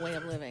normal way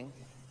of living.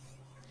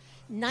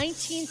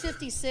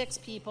 1956,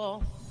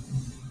 people.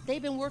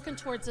 They've been working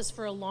towards this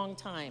for a long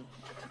time.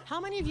 How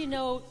many of you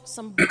know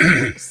some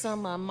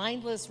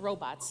mindless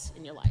robots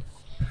in your life?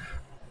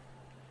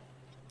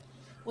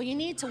 Well, you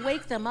need to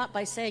wake them up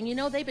by saying, you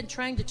know, they've been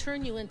trying to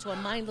turn you into a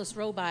mindless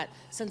robot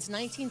since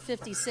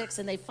 1956,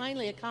 and they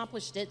finally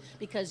accomplished it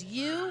because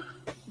you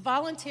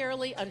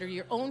voluntarily, under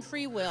your own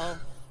free will,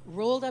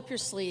 rolled up your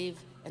sleeve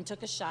and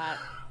took a shot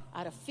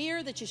out of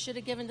fear that you should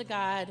have given to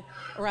God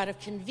or out of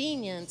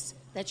convenience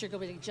that you're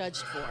going to be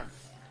judged for.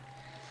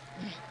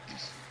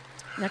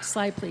 Next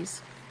slide,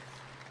 please.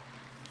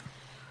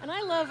 And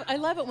I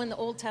love it when the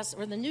Old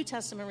Testament or the New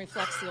Testament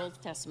reflects the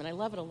Old Testament. I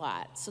love it a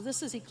lot. So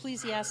this is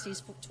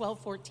Ecclesiastes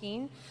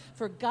 12:14.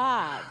 For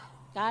God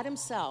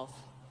himself,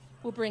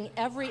 will bring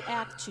every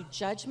act to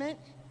judgment,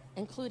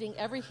 including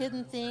every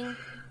hidden thing,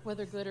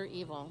 whether good or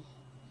evil.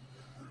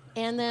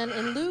 And then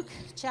in Luke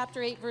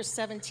chapter 8, verse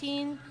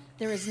 17,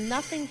 there is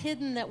nothing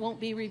hidden that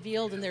won't be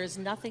revealed, and there is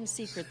nothing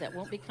secret that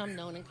won't become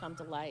known and come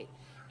to light.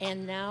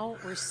 And now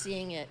we're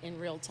seeing it in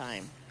real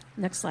time.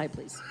 Next slide,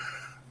 please.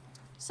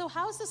 So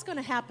how is this going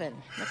to happen?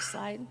 Next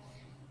slide.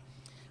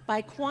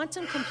 By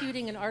quantum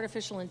computing and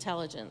artificial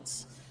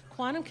intelligence.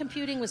 Quantum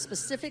computing was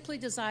specifically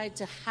designed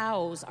to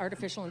house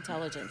artificial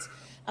intelligence.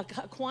 A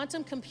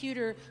quantum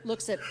computer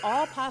looks at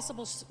all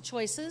possible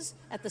choices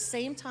at the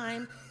same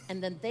time,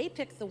 and then they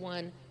pick the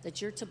one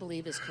that you're to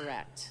believe is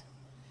correct.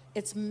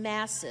 It's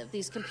massive.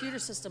 These computer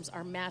systems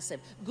are massive.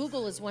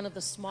 Google is one of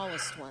the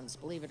smallest ones,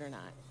 believe it or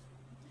not.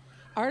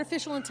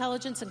 Artificial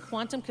intelligence and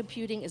quantum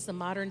computing is the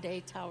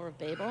modern-day Tower of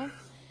Babel.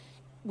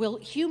 Will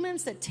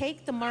humans that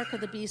take the mark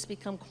of the beast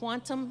become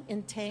quantum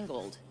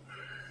entangled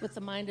with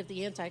the mind of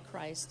the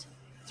Antichrist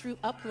through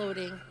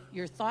uploading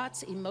your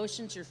thoughts,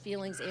 emotions, your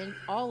feelings, and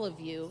all of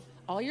you,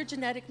 all your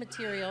genetic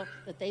material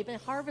that they've been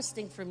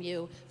harvesting from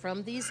you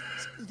from these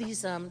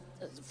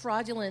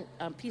fraudulent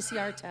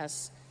PCR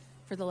tests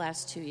for the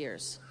last 2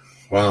 years?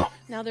 Wow.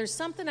 Now, there's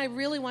something I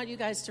really want you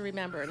guys to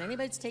remember, and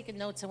anybody that's taking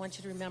notes, I want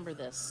you to remember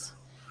this.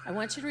 I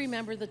want you to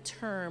remember the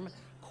term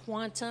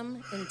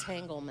quantum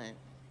entanglement.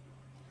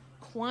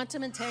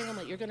 Quantum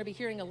entanglement, you're going to be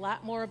hearing a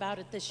lot more about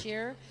it this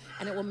year,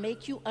 and it will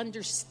make you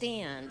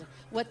understand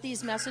what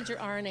these messenger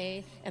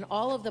RNA and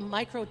all of the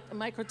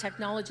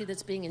microtechnology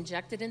that's being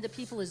injected into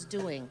people is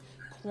doing.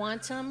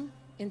 Quantum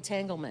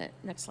entanglement.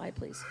 Next slide,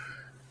 please.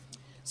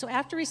 So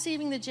after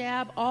receiving the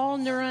jab, all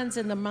neurons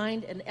in the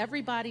mind and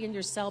every body in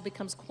your cell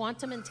becomes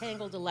quantum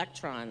entangled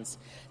electrons.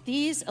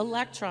 These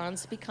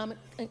electrons become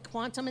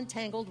quantum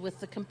entangled with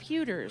the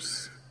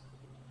computers.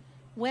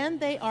 When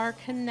they are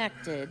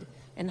connected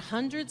and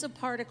hundreds of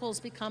particles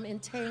become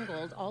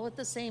entangled all at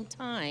the same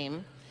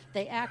time,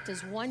 they act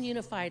as one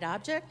unified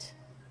object,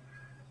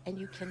 and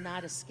you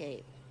cannot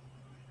escape.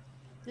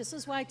 This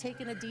is why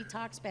taking a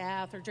detox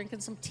bath or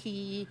drinking some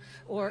tea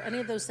or any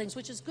of those things,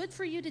 which is good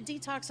for you to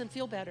detox and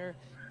feel better,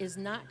 is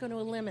not going to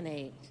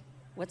eliminate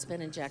what's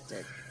been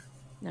injected.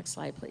 Next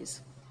slide,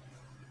 please.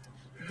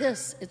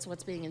 This is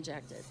what's being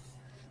injected.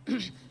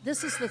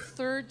 This is the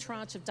third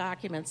tranche of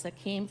documents that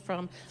came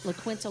from La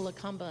Quinta La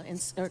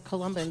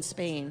Columba in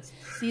Spain.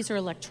 These are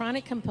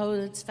electronic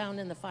components found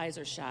in the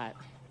Pfizer shot.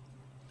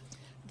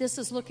 This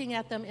is looking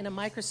at them in a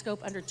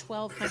microscope under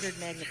 1200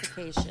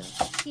 magnification.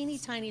 Teeny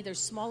tiny, they're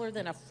smaller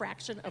than a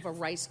fraction of a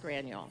rice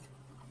granule.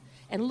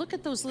 And look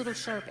at those little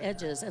sharp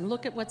edges, and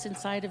look at what's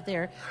inside of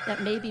there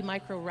that may be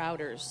micro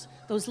routers.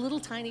 Those little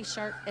tiny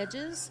sharp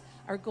edges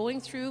are going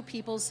through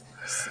people's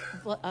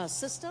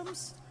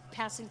systems,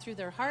 passing through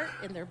their heart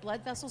and their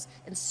blood vessels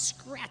and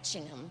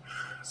scratching them,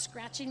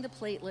 scratching the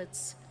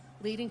platelets,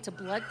 leading to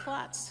blood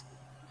clots,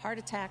 heart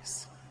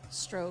attacks,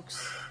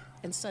 strokes,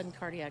 and sudden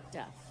cardiac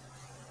death.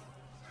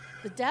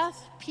 The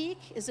death peak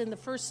is in the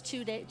first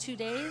 2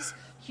 days.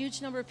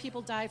 Huge number of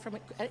people die from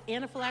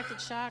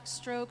anaphylactic shock,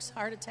 strokes,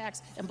 heart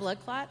attacks, and blood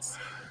clots.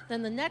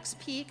 Then the next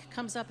peak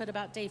comes up at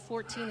about day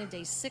 14 and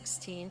day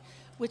 16,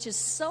 which is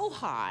so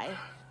high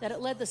that it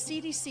led the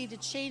CDC to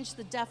change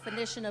the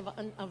definition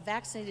of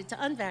vaccinated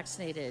to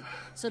unvaccinated.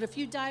 So that if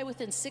you die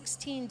within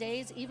 16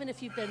 days, even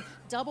if you've been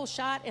double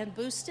shot and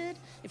boosted,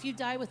 if you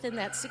die within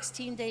that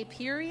 16-day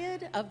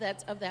period of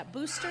that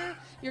booster,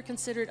 you're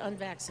considered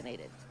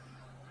unvaccinated.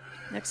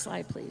 Next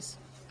slide, please.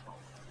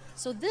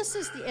 So this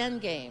is the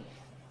end game.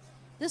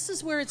 This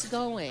is where it's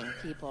going,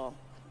 people.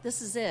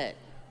 This is it.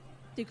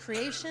 The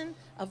creation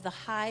of the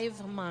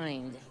hive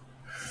mind.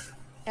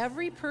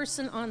 Every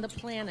person on the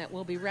planet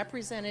will be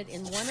represented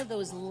in one of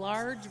those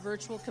large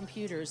virtual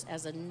computers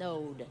as a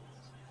node,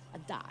 a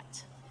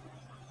dot,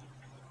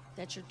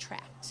 that you're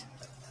tracked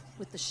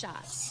with the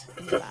shots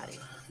in your body.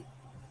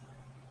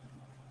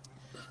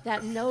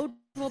 That node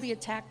will be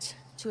attached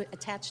to an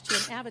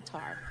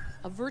avatar,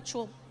 a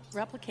virtual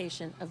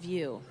replication of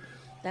you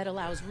that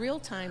allows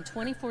real-time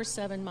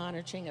 24/7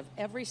 monitoring of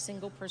every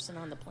single person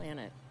on the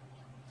planet.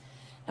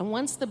 And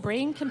once the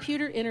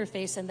brain-computer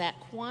interface and that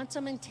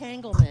quantum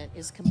entanglement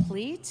is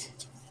complete,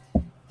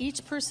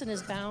 each person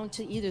is bound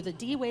to either the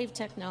D-Wave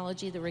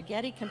technology, the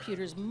Rigetti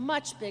computers,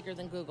 much bigger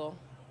than Google,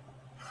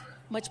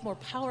 much more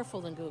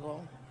powerful than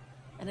Google,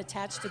 and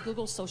attached to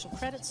Google's social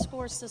credit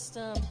score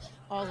system,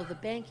 all of the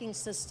banking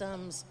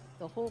systems,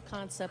 the whole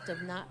concept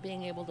of not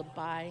being able to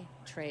buy,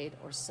 trade,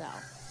 or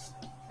sell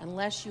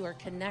unless you are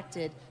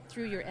connected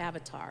through your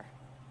avatar.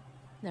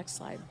 Next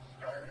slide.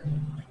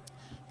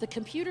 The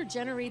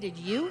computer-generated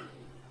you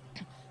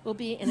will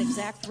be an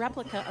exact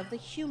replica of the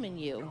human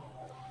you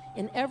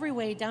in every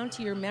way, down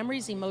to your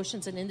memories,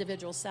 emotions, and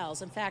individual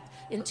cells. In fact,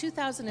 in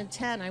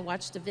 2010, I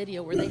watched a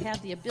video where they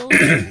had the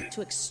ability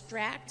to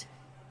extract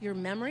your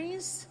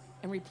memories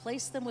and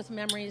replace them with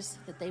memories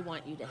that they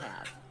want you to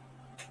have.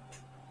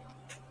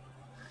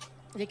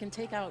 They can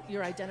take out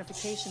your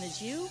identification as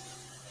you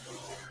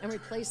and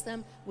replace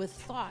them with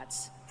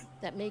thoughts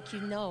that make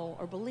you know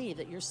or believe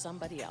that you're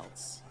somebody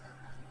else.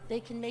 They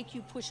can make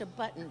you push a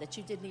button that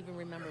you didn't even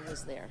remember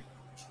was there.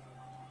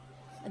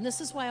 And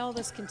this is why all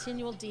this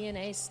continual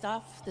DNA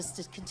stuff,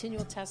 this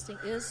continual testing,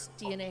 is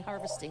DNA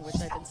harvesting, which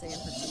I've been saying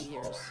for 2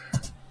 years.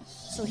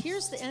 So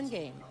here's the end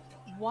game.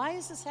 Why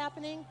is this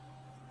happening?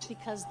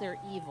 Because they're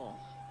evil.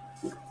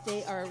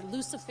 They are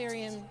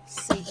Luciferian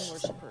Satan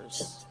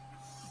worshipers.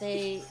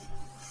 They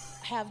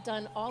have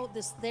done all of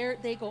this.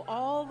 They go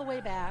all the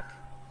way back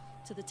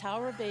to the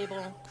Tower of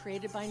Babel,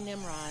 created by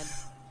Nimrod,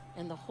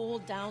 and the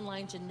whole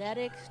downline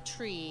genetic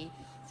tree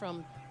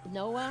from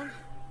Noah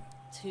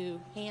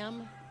to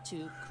Ham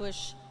to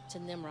Cush to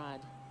Nimrod.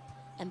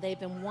 And they've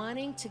been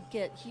wanting to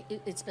get,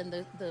 it's been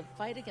the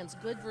fight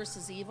against good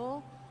versus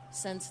evil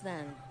since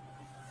then.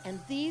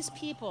 And these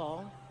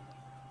people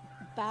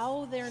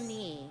bow their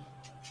knee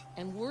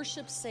and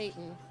worship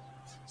Satan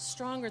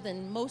stronger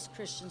than most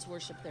Christians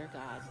worship their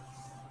God.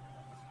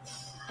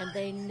 And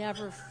they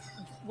never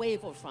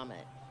waver from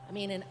it. I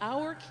mean, in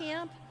our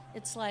camp,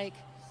 it's like,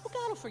 well,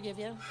 God will forgive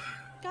you.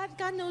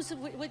 God knows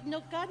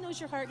God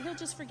knows your heart. He'll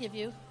just forgive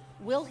you.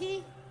 Will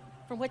he?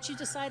 From what you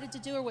decided to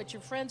do or what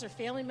your friends or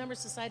family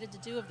members decided to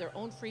do of their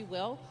own free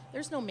will?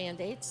 There's no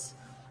mandates.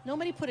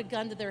 Nobody put a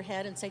gun to their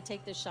head and say,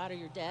 take this shot or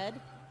you're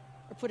dead.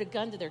 Or put a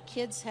gun to their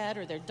kid's head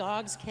or their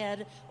dog's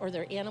head or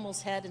their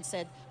animal's head and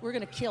said, we're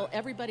going to kill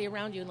everybody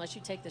around you unless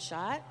you take the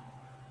shot.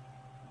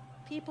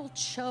 People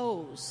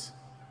chose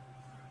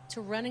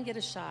to run and get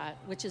a shot,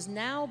 which is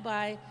now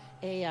by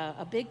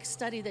a big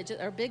study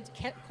or big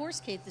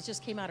court case that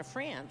just came out of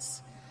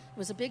France. It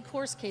was a big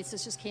court case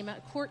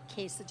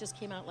that just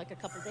came out like a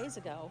couple days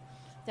ago,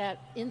 that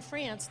in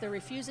France they're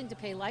refusing to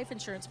pay life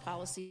insurance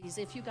policies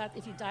if you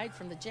died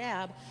from the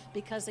jab,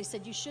 because they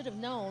said you should have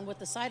known what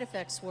the side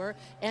effects were,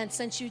 and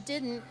since you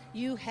didn't,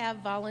 you have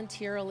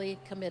voluntarily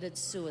committed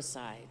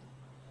suicide.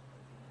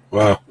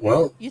 Wow.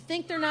 Well, you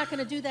think they're not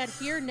going to do that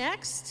here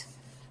next?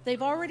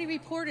 They've already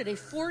reported a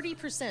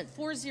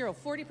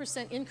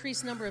 40%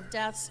 increased number of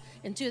deaths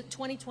in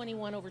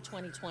 2021 over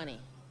 2020.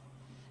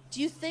 Do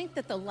you think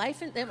that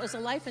that was a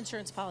life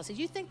insurance policy?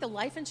 Do you think the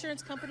life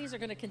insurance companies are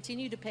going to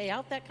continue to pay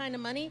out that kind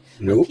of money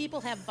when people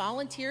have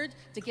volunteered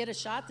to get a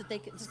shot that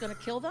is going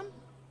to kill them?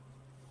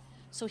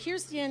 So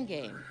here's the end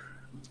game.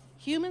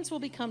 Humans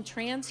will become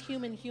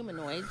transhuman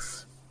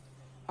humanoids,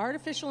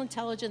 artificial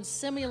intelligence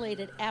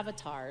simulated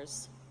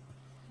avatars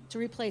to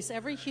replace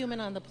every human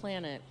on the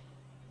planet,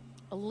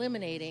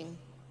 eliminating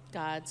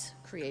God's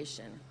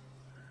creation.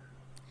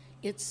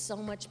 It's so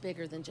much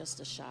bigger than just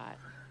a shot.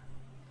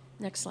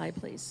 Next slide,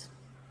 please.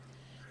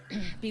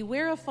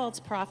 Beware of false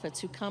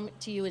prophets who come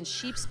to you in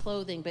sheep's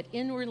clothing, but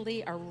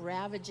inwardly are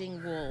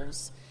ravaging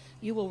wolves.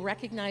 You will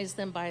recognize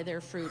them by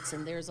their fruits,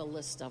 and there's a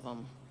list of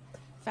them.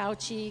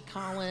 Fauci,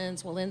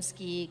 Collins,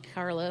 Walensky,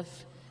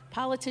 Karloff,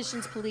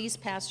 politicians, police,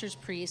 pastors,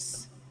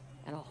 priests,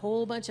 and a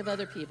whole bunch of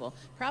other people.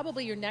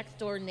 Probably your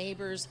next-door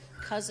neighbor's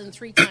cousin,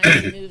 3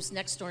 times removed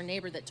next-door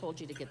neighbor that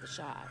told you to get the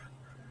shot.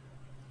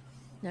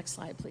 Next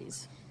slide,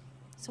 please.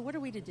 So what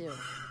are we to do?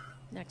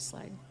 Next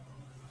slide.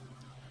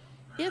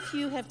 If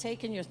you have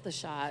taken the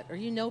shot, or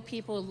you know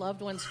people,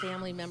 loved ones,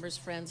 family members,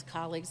 friends,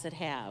 colleagues that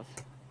have,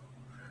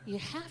 you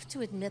have to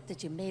admit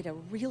that you made a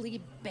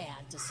really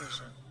bad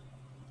decision.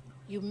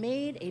 You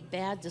made a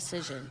bad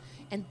decision.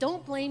 And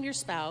don't blame your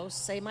spouse.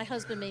 Say, my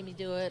husband made me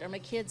do it, or my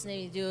kids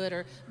made me do it,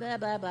 or blah,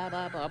 blah, blah,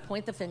 blah, blah.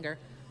 Point the finger.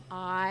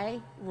 I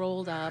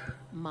rolled up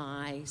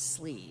my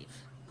sleeve.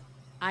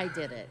 I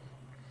did it.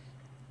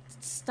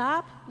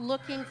 Stop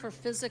looking for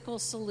physical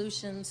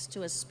solutions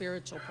to a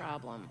spiritual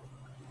problem.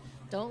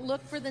 Don't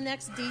look for the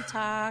next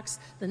detox,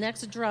 the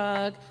next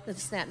drug,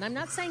 this, that. And I'm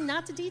not saying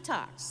not to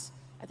detox.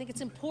 I think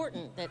it's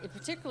important that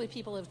particularly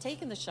people who have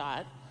taken the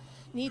shot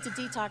need to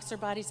detox their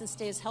bodies and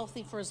stay as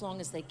healthy for as long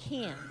as they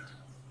can.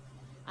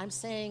 I'm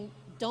saying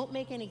don't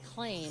make any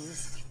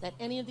claims that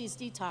any of these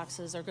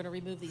detoxes are going to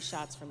remove these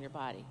shots from your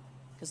body,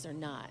 because they're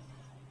not.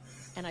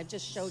 And I've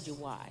just showed you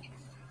why.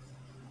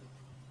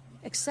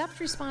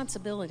 Accept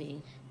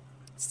responsibility,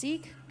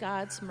 seek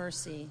God's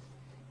mercy,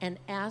 and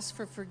ask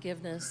for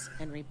forgiveness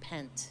and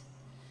repent,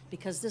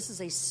 because this is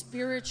a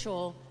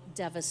spiritual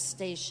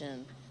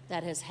devastation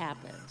that has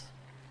happened.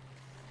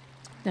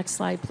 Next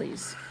slide,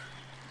 please.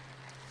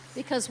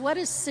 Because what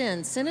is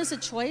sin? Sin is a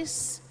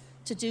choice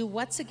to do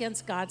what's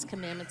against God's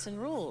commandments and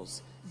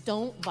rules.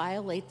 Don't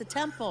violate the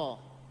temple.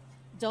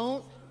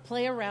 Don't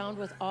play around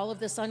with all of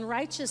this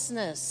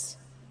unrighteousness.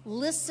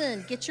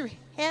 Listen, get your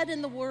head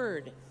in the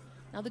Word.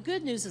 Now, the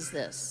good news is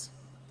this.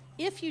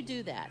 If you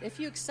do that, if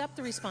you accept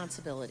the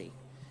responsibility,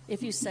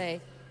 if you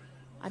say,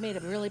 I made a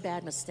really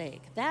bad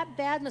mistake, that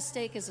bad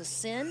mistake is a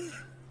sin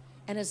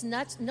and is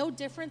no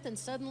different than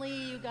suddenly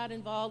you got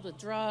involved with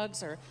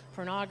drugs or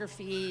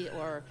pornography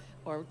or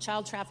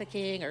child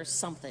trafficking or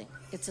something.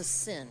 It's a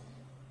sin.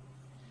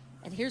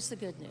 And here's the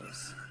good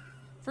news.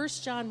 1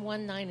 John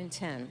 1, 9 and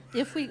 10.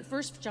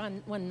 1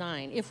 John 1,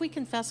 9. If we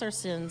confess our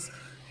sins,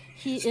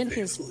 He, in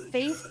His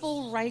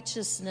faithful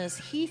righteousness,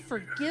 He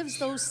forgives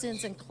those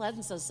sins and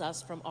cleanses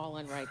us from all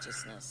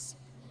unrighteousness.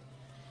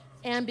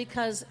 And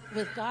because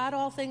with God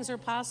all things are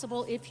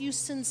possible, if you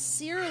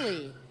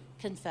sincerely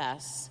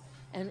confess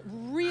and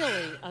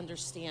really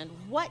understand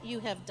what you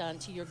have done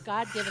to your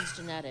God-given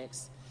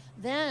genetics,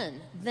 then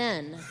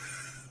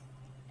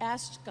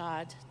ask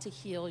God to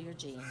heal your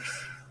genes,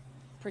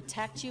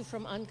 protect you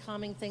from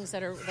oncoming things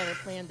that are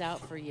planned out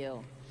for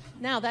you.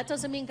 Now, that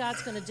doesn't mean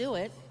God's going to do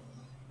it.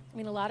 I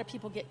mean, a lot of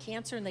people get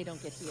cancer and they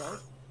don't get healed.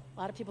 A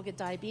lot of people get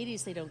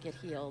diabetes, they don't get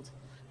healed.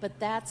 But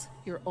that's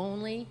your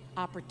only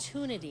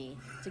opportunity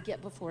to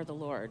get before the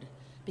Lord.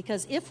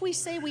 Because if we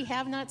say we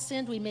have not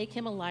sinned, we make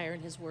Him a liar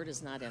and His word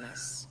is not in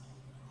us.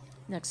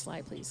 Next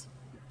slide, please.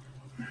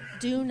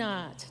 Do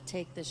not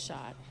take this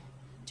shot.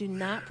 Do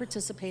not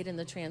participate in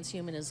the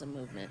transhumanism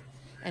movement.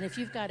 And if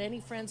you've got any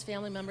friends,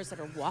 family members that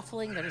are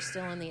waffling, that are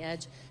still on the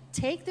edge,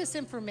 take this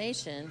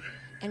information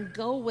and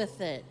go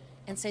with it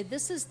and say,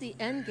 this is the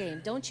end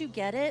game. Don't you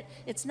get it?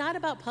 It's not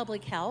about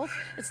public health.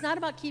 It's not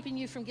about keeping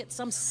you from getting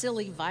some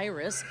silly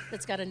virus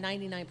that's got a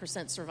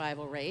 99%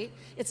 survival rate.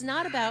 It's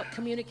not about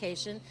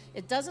communication.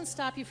 It doesn't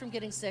stop you from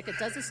getting sick. It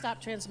doesn't stop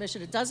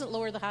transmission. It doesn't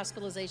lower the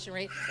hospitalization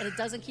rate. And it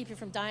doesn't keep you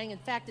from dying. In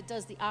fact, it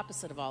does the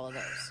opposite of all of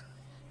those.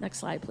 Next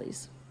slide,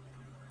 please.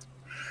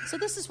 So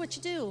this is what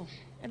you do.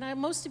 And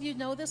most of you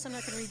know this. I'm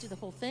not going to read you the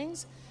whole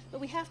things. But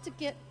we have to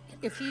get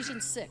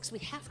Ephesians 6. We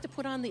have to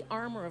put on the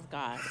armor of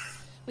God.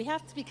 We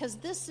have to, because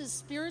this is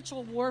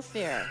spiritual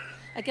warfare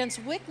against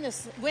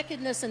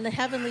wickedness in the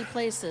heavenly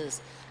places.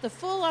 The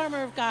full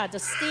armor of God, to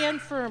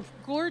stand firm,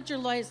 gird your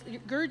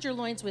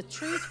loins with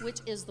truth, which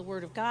is the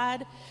word of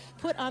God.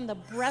 Put on the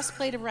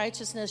breastplate of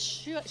righteousness,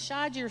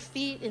 shod your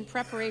feet in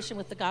preparation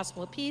with the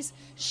gospel of peace,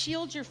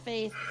 shield your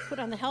faith, put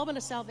on the helmet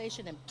of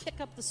salvation, and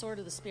pick up the sword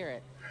of the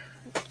Spirit.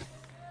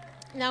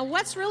 Now,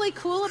 what's really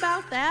cool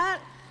about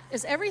that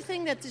is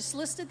everything that is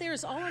listed there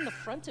is all in the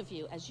front of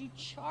you as you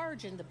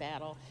charge into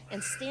battle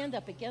and stand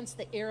up against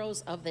the arrows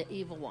of the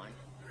evil one.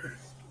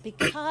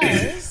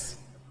 Because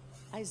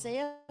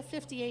Isaiah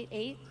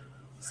 58:8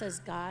 says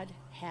God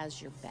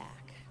has your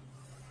back.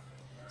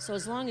 So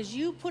as long as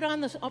you put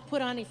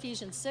on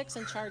Ephesians 6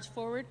 and charge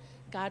forward,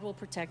 God will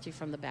protect you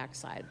from the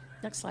backside.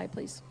 Next slide,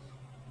 please.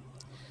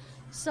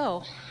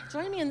 So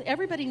join me, and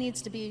everybody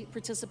needs to be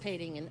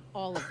participating in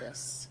all of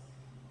this.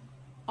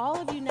 All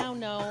of you now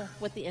know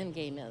what the end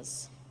game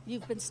is.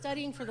 You've been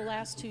studying for the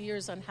last 2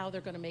 years on how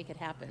they're going to make it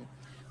happen.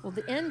 Well,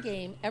 the end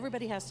game,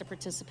 everybody has to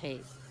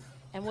participate.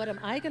 And what am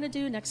I going to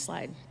do? Next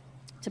slide.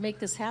 To make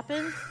this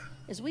happen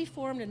is we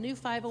formed a new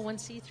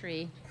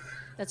 501c3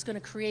 that's going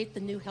to create the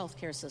new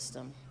healthcare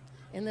system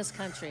in this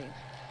country.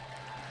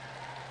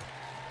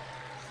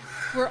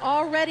 We're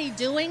already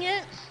doing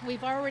it.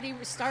 We've already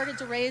started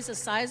to raise a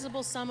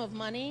sizable sum of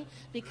money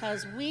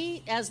because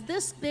as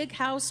this big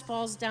house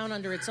falls down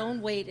under its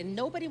own weight and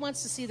nobody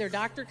wants to see their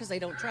doctor because they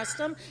don't trust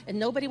them and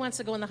nobody wants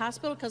to go in the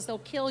hospital because they'll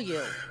kill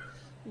you,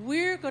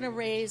 we're going to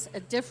raise a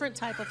different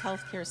type of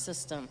healthcare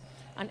system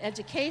on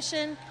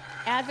education,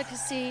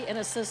 advocacy, and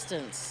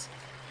assistance.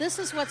 This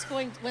is what's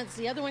going once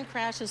the other one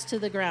crashes to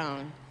the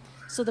ground.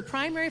 So the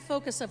primary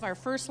focus of our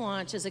first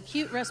launch is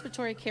acute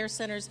respiratory care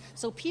centers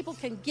so people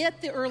can get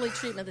the early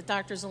treatment that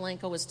Dr.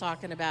 Zelenko was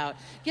talking about,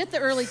 get the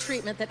early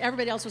treatment that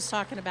everybody else was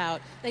talking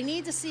about. They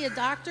need to see a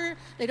doctor.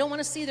 They don't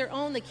want to see their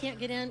own. They can't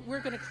get in.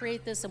 We're going to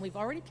create this, and we've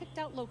already picked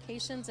out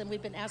locations, and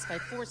we've been asked by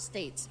 4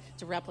 states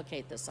to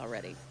replicate this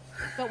already.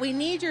 But we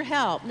need your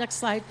help. Next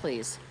slide,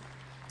 please.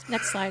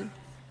 Next slide.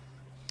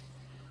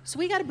 So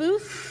we got a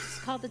booth.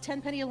 It's called the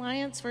Tenpenny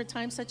Alliance for a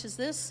time such as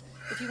this.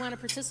 If you want to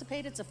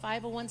participate, it's a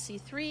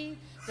 501c3.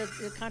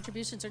 The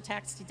contributions are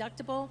tax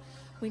deductible.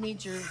 We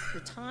need your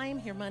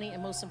time, your money,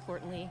 and most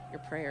importantly, your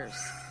prayers.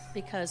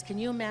 Because can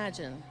you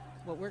imagine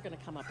what we're going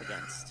to come up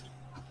against?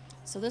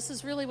 So this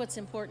is really what's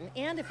important.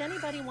 And if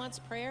anybody wants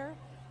prayer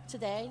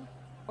today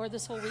or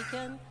this whole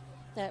weekend,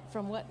 that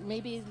from what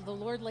maybe the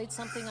Lord laid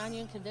something on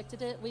you and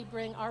convicted it, we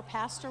bring our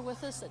pastor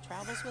with us that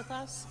travels with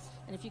us.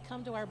 And if you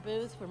come to our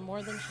booth, we're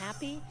more than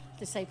happy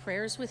to say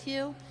prayers with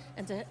you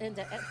and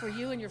for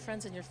you and your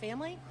friends and your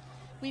family.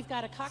 We've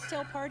got a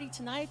cocktail party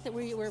tonight that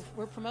we're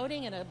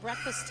promoting and a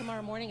breakfast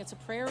tomorrow morning. It's a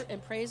prayer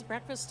and praise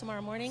breakfast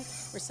tomorrow morning.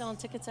 We're selling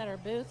tickets at our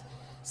booth.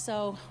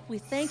 So we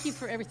thank you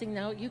for everything.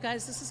 Now, you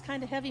guys, this is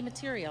kind of heavy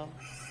material.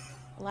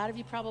 A lot of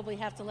you probably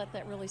have to let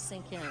that really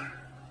sink in.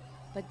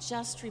 But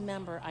just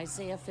remember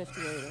Isaiah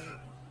 58:8.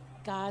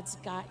 God's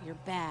got your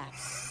back.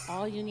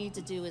 All you need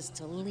to do is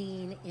to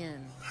lean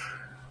in.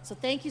 So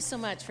thank you so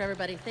much for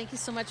everybody. Thank you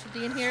so much for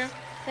being here.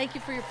 Thank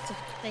you for your,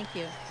 thank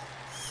you.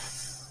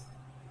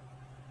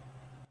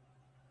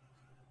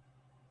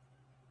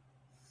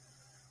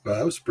 Well,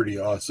 that was pretty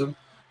awesome.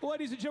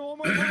 Ladies and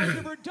gentlemen, one more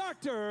time for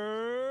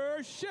Dr.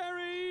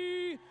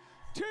 Sherry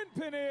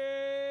Tenpenny.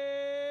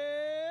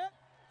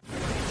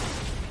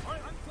 All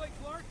right, I'm Clay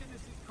Clark, and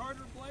this is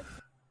Carter Bledsoe.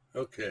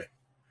 Okay.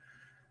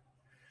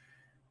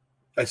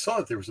 I saw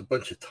that there was a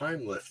bunch of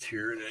time left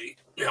here, and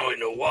now I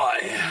know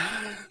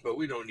why. But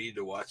we don't need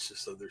to watch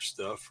this other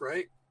stuff,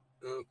 right?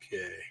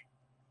 Okay.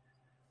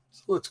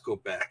 So let's go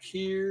back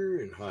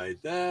here and hide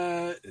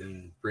that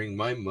and bring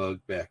my mug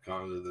back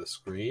onto the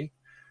screen.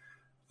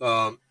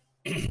 That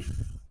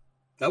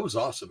was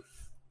awesome.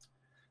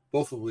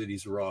 Both of the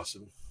ladies were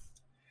awesome.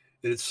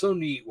 And it's so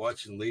neat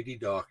watching lady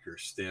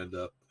doctors stand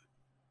up.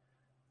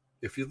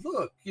 If you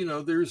look,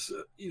 there's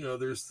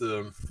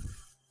the,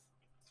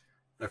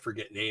 I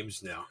forget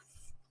names now,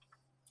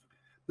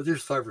 but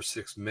there's 5 or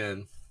 6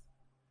 men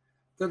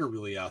that are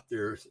really out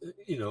there,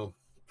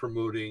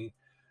 promoting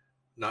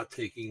not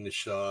taking the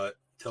shot,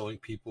 telling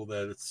people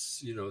that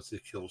it's a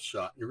kill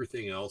shot and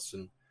everything else.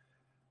 And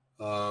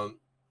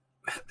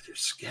there's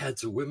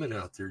scads of women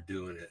out there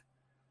doing it.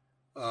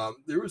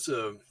 There was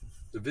a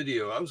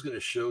video I was going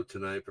to show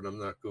tonight, but I'm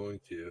not going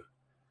to.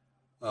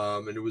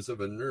 And it was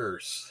of a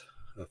nurse,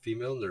 a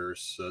female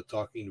nurse,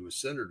 talking to a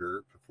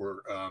senator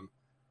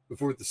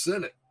before the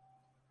Senate.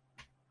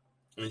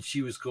 And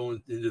she was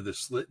going into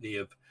this litany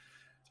of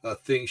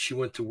things. She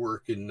went to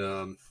work in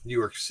New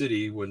York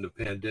City when the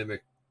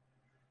pandemic,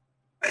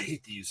 I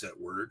hate to use that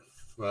word,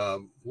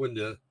 when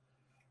the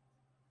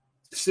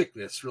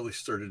sickness really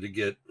started to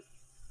get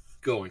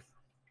going.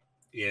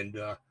 And,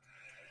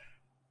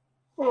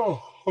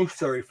 I'm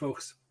sorry,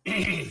 folks.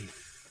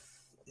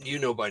 You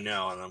know by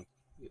now, and I'm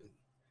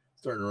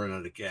starting to run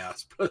out of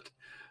gas. But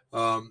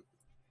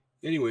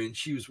anyway, and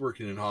she was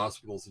working in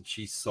hospitals, and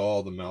she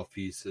saw the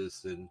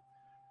malfeasance and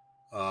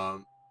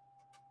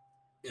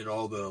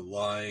all the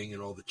lying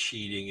and all the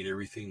cheating and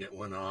everything that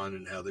went on,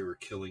 and how they were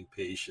killing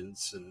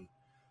patients and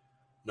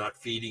not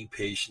feeding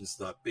patients,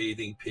 not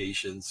bathing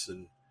patients,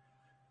 and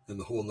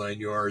the whole 9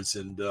 yards.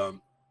 And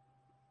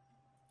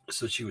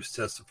so she was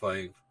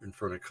testifying in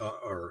front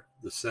of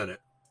the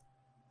Senate,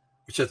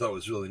 which I thought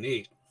was really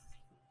neat.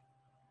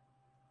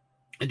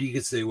 And you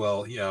could say,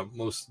 well, yeah,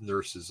 most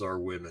nurses are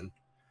women,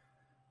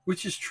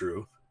 which is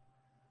true.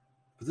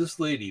 But this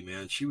lady,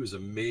 man, she was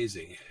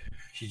amazing.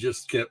 She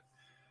just kept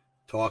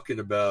talking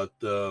about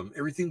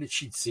everything that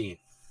she'd seen.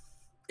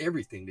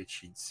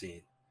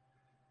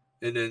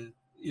 And then,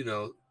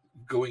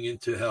 going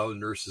into how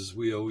nurses,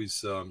 we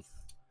always,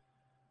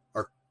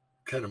 our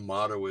kind of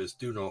motto is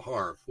do no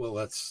harm. Well,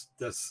 that's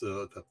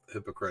the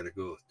Hippocratic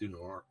Oath, do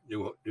no harm,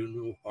 do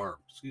no harm,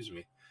 excuse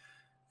me.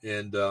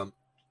 And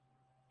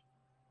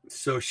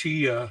so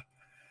she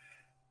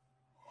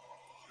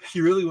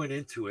really went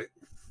into it.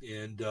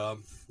 And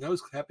I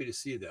was happy to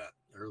see that.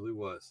 I really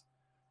was.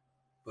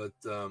 But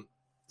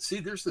see,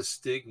 there's the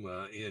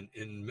stigma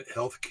in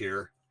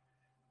healthcare,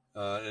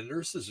 and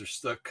nurses are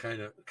stuck,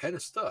 kind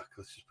of stuck.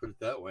 Let's just put it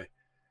that way,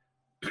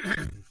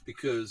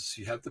 because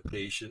you have the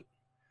patient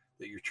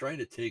that you're trying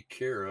to take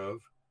care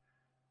of,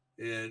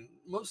 and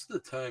most of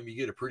the time you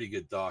get a pretty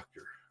good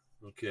doctor,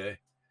 okay,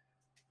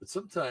 but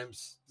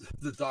sometimes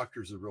the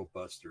doctors are real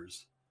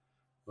busters,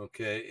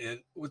 okay,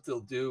 and what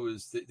they'll do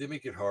is they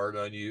make it hard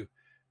on you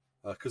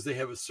because they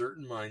have a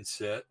certain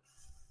mindset.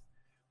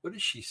 What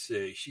did she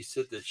say? She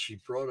said that she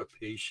brought a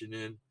patient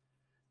in,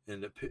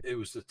 and it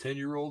was a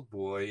 10-year-old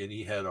boy, and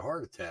he had a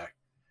heart attack.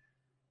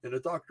 And the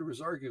doctor was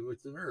arguing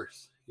with the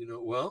nurse.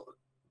 Well,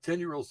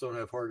 10-year-olds don't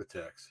have heart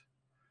attacks.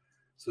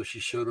 So she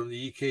showed him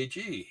the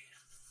EKG,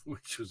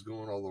 which was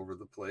going all over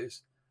the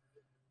place.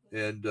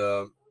 And,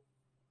 no,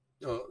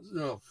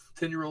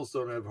 10-year-olds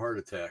don't have heart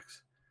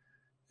attacks.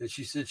 And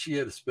she said she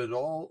had to spend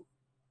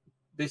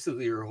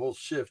basically her whole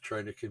shift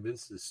trying to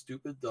convince this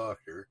stupid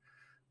doctor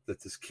that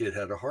this kid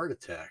had a heart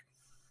attack.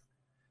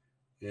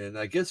 And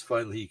I guess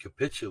finally he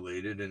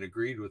capitulated and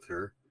agreed with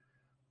her.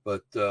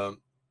 But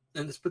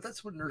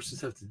that's what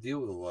nurses have to deal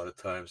with a lot of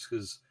times,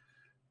 because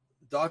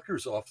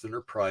doctors often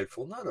are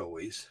prideful, not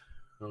always.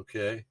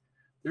 Okay.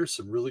 There's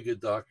some really good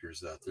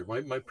doctors out there.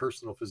 My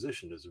personal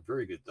physician is a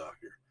very good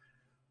doctor.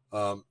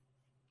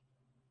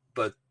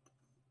 But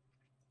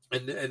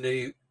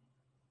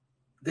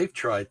they've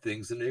tried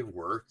things and they've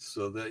worked,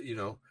 so that,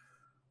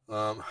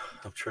 I'm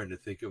trying to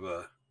think of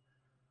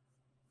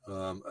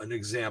an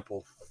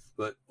example,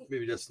 but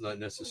maybe that's not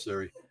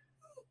necessary.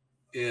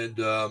 And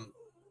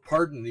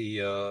pardon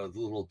the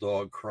little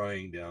dog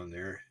crying down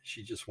there.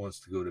 She just wants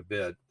to go to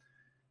bed,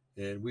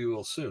 and we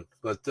will soon.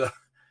 But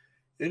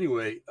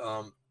anyway,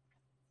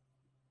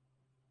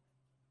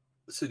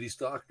 so these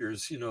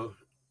doctors,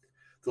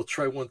 they'll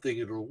try one thing,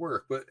 it'll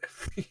work, but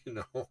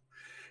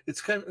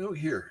it's kind of,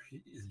 here,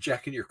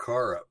 jacking your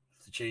car up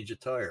to change a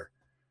tire.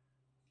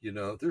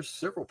 There's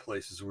several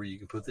places where you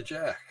can put the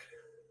jack.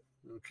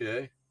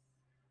 Okay.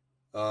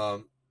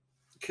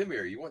 Come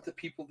here. You want the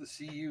people to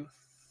see you?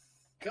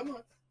 Come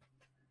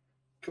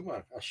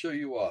on. I'll show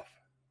you off.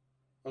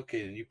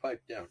 Okay, then you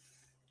pipe down.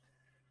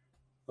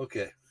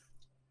 Okay.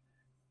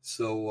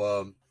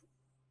 So,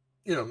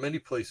 many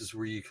places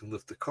where you can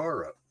lift the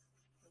car up.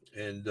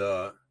 And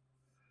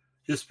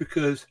just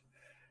because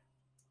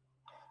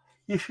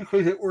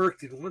it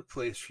worked in one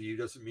place for you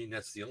doesn't mean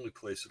that's the only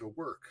place it'll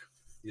work.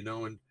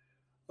 And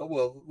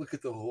look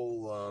at the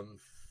whole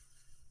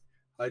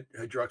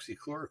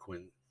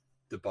hydroxychloroquine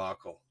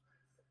debacle.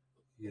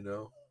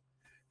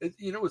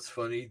 What's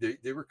funny?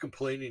 They were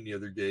complaining the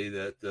other day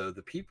that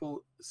the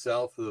people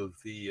south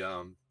of the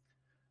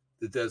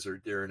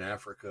desert there in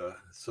Africa,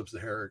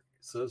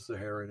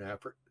 sub-Saharan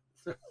Africa,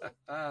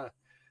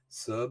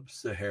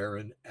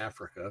 sub-Saharan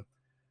Africa,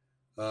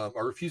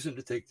 are refusing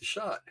to take the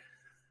shot.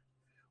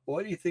 Well,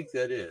 why do you think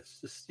that is?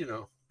 Just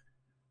we'll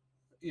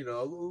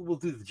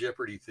do the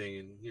Jeopardy thing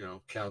and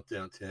count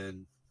down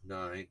 10,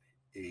 9,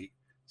 8,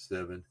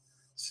 7,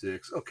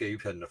 6. Okay,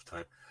 you've had enough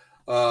time.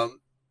 Why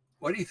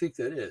do you think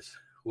that is?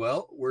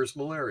 Well, where's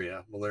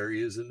malaria?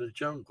 Malaria is in the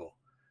jungle.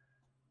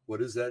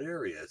 What is that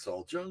area? It's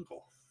all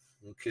jungle.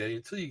 Okay,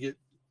 until you get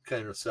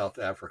kind of South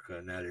Africa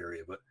in that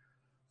area. But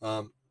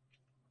what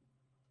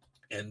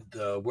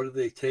do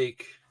they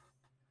take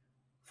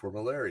for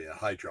malaria?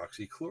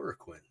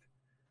 Hydroxychloroquine.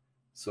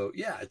 So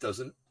yeah,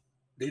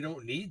 they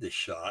don't need the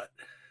shot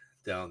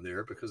down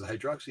there because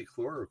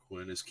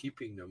hydroxychloroquine is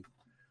keeping them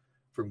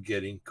from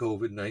getting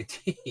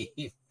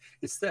COVID-19.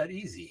 It's that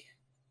easy.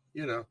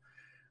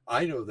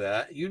 I know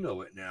that. You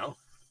know it now,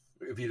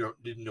 if you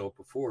didn't know it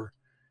before.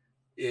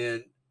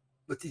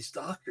 But these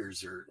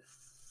doctors are,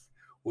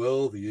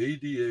 the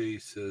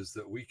ADA says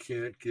that we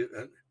can't get,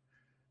 and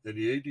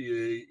the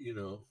ADA,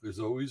 is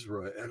always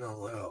right. And I'm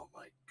like, oh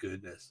my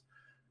goodness,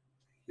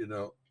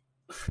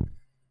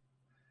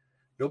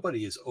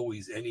 nobody is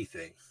always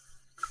anything.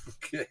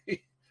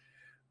 Okay.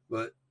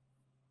 But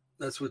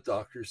that's what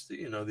doctors do.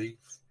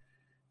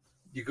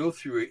 You go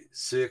through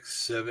 6,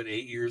 7,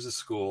 8 years of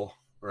school,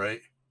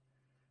 right?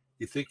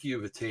 You think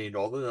you've attained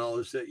all the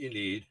knowledge that you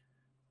need.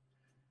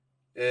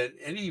 And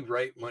any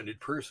right-minded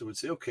person would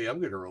say, okay, I'm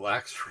going to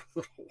relax for a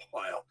little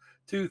while,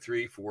 2,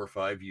 3, 4,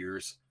 5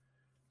 years.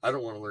 I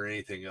don't want to learn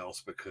anything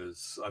else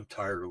because I'm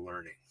tired of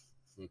learning.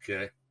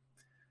 Okay.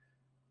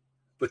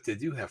 But they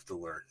do have to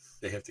learn.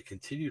 They have to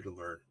continue to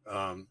learn,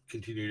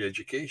 continued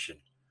education.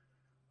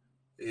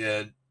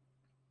 And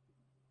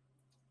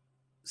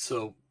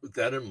so with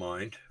that in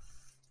mind,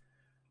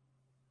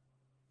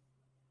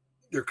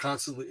 they're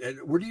constantly, and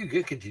where do you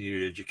get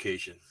continued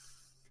education?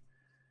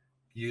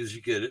 You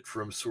usually get it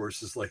from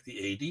sources like the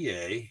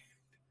ADA.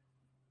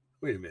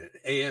 Wait a minute,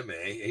 AMA.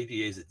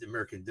 ADA is the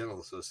American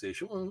Dental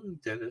Association. Well,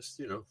 dentists,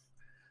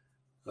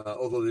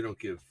 although they don't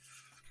give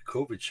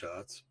COVID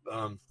shots.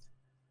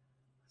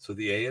 So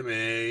the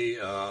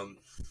AMA,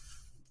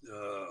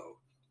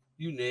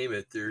 you name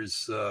it,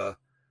 there's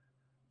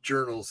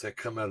journals that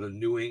come out of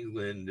New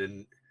England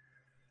and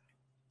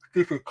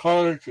different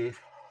colleges.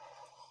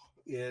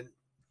 And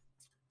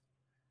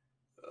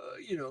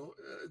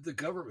the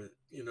government,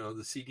 the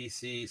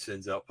CDC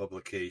sends out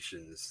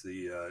publications,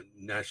 the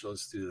National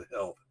Institute of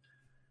Health.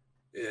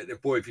 And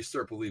boy, if you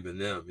start believing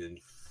them, and,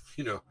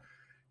 you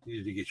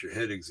need to get your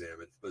head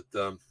examined. But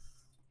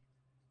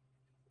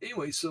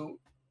anyway, so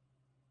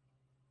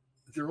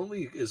they're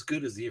only as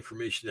good as the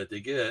information that they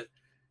get.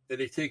 And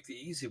they take the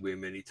easy way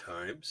many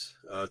times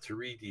to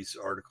read these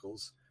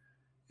articles.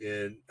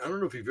 And I don't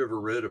know if you've ever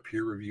read a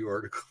peer review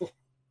article.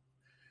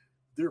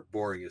 They're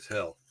boring as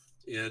hell.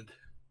 And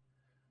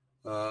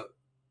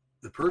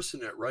the person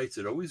that writes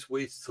it always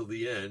waits till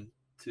the end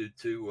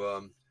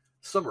to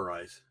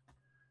summarize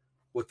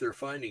what their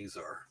findings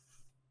are.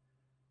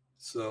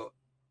 So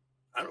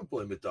I don't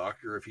blame a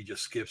doctor if he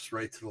just skips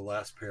right to the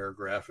last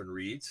paragraph and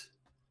reads,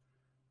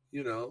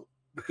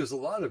 because a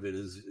lot of it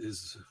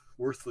is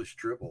worthless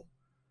dribble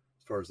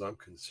as far as I'm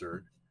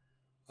concerned.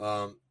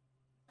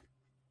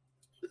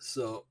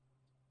 So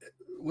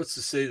what's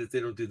to say that they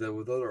don't do that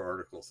with other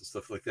articles and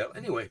stuff like that?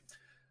 Anyway,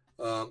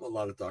 a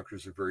lot of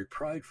doctors are very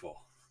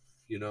prideful.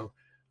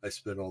 I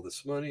spent all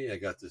this money. I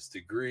got this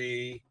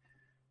degree.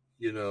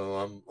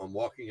 I'm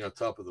walking on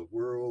top of the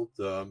world.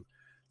 There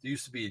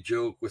used to be a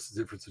joke. What's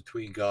the difference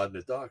between God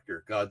and a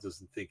doctor? God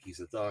doesn't think he's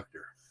a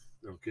doctor.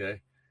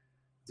 Okay.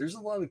 There's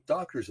a lot of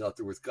doctors out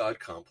there with God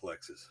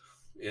complexes.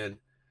 And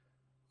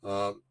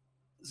so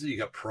you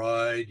got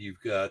pride.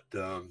 You've got,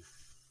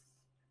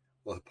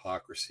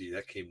 hypocrisy.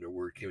 That came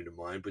to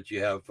mind. But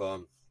you have,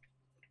 trying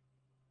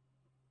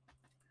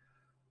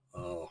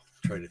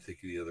to think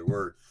of the other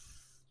word.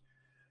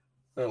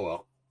 Oh,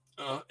 well.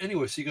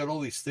 Anyway, so you got all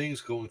these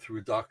things going through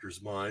a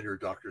doctor's mind or a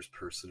doctor's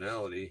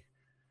personality.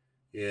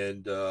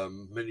 And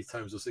many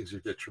times those things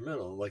are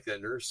detrimental. Like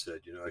that nurse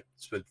said, I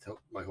spent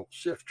my whole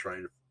shift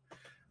trying to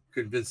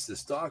convince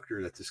this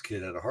doctor that this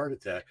kid had a heart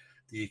attack.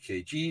 The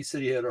EKG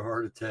said he had a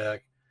heart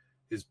attack.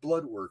 His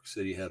blood work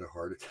said he had a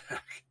heart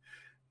attack.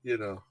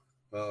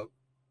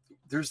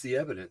 There's the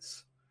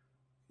evidence.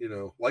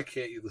 Why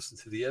can't you listen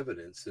to the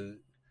evidence? And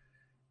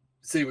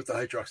say with the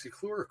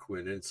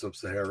hydroxychloroquine in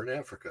sub-Saharan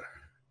Africa.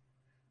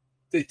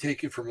 They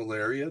take it for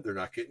malaria. They're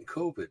not getting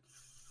COVID.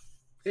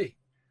 Hey,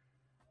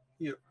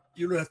 you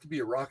don't have to be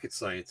a rocket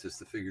scientist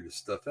to figure this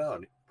stuff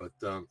out. But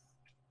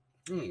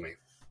anyway,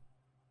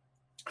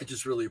 I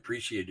just really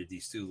appreciated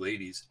these two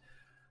ladies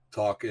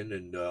talking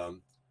and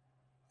the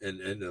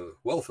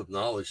wealth of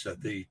knowledge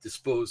that they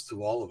disposed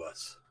to all of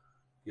us.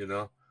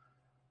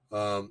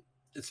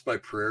 It's my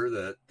prayer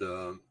that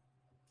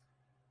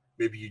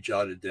maybe you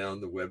jotted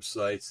down the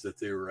websites that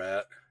they were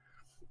at,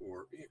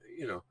 or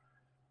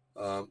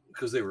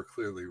because they were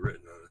clearly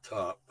written on the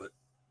top, but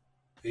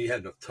you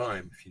had enough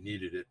time if you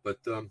needed it. But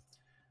and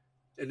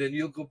then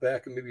you'll go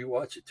back and maybe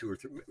watch it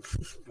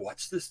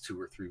watch this 2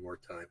 or 3 more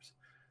times,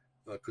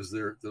 because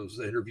those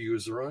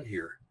interviews are on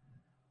here.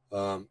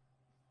 And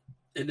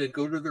then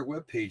go to their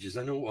web pages.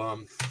 I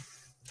know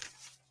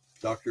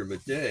Dr.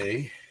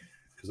 Madej,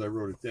 because I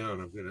wrote it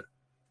down. I'm gonna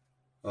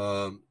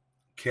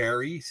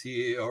Carrie,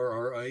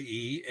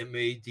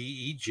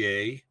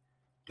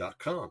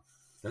 CARRIEMADEJ.com.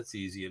 That's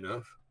easy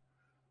enough.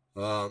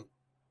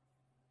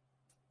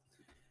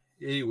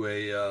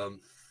 Anyway, I'm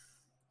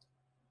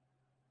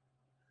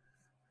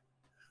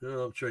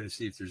trying to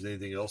see if there's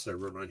anything else I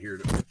wrote on here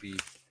that would be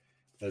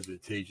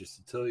advantageous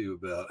to tell you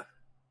about.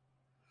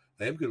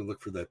 I am going to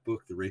look for that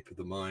book, The Rape of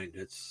the Mind.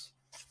 That's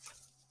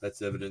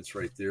evidence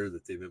right there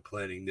that they've been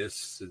planning this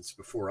since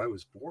before I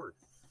was born.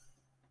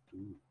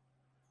 Ooh,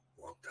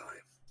 long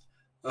time.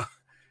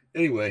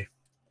 Anyway,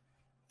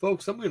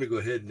 folks, I'm going to go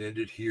ahead and end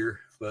it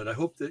here, but I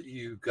hope that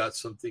you got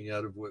something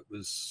out of what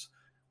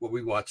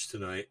we watched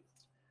tonight.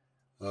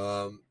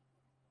 I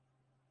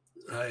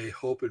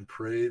hope and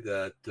pray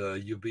that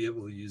you'll be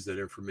able to use that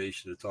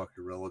information to talk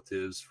to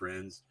relatives,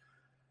 friends,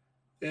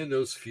 and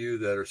those few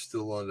that are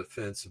still on the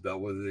fence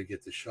about whether they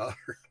get the shot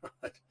or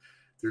not.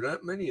 There are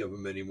not many of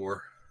them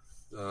anymore.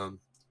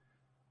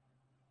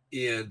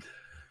 And,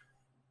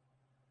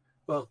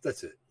 well,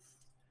 that's it.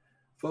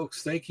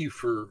 Folks, thank you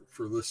for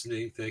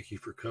listening. Thank you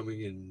for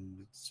coming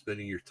and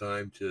spending your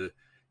time to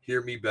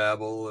hear me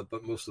babble,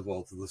 but most of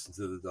all, to listen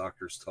to the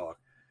doctors talk.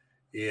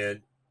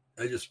 And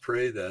I just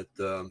pray that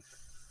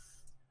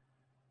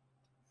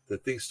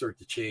that things start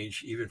to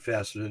change even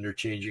faster than they're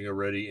changing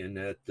already, and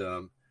that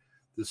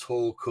this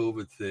whole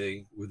COVID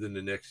thing within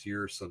the next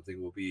year or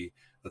something will be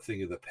a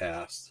thing of the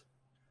past,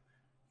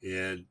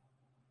 and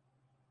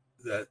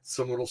that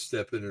someone will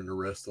step in and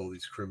arrest all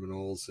these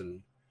criminals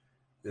and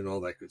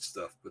all that good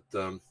stuff. But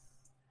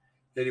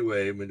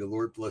anyway, may the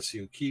Lord bless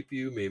you and keep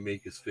you. May he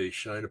make his face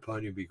shine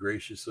upon you and be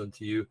gracious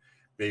unto you.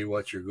 May he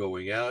watch your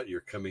going out,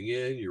 you're coming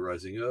in, you're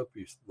rising up,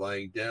 you're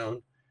lying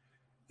down,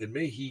 and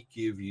may he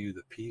give you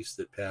the peace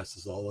that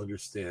passes all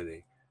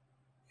understanding.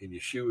 In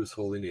Yeshua's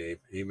holy name,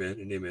 amen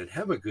and amen.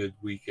 Have a good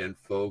weekend,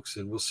 folks,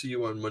 and we'll see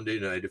you on Monday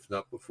night, if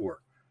not before.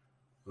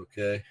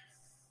 Okay?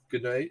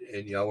 Good night,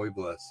 and Yahweh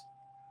bless.